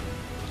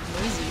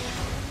noisy.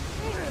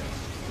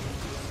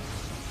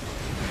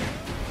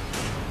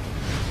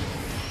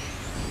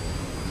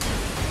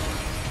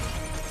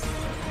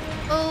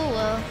 Oh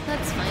well,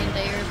 that's fine,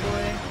 Dire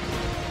Boy.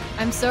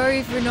 I'm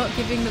sorry for not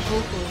giving the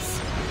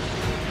vocals.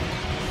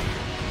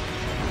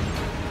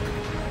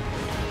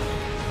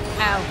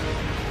 Ow.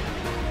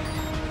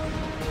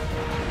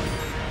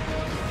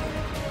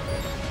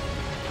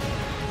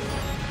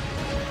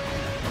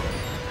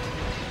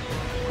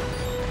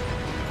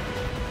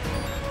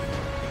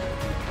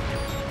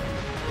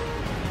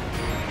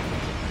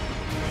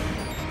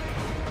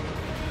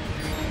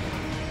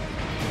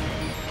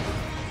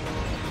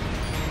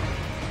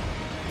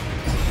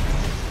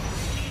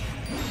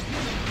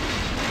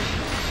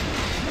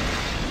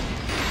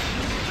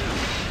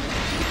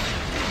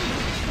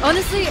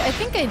 Honestly, I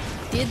think I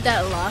did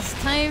that last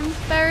time,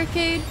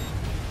 Barricade.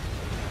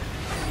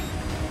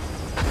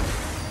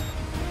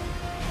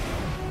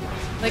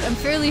 Like, I'm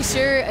fairly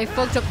sure I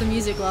fucked up the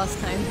music last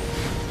time.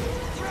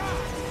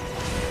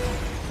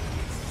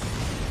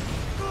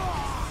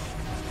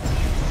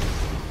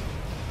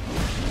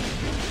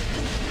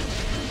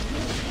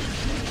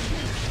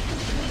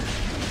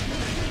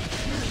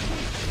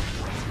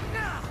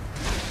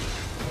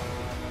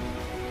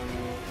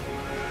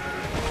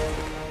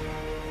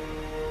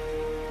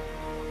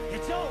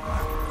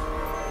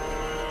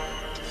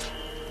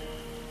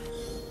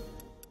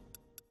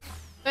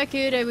 I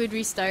could, I would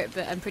restart,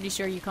 but I'm pretty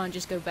sure you can't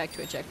just go back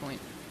to a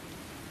checkpoint.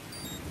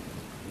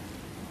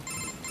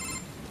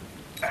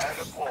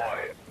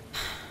 Attaboy,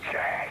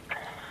 Jack.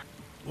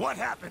 What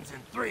happens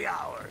in 3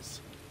 hours?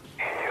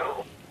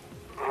 He'll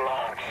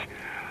launch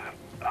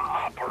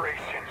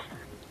Operation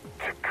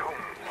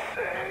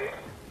Tecumseh.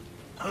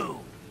 Who?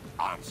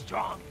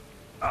 Armstrong?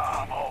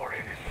 I've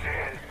already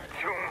said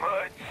too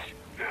much.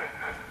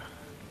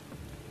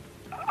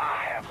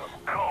 I have a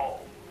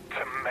call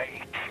to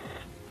make.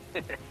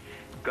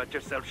 Got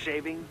yourself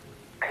shaving?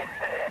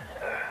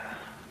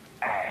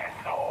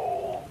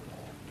 Asshole.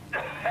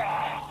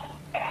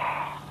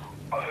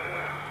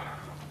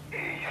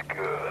 He's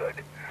good.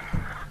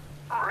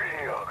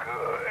 Real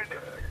good.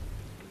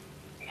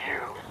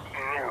 You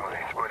knew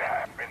this would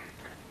happen,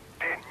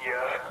 didn't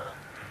you?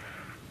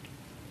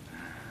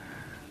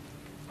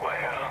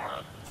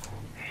 Well,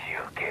 you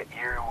get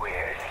your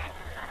wish.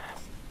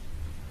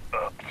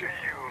 Up to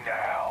you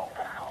now.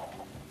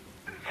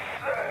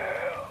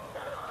 Sam.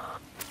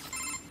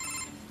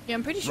 Yeah,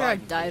 I'm pretty sure I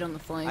died on the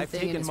flying I've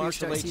thing and taken it's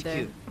Marshall restarts you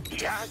there.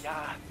 HQ.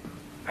 Yeah.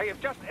 I have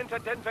just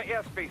entered Denver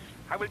airspace.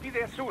 I will be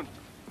there soon.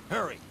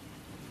 Hurry.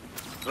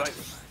 Right.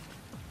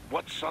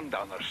 What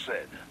Sundowner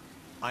said.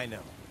 I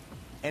know.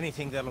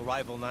 Anything that'll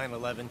rival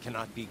 9/11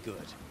 cannot be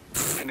good.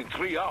 And in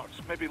 3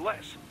 hours, maybe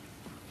less.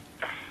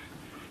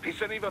 He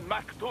said even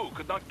Mach 2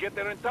 could not get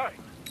there in time.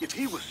 If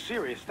he was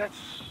serious,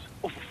 that's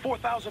over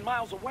 4,000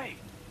 miles away.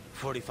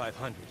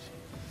 4,500.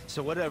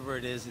 So whatever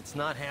it is, it's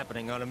not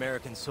happening on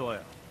American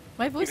soil.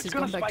 My If voice it's has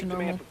gonna gone back to spike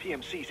normal. demand for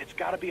PMCs, it's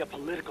gotta be a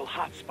political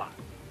hotspot.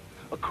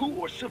 A coup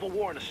or civil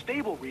war in a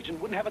stable region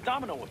wouldn't have a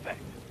domino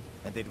effect.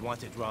 And they'd want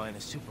to draw in a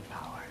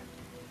superpower.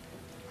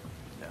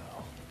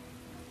 No.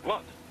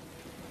 What?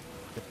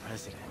 The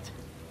president.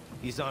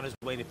 He's on his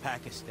way to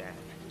Pakistan.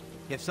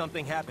 If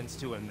something happens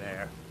to him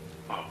there...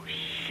 Oh,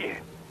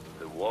 shit.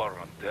 The War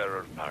on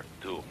Terror Part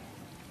 2.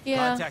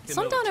 Yeah, Contact the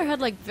Sundowner military.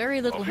 had like very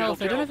little Oh,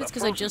 health. I don't know if he'll it's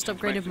because I tell just the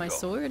upgraded my Mexico.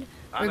 sword, And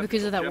or if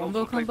because of that the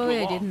wombo generals will take combo too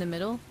I did long. in the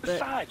middle, but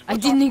Besides, I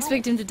what's didn't our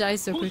expect him to die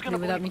so Who's quickly gonna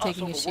without me believe us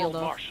taking his over shield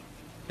World off. Marshal?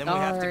 Then we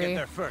have to Sorry. get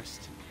there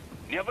first.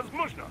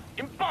 Невозможно.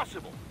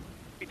 Impossible.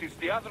 It is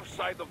the other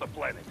side of the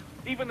planet.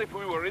 Even if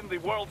we were in the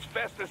world's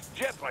fastest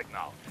jet right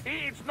now,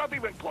 it's not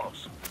even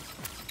close.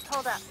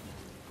 Hold up.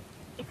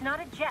 It's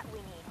not a jet we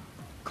need.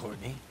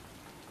 Courtney?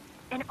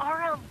 An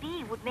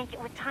RLV would make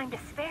it with time to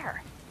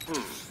spare.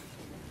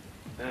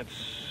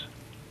 That's...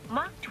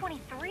 Mach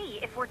 23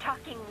 if we're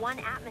talking 1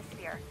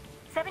 atmosphere.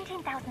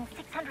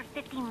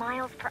 17,650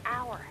 miles per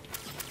hour.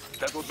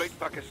 That would make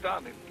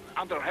Pakistan in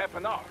under half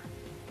an hour.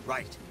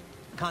 Right.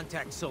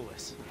 Contact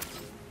Solus.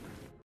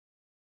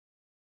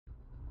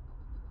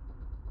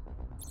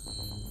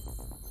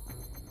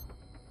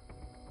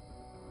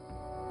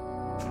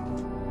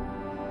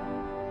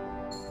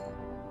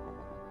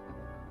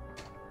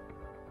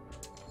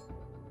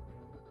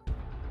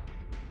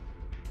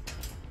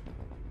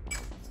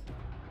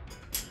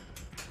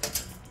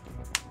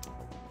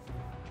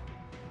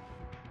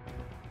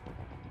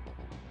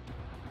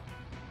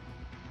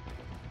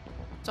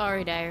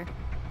 Sorry, Dyer.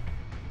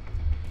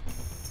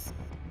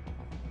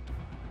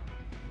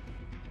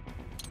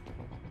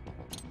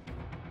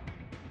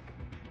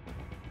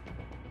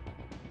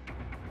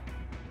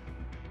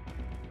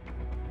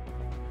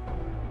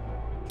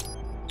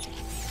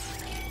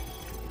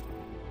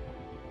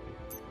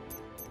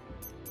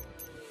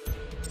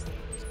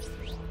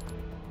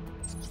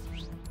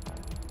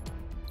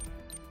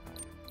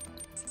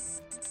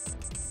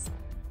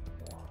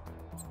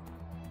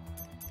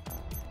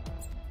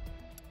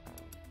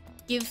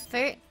 Give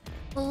Fert.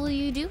 What will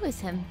you do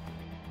with him?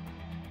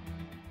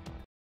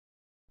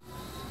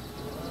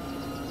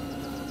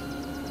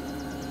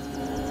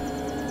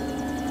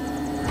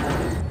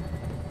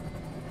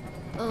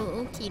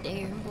 Oh, okay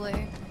there,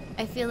 boy.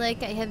 I feel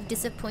like I have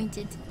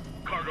disappointed.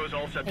 Cargo's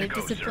all set I have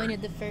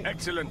disappointed the Fert.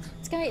 Excellent.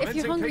 Sky, if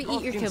you're Commencing hungry, takeoff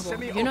eat your in kibble.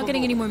 semi-open You're not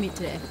getting any mode. more meat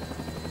today.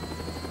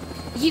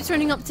 He keeps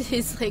running up to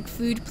his like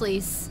food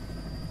place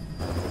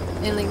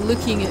and like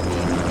looking at me,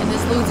 and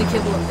there's loads of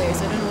kibble up there,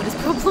 so I don't know what his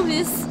problem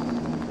is.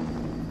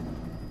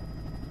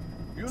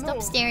 You Stop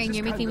know, staring, this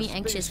you're making kind me of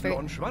anxious, space Fert.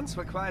 launch once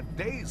required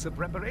days of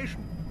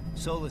preparation.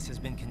 Solus has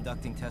been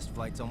conducting test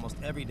flights almost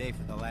every day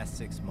for the last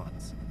 6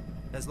 months.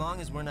 As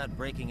long as we're not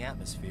breaking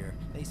atmosphere,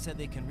 they said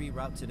they can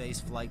reroute today's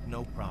flight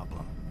no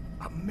problem.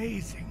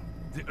 Amazing.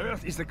 The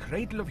Earth is the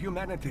cradle of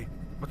humanity,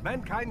 but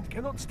mankind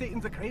cannot stay in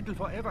the cradle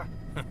forever.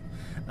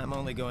 I'm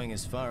only going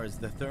as far as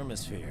the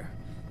thermosphere.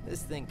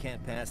 This thing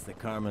can't pass the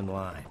Kármán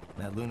line.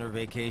 That lunar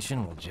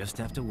vacation will just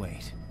have to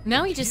wait.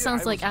 Now he just Here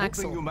sounds I like was hoping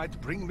Axel. you might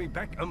bring me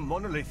back a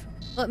monolith.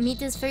 What meat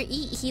does Fert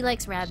eat? He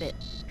likes rabbit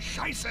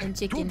Scheiße! and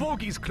chicken, 2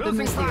 bogies but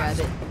closing mostly fast.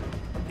 rabbit.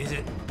 Is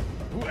it?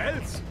 Who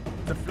else?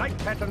 The flight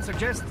pattern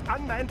suggests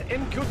unmanned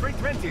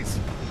MQ-320s.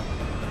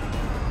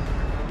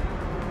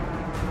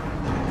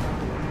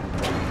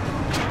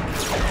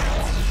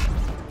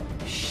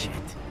 Shit.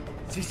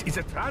 This is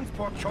a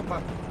transport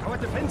chopper. Our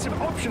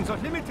defensive options are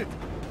limited.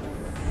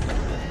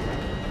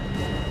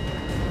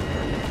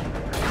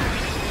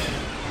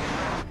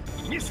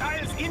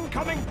 Missiles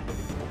incoming!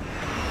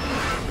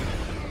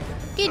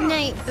 Good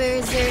night,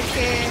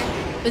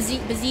 Berserker.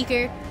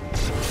 Berserker.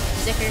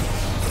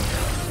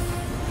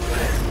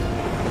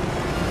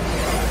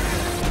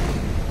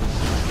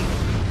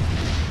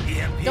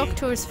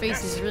 Doctor's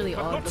face is really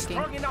odd looking.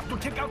 Strong enough to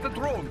take out the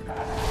drone.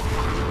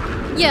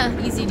 Yeah,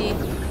 easy D.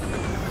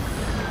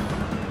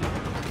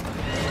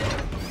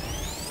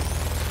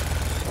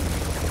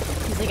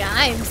 He's like,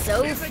 I'm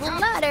so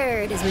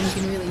flattered, is when you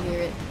can really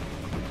hear it.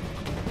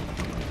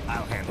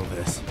 I'll handle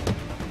this.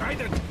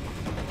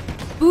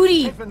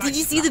 Booty! Did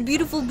you see the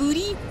beautiful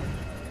booty?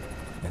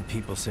 And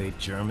people say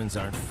Germans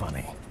aren't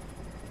funny.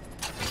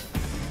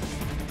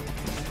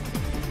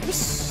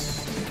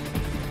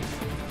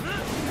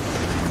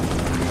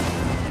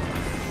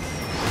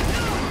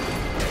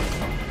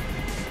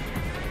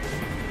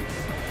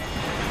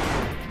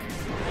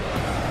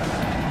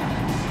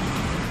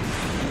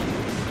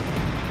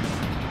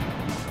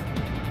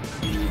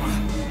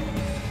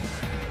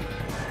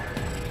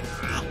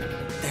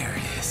 There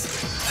it is.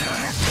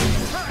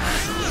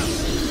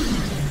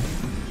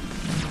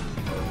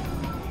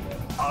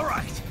 All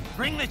right,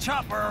 bring the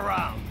chopper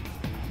around.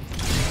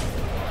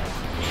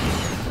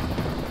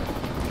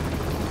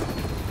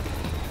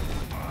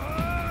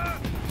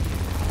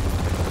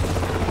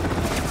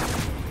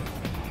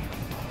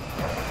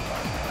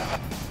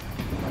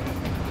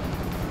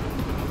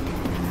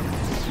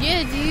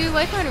 Yeah, dude,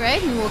 why can't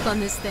Raiden walk on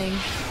this thing?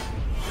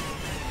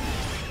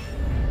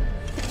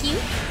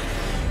 Cute.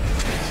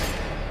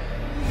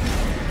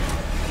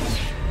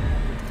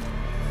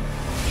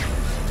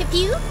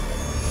 Pew?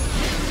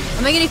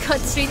 Am I gonna cut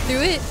straight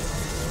through it?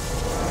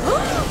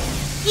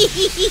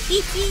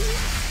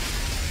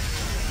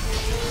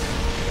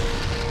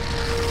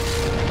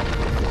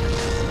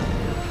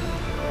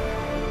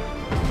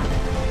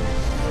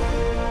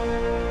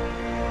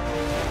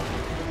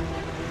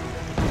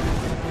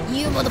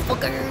 You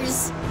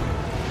motherfuckers!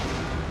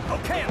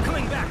 Okay, I'm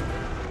coming back.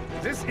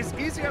 This is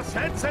easier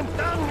said than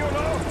done, you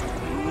know.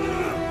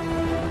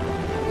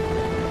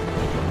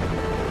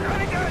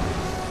 Very good.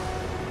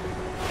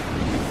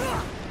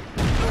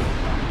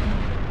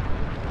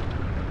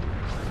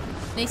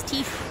 Nice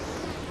teeth.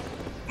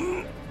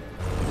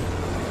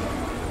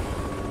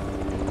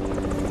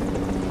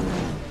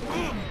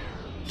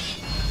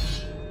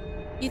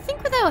 You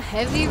think with how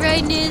heavy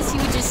Raiden is, he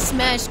would just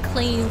smash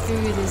clean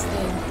through this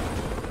thing?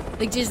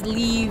 Like just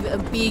leave a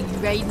big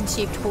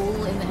Raiden-shaped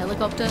hole in the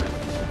helicopter?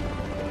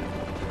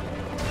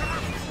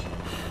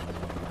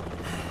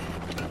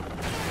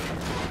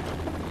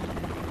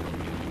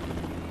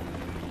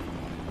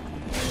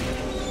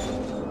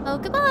 Oh,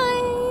 goodbye!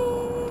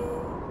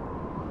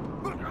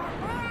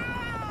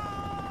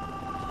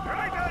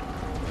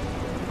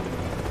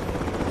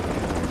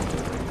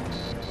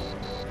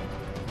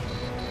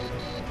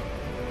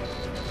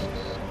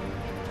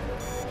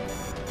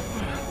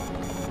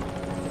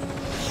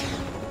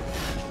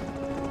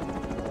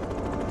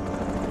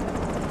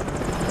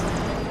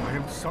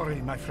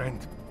 Sorry, my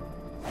friend.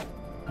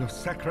 Your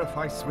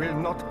sacrifice will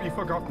not be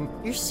forgotten.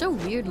 You're so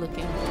weird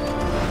looking.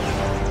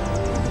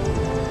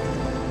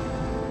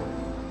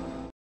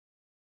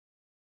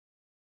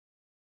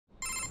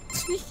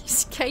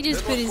 This guy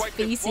just put his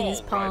face in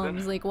his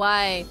palms. Like,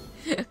 why?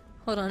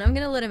 Hold on, I'm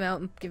gonna let him out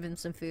and give him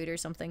some food or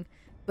something.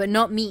 But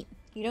not meat.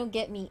 You don't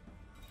get meat.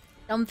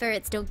 Dumb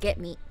ferrets don't get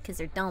meat, because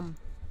they're dumb.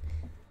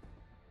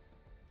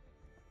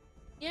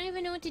 You don't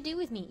even know what to do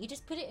with meat. You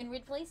just put it in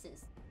weird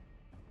places.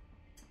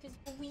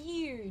 It's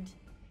weird.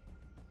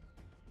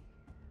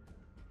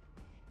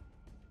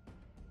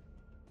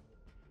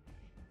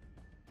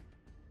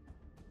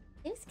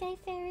 Hey, Sky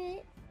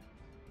Ferret.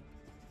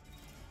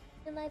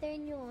 The leather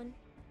and yawn.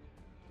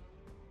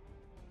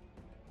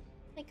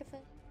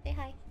 Microphone. Say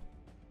hi.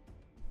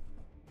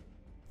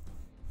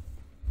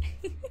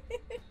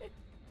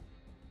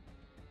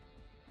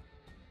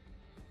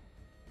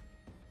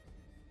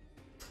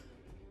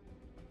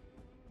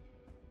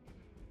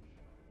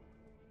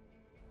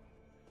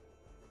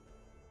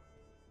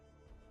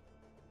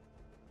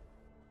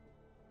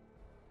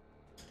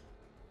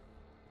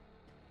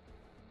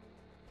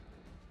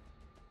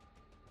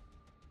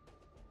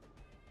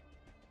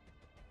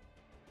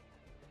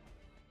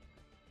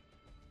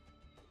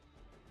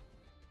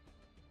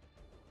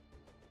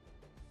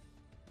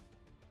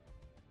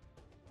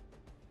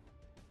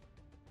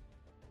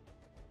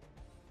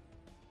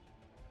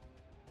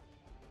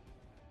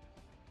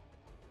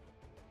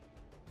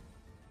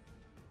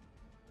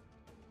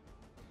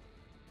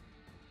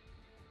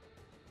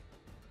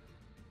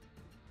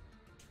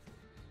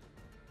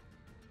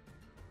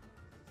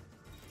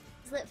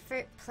 Let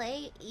Fert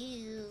play?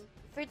 Ew.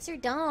 Ferts are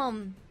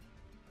dumb.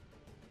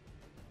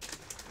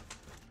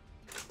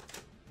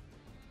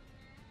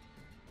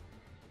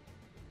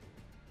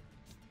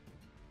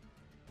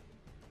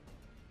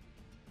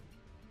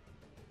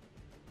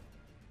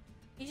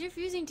 He's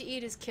refusing to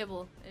eat his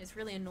kibble, and it's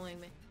really annoying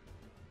me.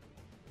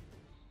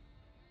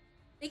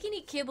 They can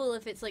eat kibble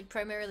if it's like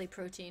primarily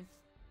protein.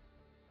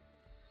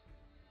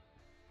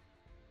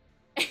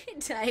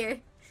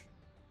 Tired.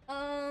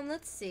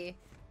 Let's see.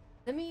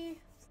 Let me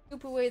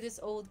scoop away this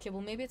old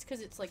kibble. Maybe it's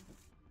because it's like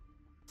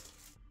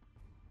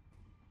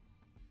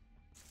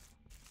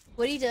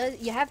what he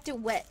does, you have to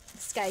wet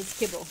Sky's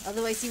kibble,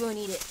 otherwise he won't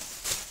eat it.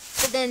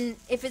 But then,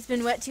 if it's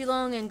been wet too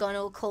long and gone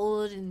all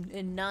cold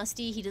and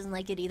nasty, he doesn't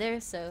like it either,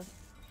 so...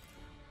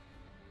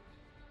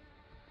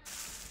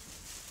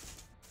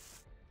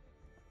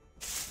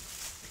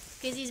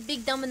 Because he's a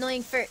big, dumb,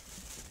 annoying furt.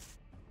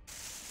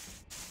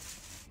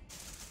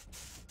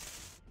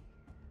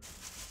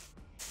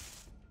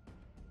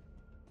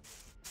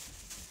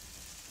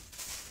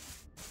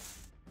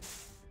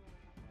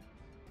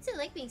 What's it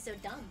like being so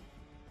dumb?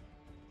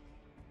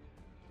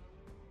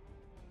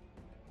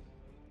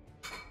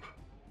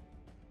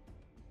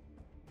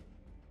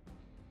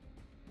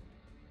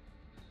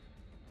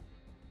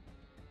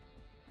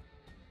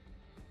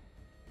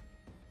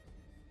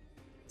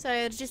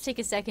 Sorry, it'll just take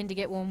a second to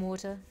get warm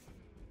water.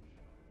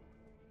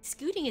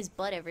 Scooting his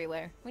butt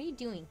everywhere. What are you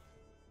doing?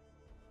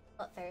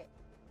 Butt ferret.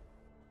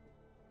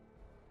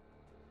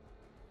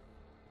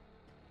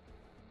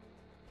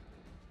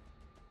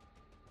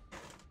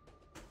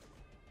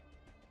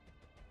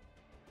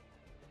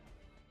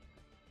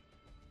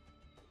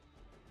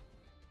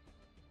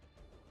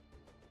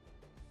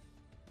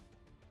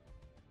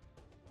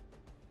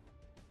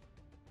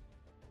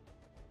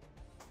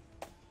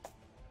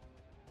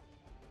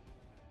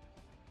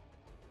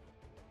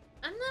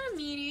 I'm not a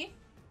meanie.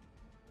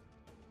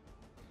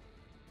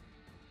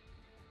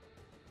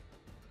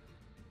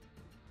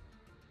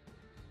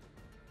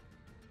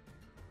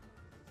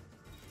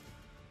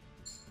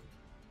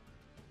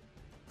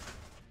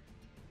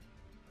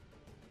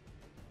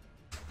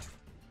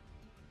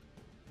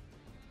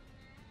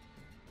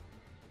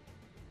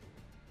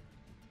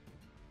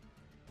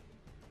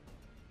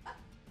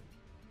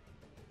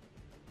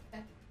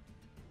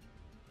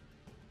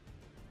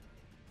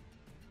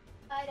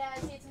 Bye,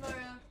 Dad. See you tomorrow.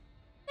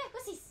 Yeah,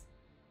 pussies.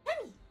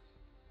 Come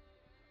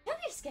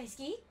here,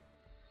 Skyski.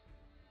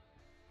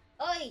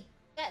 Oi,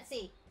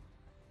 Betsy.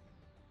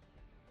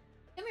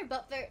 Come here,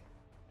 Butler.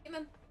 Come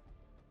on.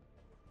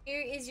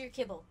 Here is your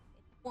kibble.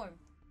 It's warm.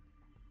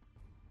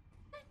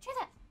 Try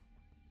that.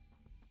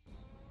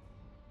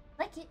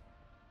 Like it.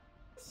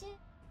 Shit.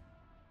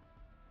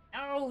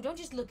 No, don't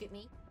just look at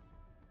me.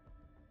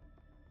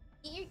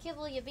 Eat your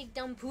kibble, you big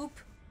dumb poop.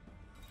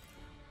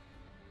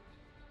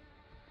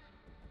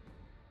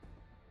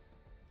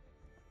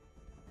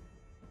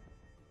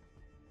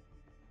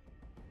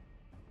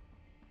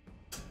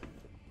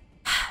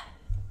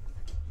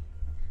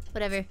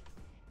 Whatever.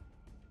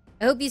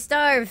 I hope you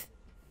starve.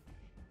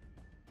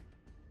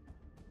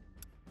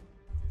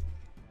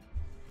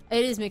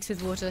 It is mixed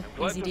with water.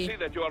 Glad Easy to D. see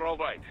that you are all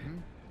right.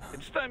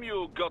 It's time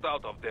you got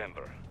out of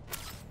Denver.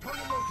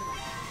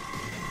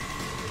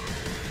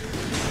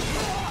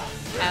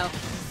 Ow.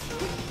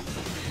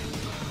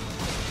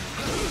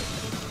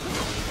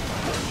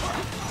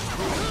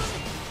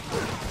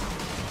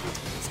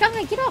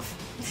 Sky, get off!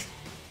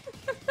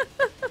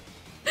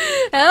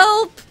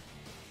 Help!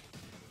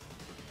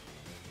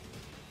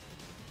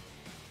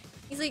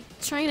 He's like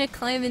trying to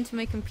climb into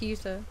my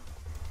computer.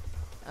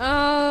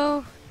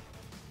 Oh,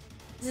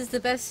 this is the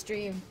best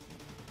stream.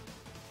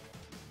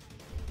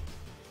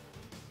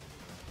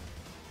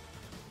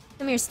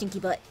 Come here, stinky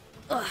butt.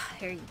 Oh,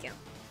 here you go.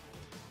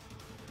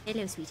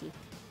 Hello, sweetie.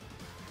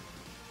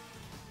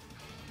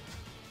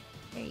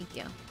 There you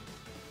go.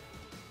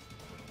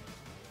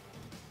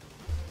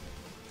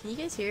 Can you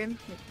guys hear him?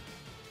 Like,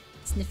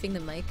 sniffing the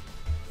mic?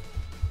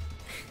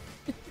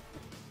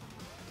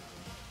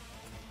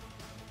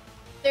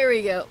 There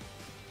we go.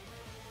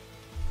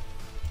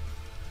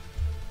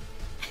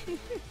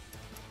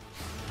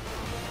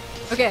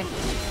 Okay.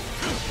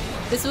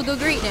 This will go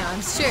great now,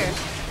 I'm sure.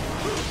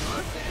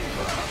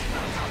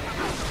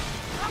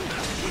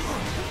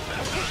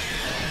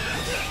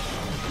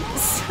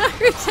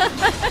 Sorry,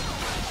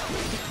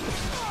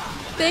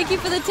 thank you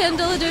for the $10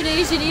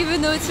 donation,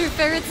 even though it's for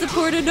ferret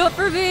support and not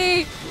for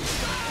me.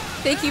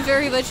 Thank you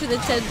very much for the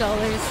 $10.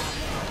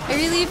 I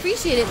really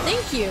appreciate it.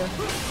 Thank you.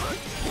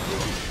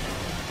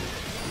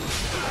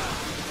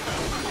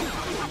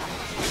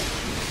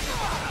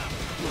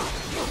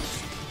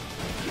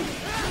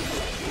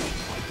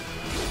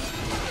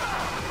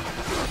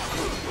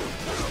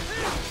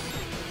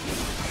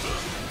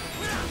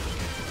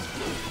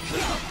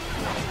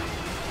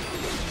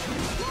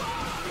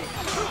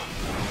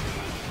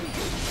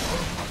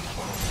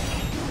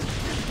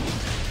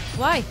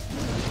 Why?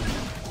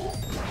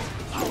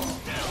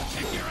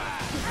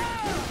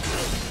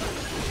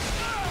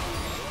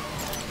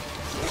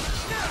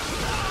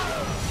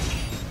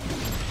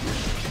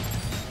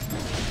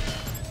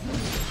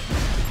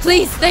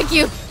 Please, thank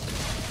you.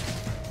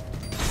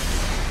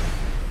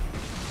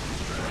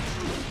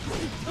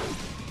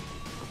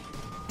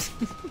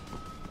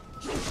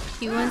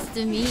 He wants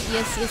to meet?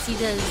 Yes, he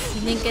does.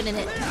 He ain't getting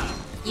it.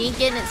 You ain't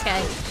getting it,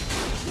 Sky.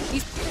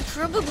 He's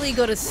probably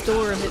got to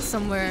store him at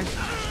somewhere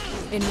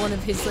in one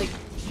of his, like,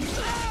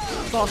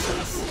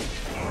 bottles.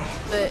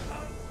 But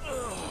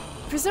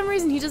for some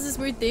reason he does this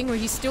weird thing where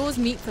he stores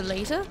meat for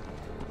later,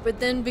 but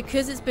then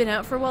because it's been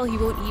out for a while, he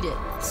won't eat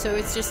it. So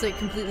it's just, like,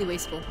 completely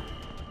wasteful.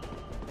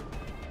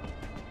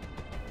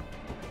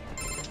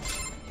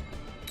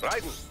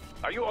 Raiden,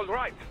 are you all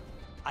right?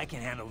 I can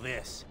handle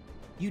this.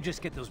 You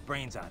just get those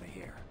brains out of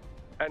here.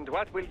 And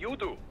what will you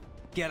do?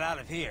 Get out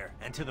of here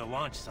and to the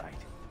launch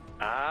site.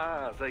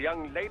 Ah, the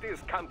young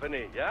ladies'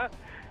 company, yeah?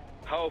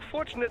 How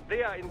fortunate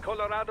they are in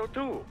Colorado,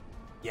 too.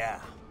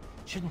 Yeah.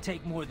 Shouldn't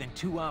take more than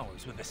 2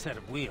 hours with a set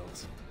of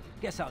wheels.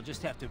 Guess I'll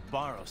just have to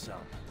borrow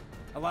some.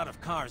 A lot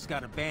of cars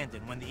got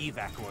abandoned when the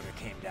evac order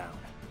came down.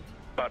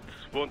 But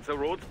won't the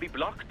roads be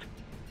blocked?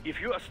 If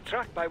you are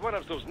struck by one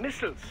of those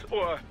missiles,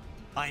 or...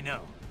 I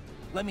know.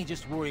 Let me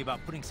just worry about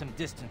putting some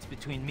distance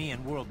between me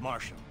and World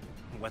Marshal.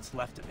 What's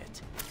left of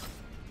it.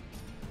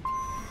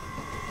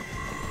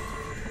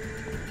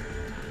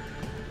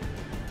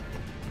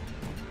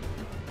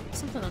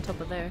 Something on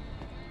top of there.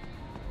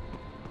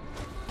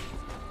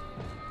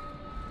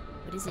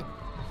 What is it?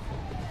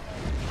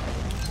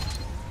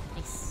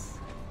 Nice.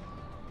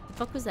 The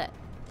fuck was that?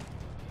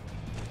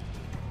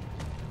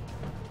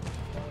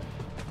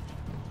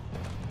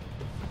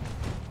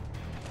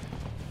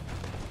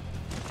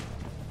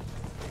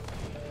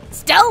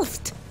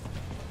 Stealthed!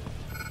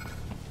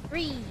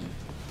 3.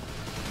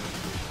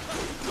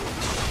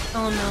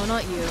 Oh no,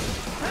 not you.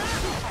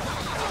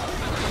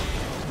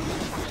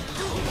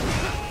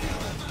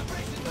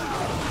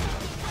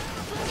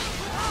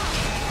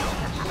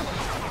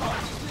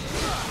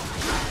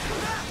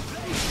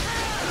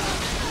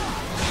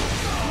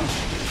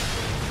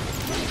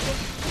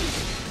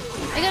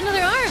 I got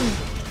another arm!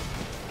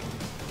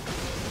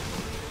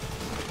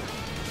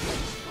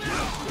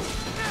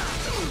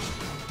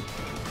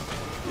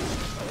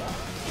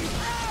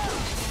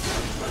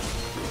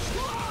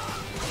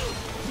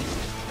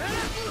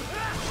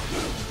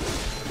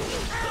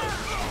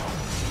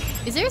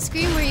 Is there a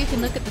screen where you can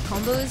look at the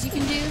combos you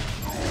can do?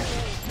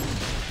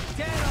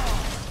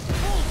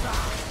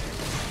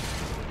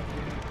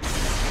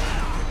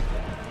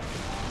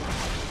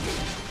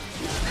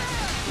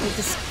 Like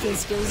the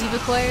skills you've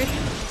acquired?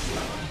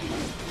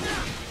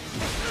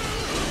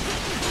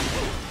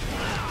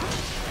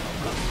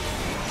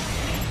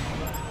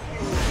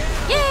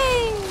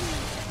 Yay!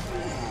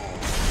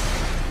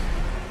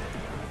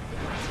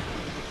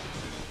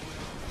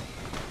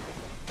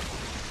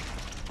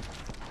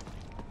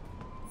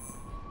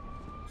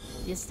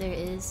 Yes, there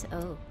is.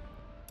 Oh.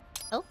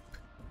 Help?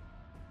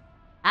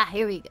 Ah,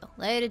 here we go.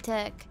 Light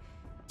attack.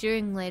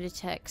 During light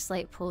attack,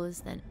 slight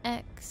pause, then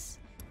X.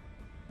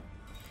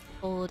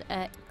 Hold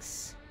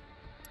X.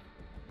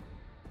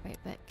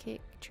 Right back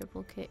kick,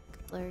 triple kick,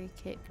 flurry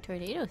kick,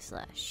 tornado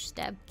slash,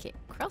 stab kick,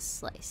 cross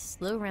slice,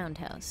 low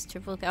roundhouse,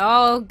 triple kick.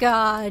 Oh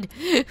god!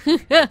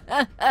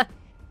 I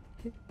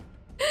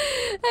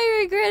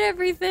regret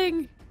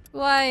everything!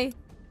 Why?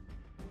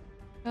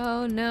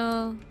 Oh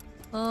no.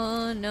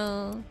 Oh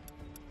no.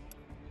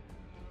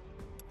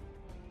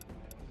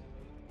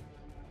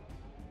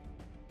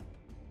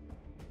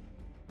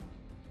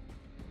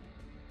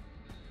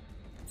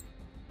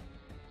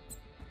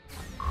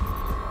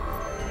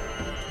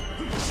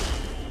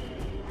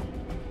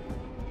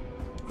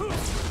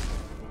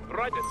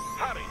 Raiden,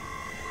 hurry!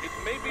 It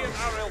may be an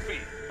RLB,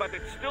 but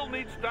it still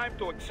needs time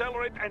to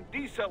accelerate and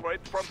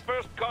decelerate from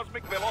first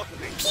cosmic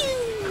velocity.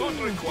 It could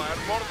require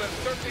more than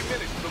 30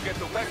 minutes to get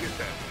to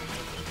Pakistan.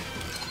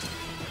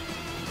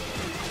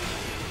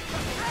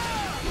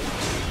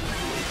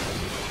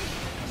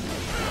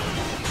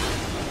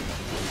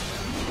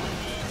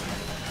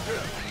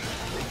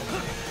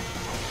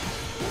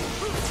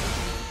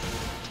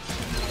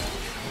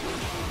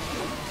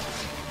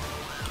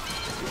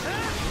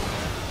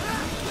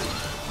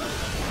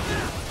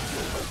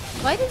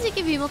 Why does it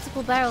give you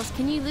multiple barrels?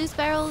 Can you lose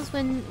barrels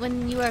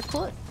when you are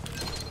caught?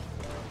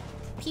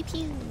 Pew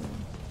pew.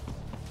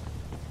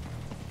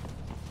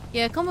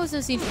 Yeah, combos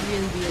don't seem to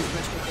really be as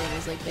much of a thing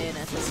as like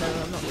Bayonetta, so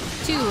I'm not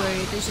too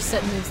worried. There's just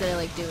certain moves that I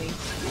like doing.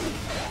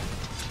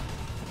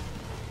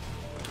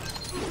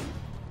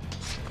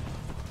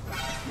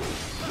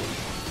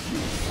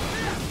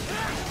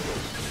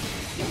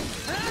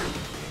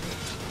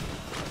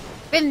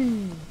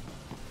 Bin!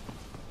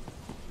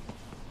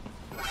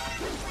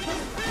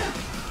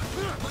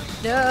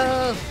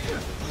 No!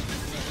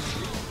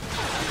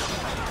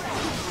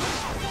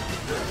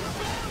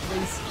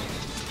 Please.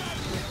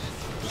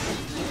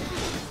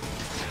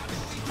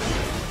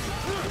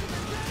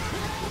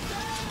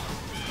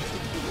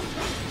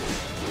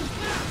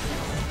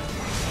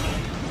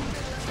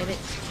 Give it.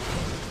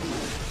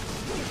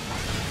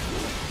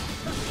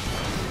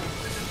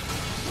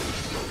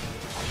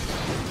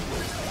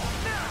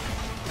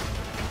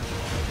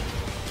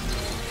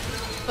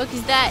 Fuck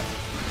is that?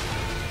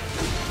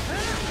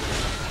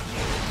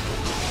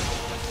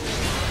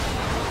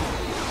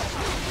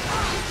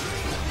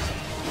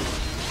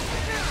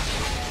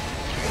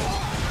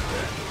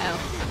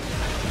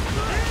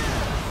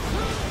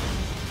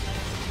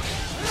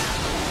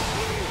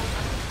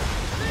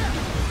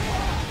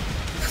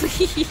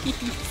 Please.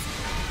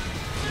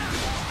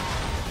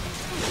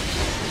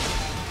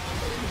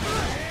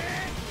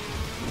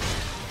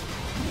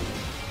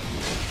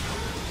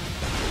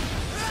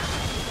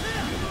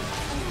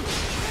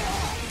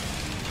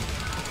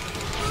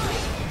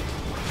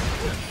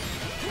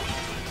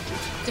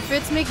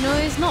 Efforts make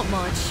noise? Not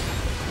much.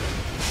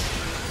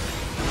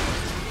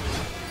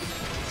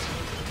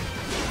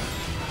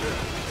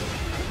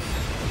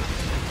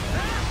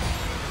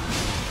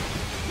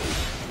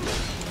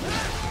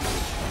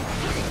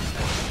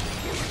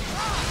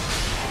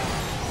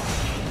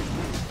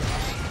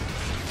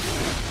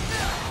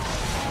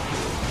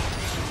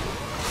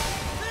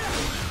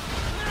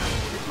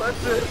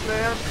 That's it,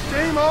 man.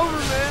 Game over,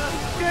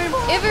 man. Game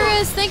over.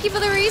 Ivarus, thank you for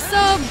the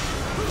resub.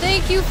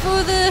 Thank you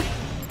for the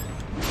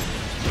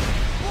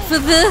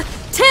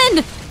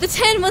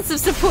 10 months of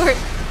support.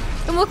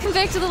 And welcome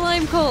back to the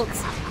Lime Cult.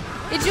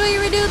 Enjoy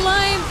your renewed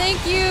lime.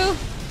 Thank you.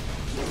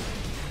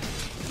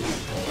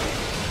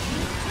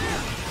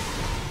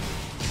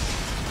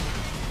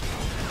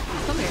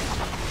 Come here.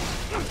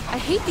 I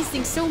hate these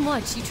things so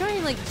much. You try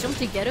and like jump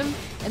to get them,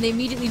 and they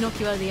immediately knock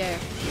you out of the air.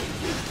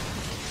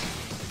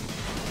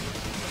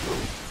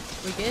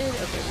 We good?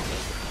 Okay, we're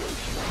good.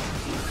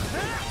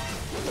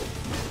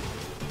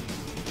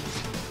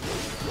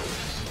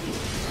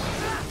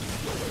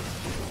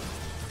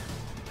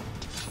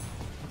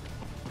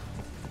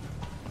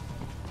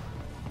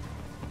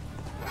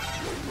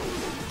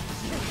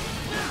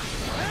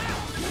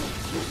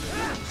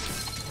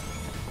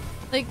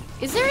 Like,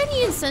 is there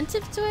any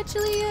incentive to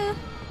actually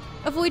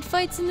avoid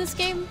fights in this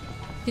game?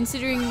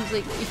 Considering,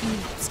 like, if you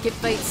skip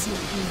fights, you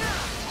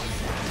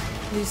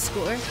lose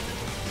score.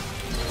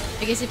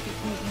 I guess if you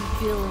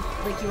feel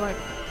like you aren't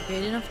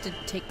great enough to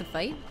take the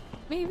fight,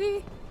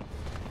 maybe?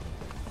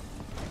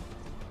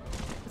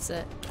 What's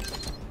that?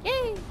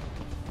 Yay!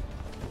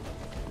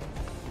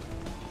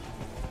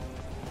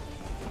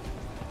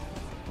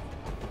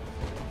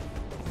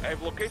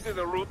 I've located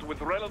a route with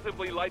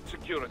relatively light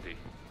security.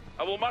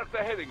 I will mark the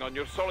heading on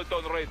your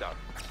Soliton radar.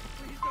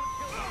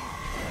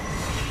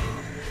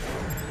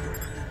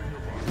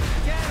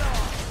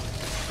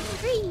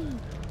 Free!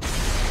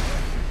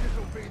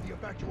 Disobey the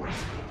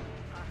evacuation.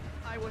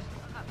 I was...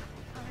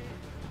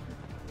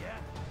 Yeah?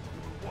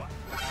 What?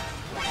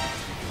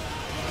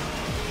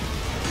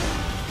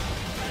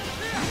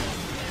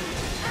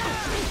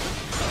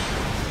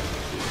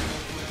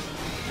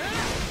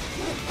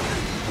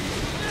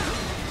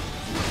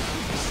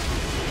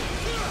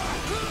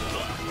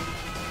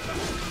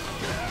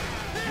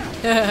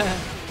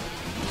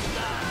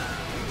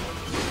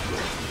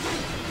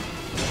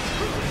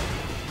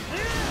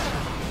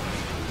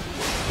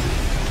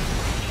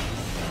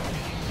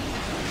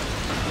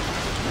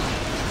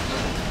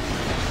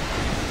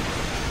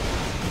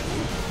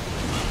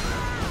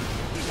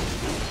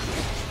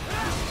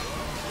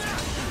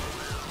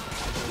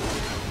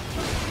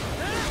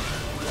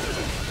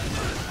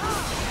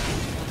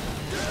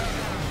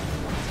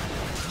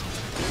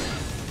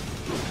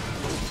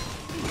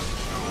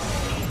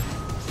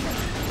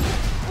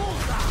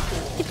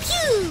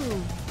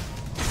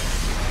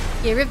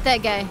 Yeah, rip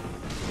that guy.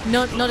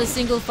 Not a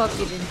single fuck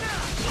given.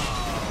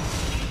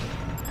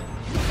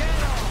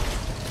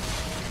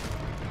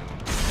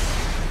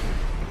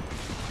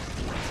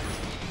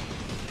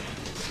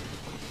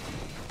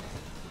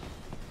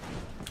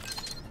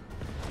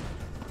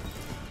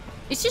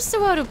 It's just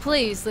so out of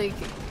place. Like,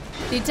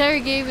 the entire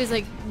game is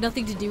like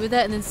nothing to do with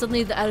that, and then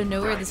suddenly out of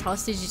nowhere, this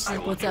hostage is just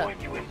like, what's up? I will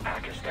join you in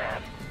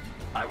Pakistan.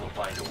 I will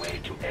find a way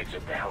to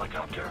exit the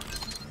helicopter.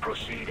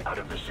 Proceed out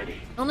of the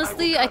city.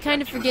 Honestly, I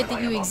kind of forget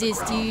that you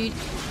exist, dude.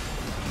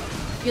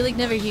 You're like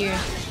never here.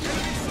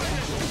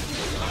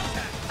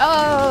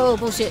 Oh,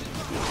 bullshit.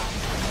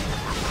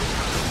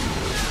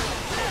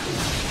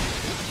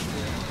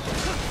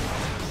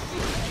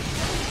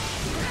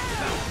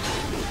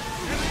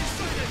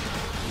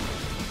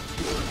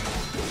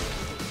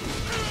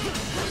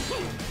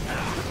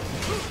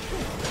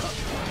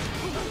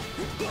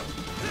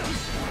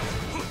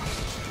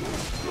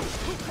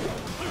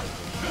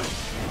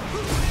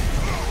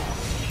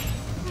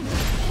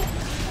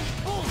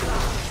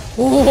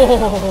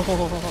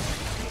 Oh,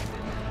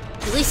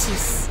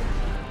 delicious.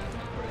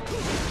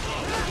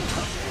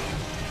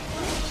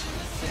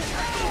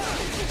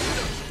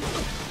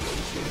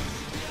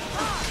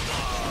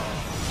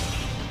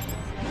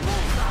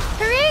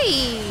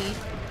 Hooray!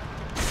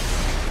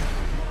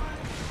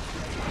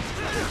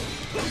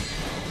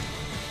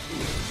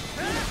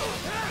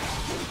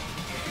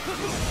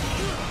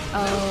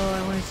 Oh,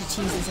 I wanted to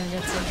cheese this on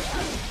Jetson.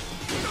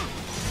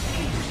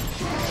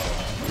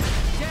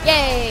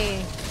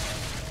 Yay!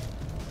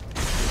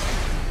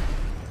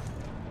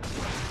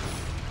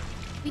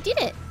 We did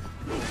it!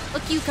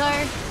 Look, you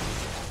car!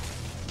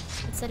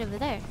 What's that over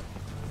there?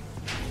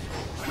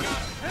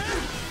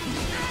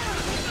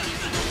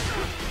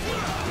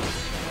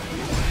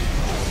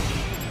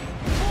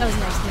 That was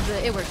nice, Nibba.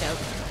 It worked out.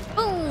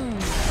 Boom!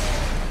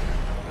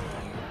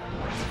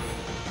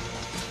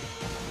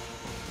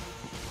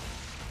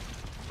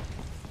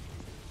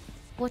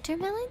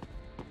 Watermelon?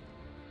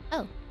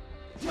 Oh.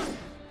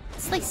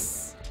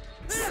 Slice!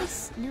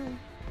 Slice! No.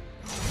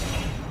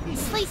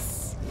 Slice!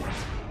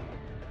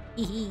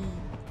 Hehe.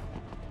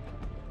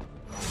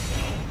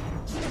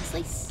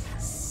 Slice.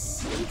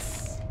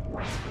 Slice.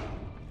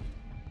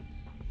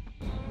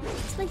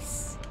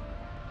 Slice.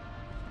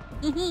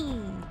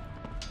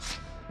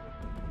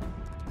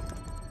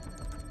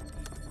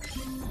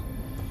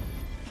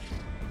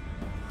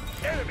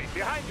 Enemy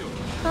behind you.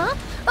 Huh?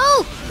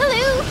 Oh,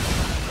 hello!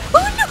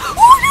 Oh no!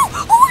 Oh no!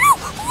 Oh no!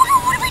 Oh no!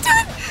 What have we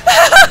done?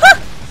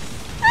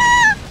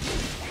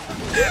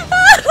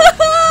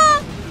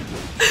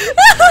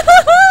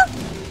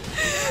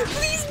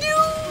 Please no!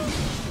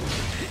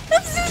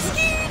 I'm so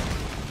scared!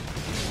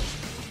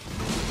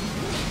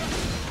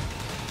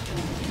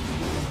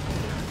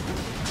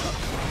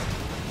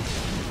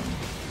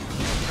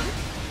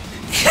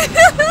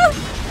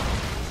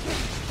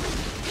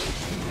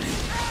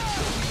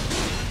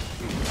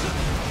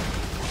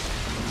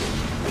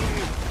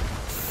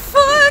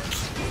 Fuck!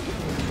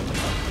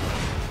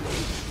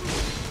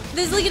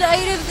 There's like an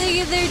item thing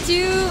in there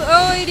too.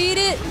 Oh, I need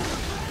it,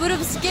 but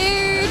I'm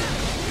scared.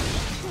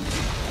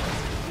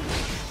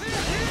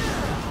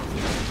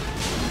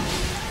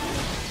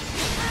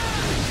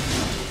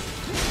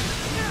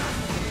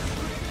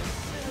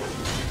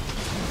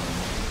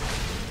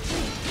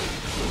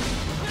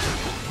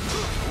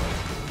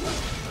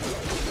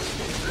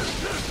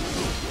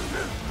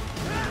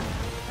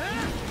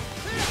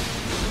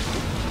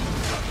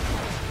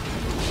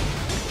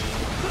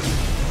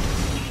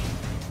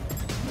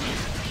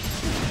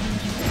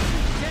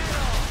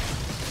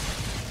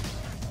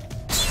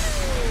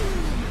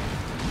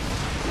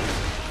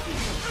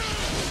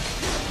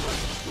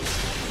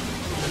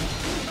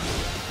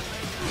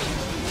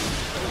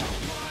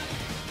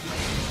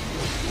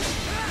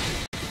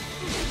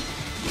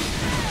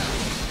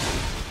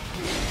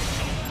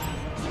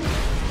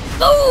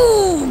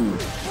 Boom!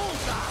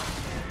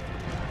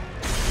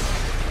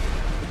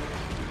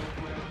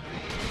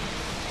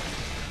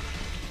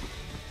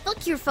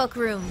 Fuck your fuck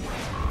room.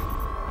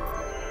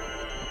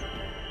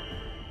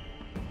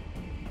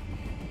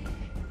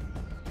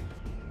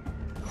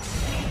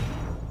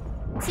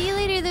 See you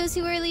later, those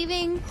who are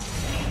leaving.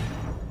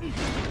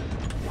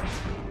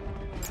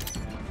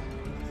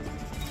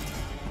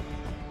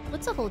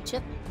 What's a whole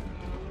chip?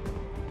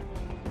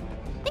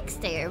 Thanks,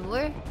 there,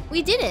 boy.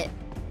 We did it.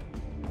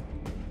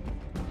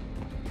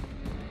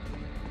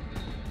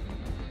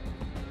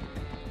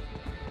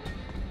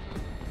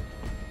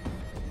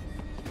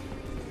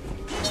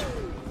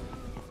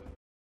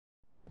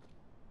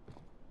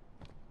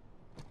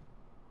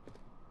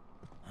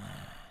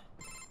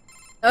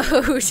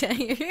 Oh, Shire.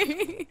 You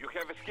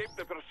have escaped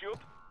the pursuit.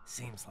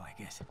 Seems like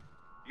it.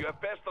 You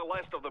have passed the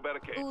last of the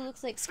barricades. Oh,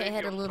 looks like Sky Save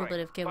had a your little bit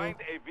strength. of kibble. Find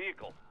a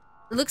vehicle.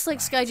 It looks like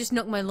Sky just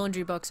knocked my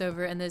laundry box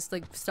over and there's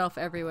like stuff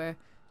everywhere.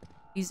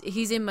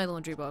 He's in my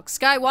laundry box.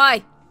 Sky,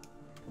 why?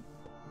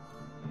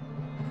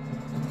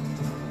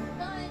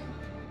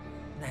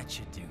 That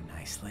should do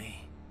nicely.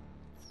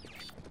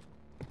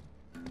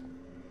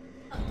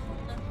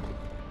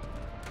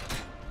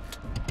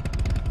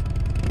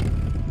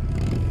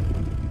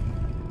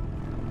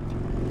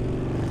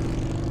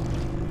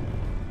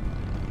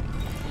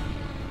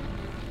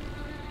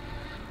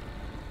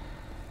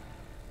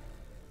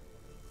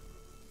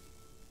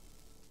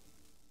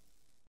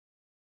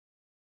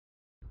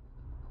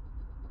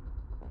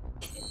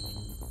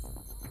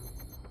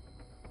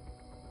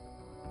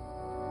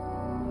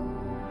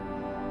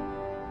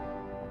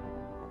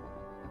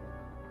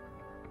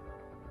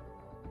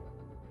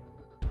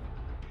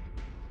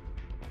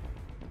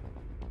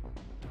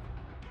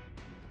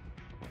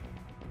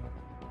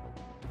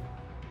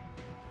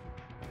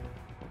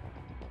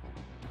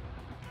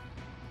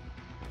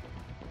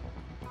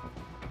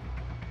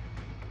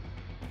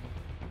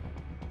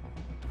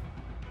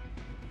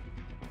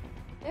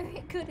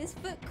 Eric got his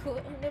foot caught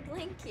on the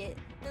blanket.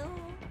 No.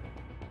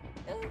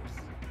 Oops.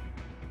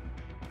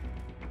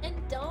 And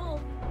Dom.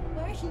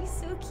 Why are you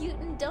so cute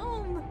and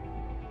Dom?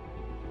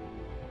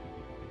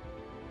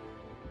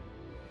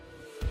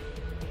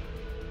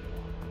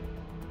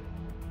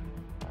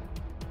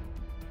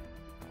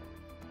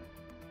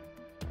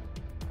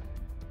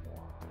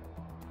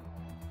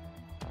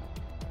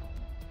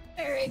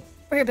 Alright,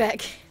 we're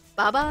back.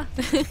 Baba?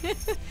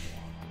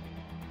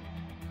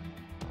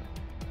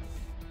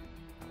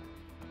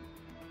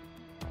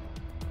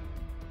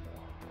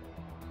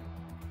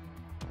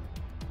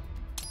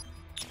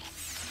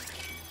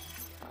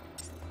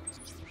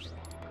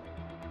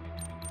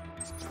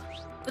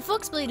 The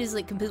Fox Blade is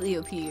like completely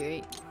OP,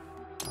 right?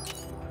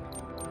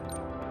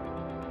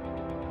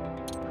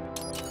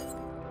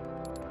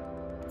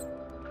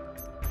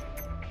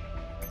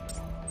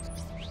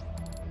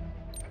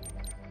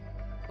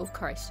 Oh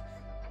Christ.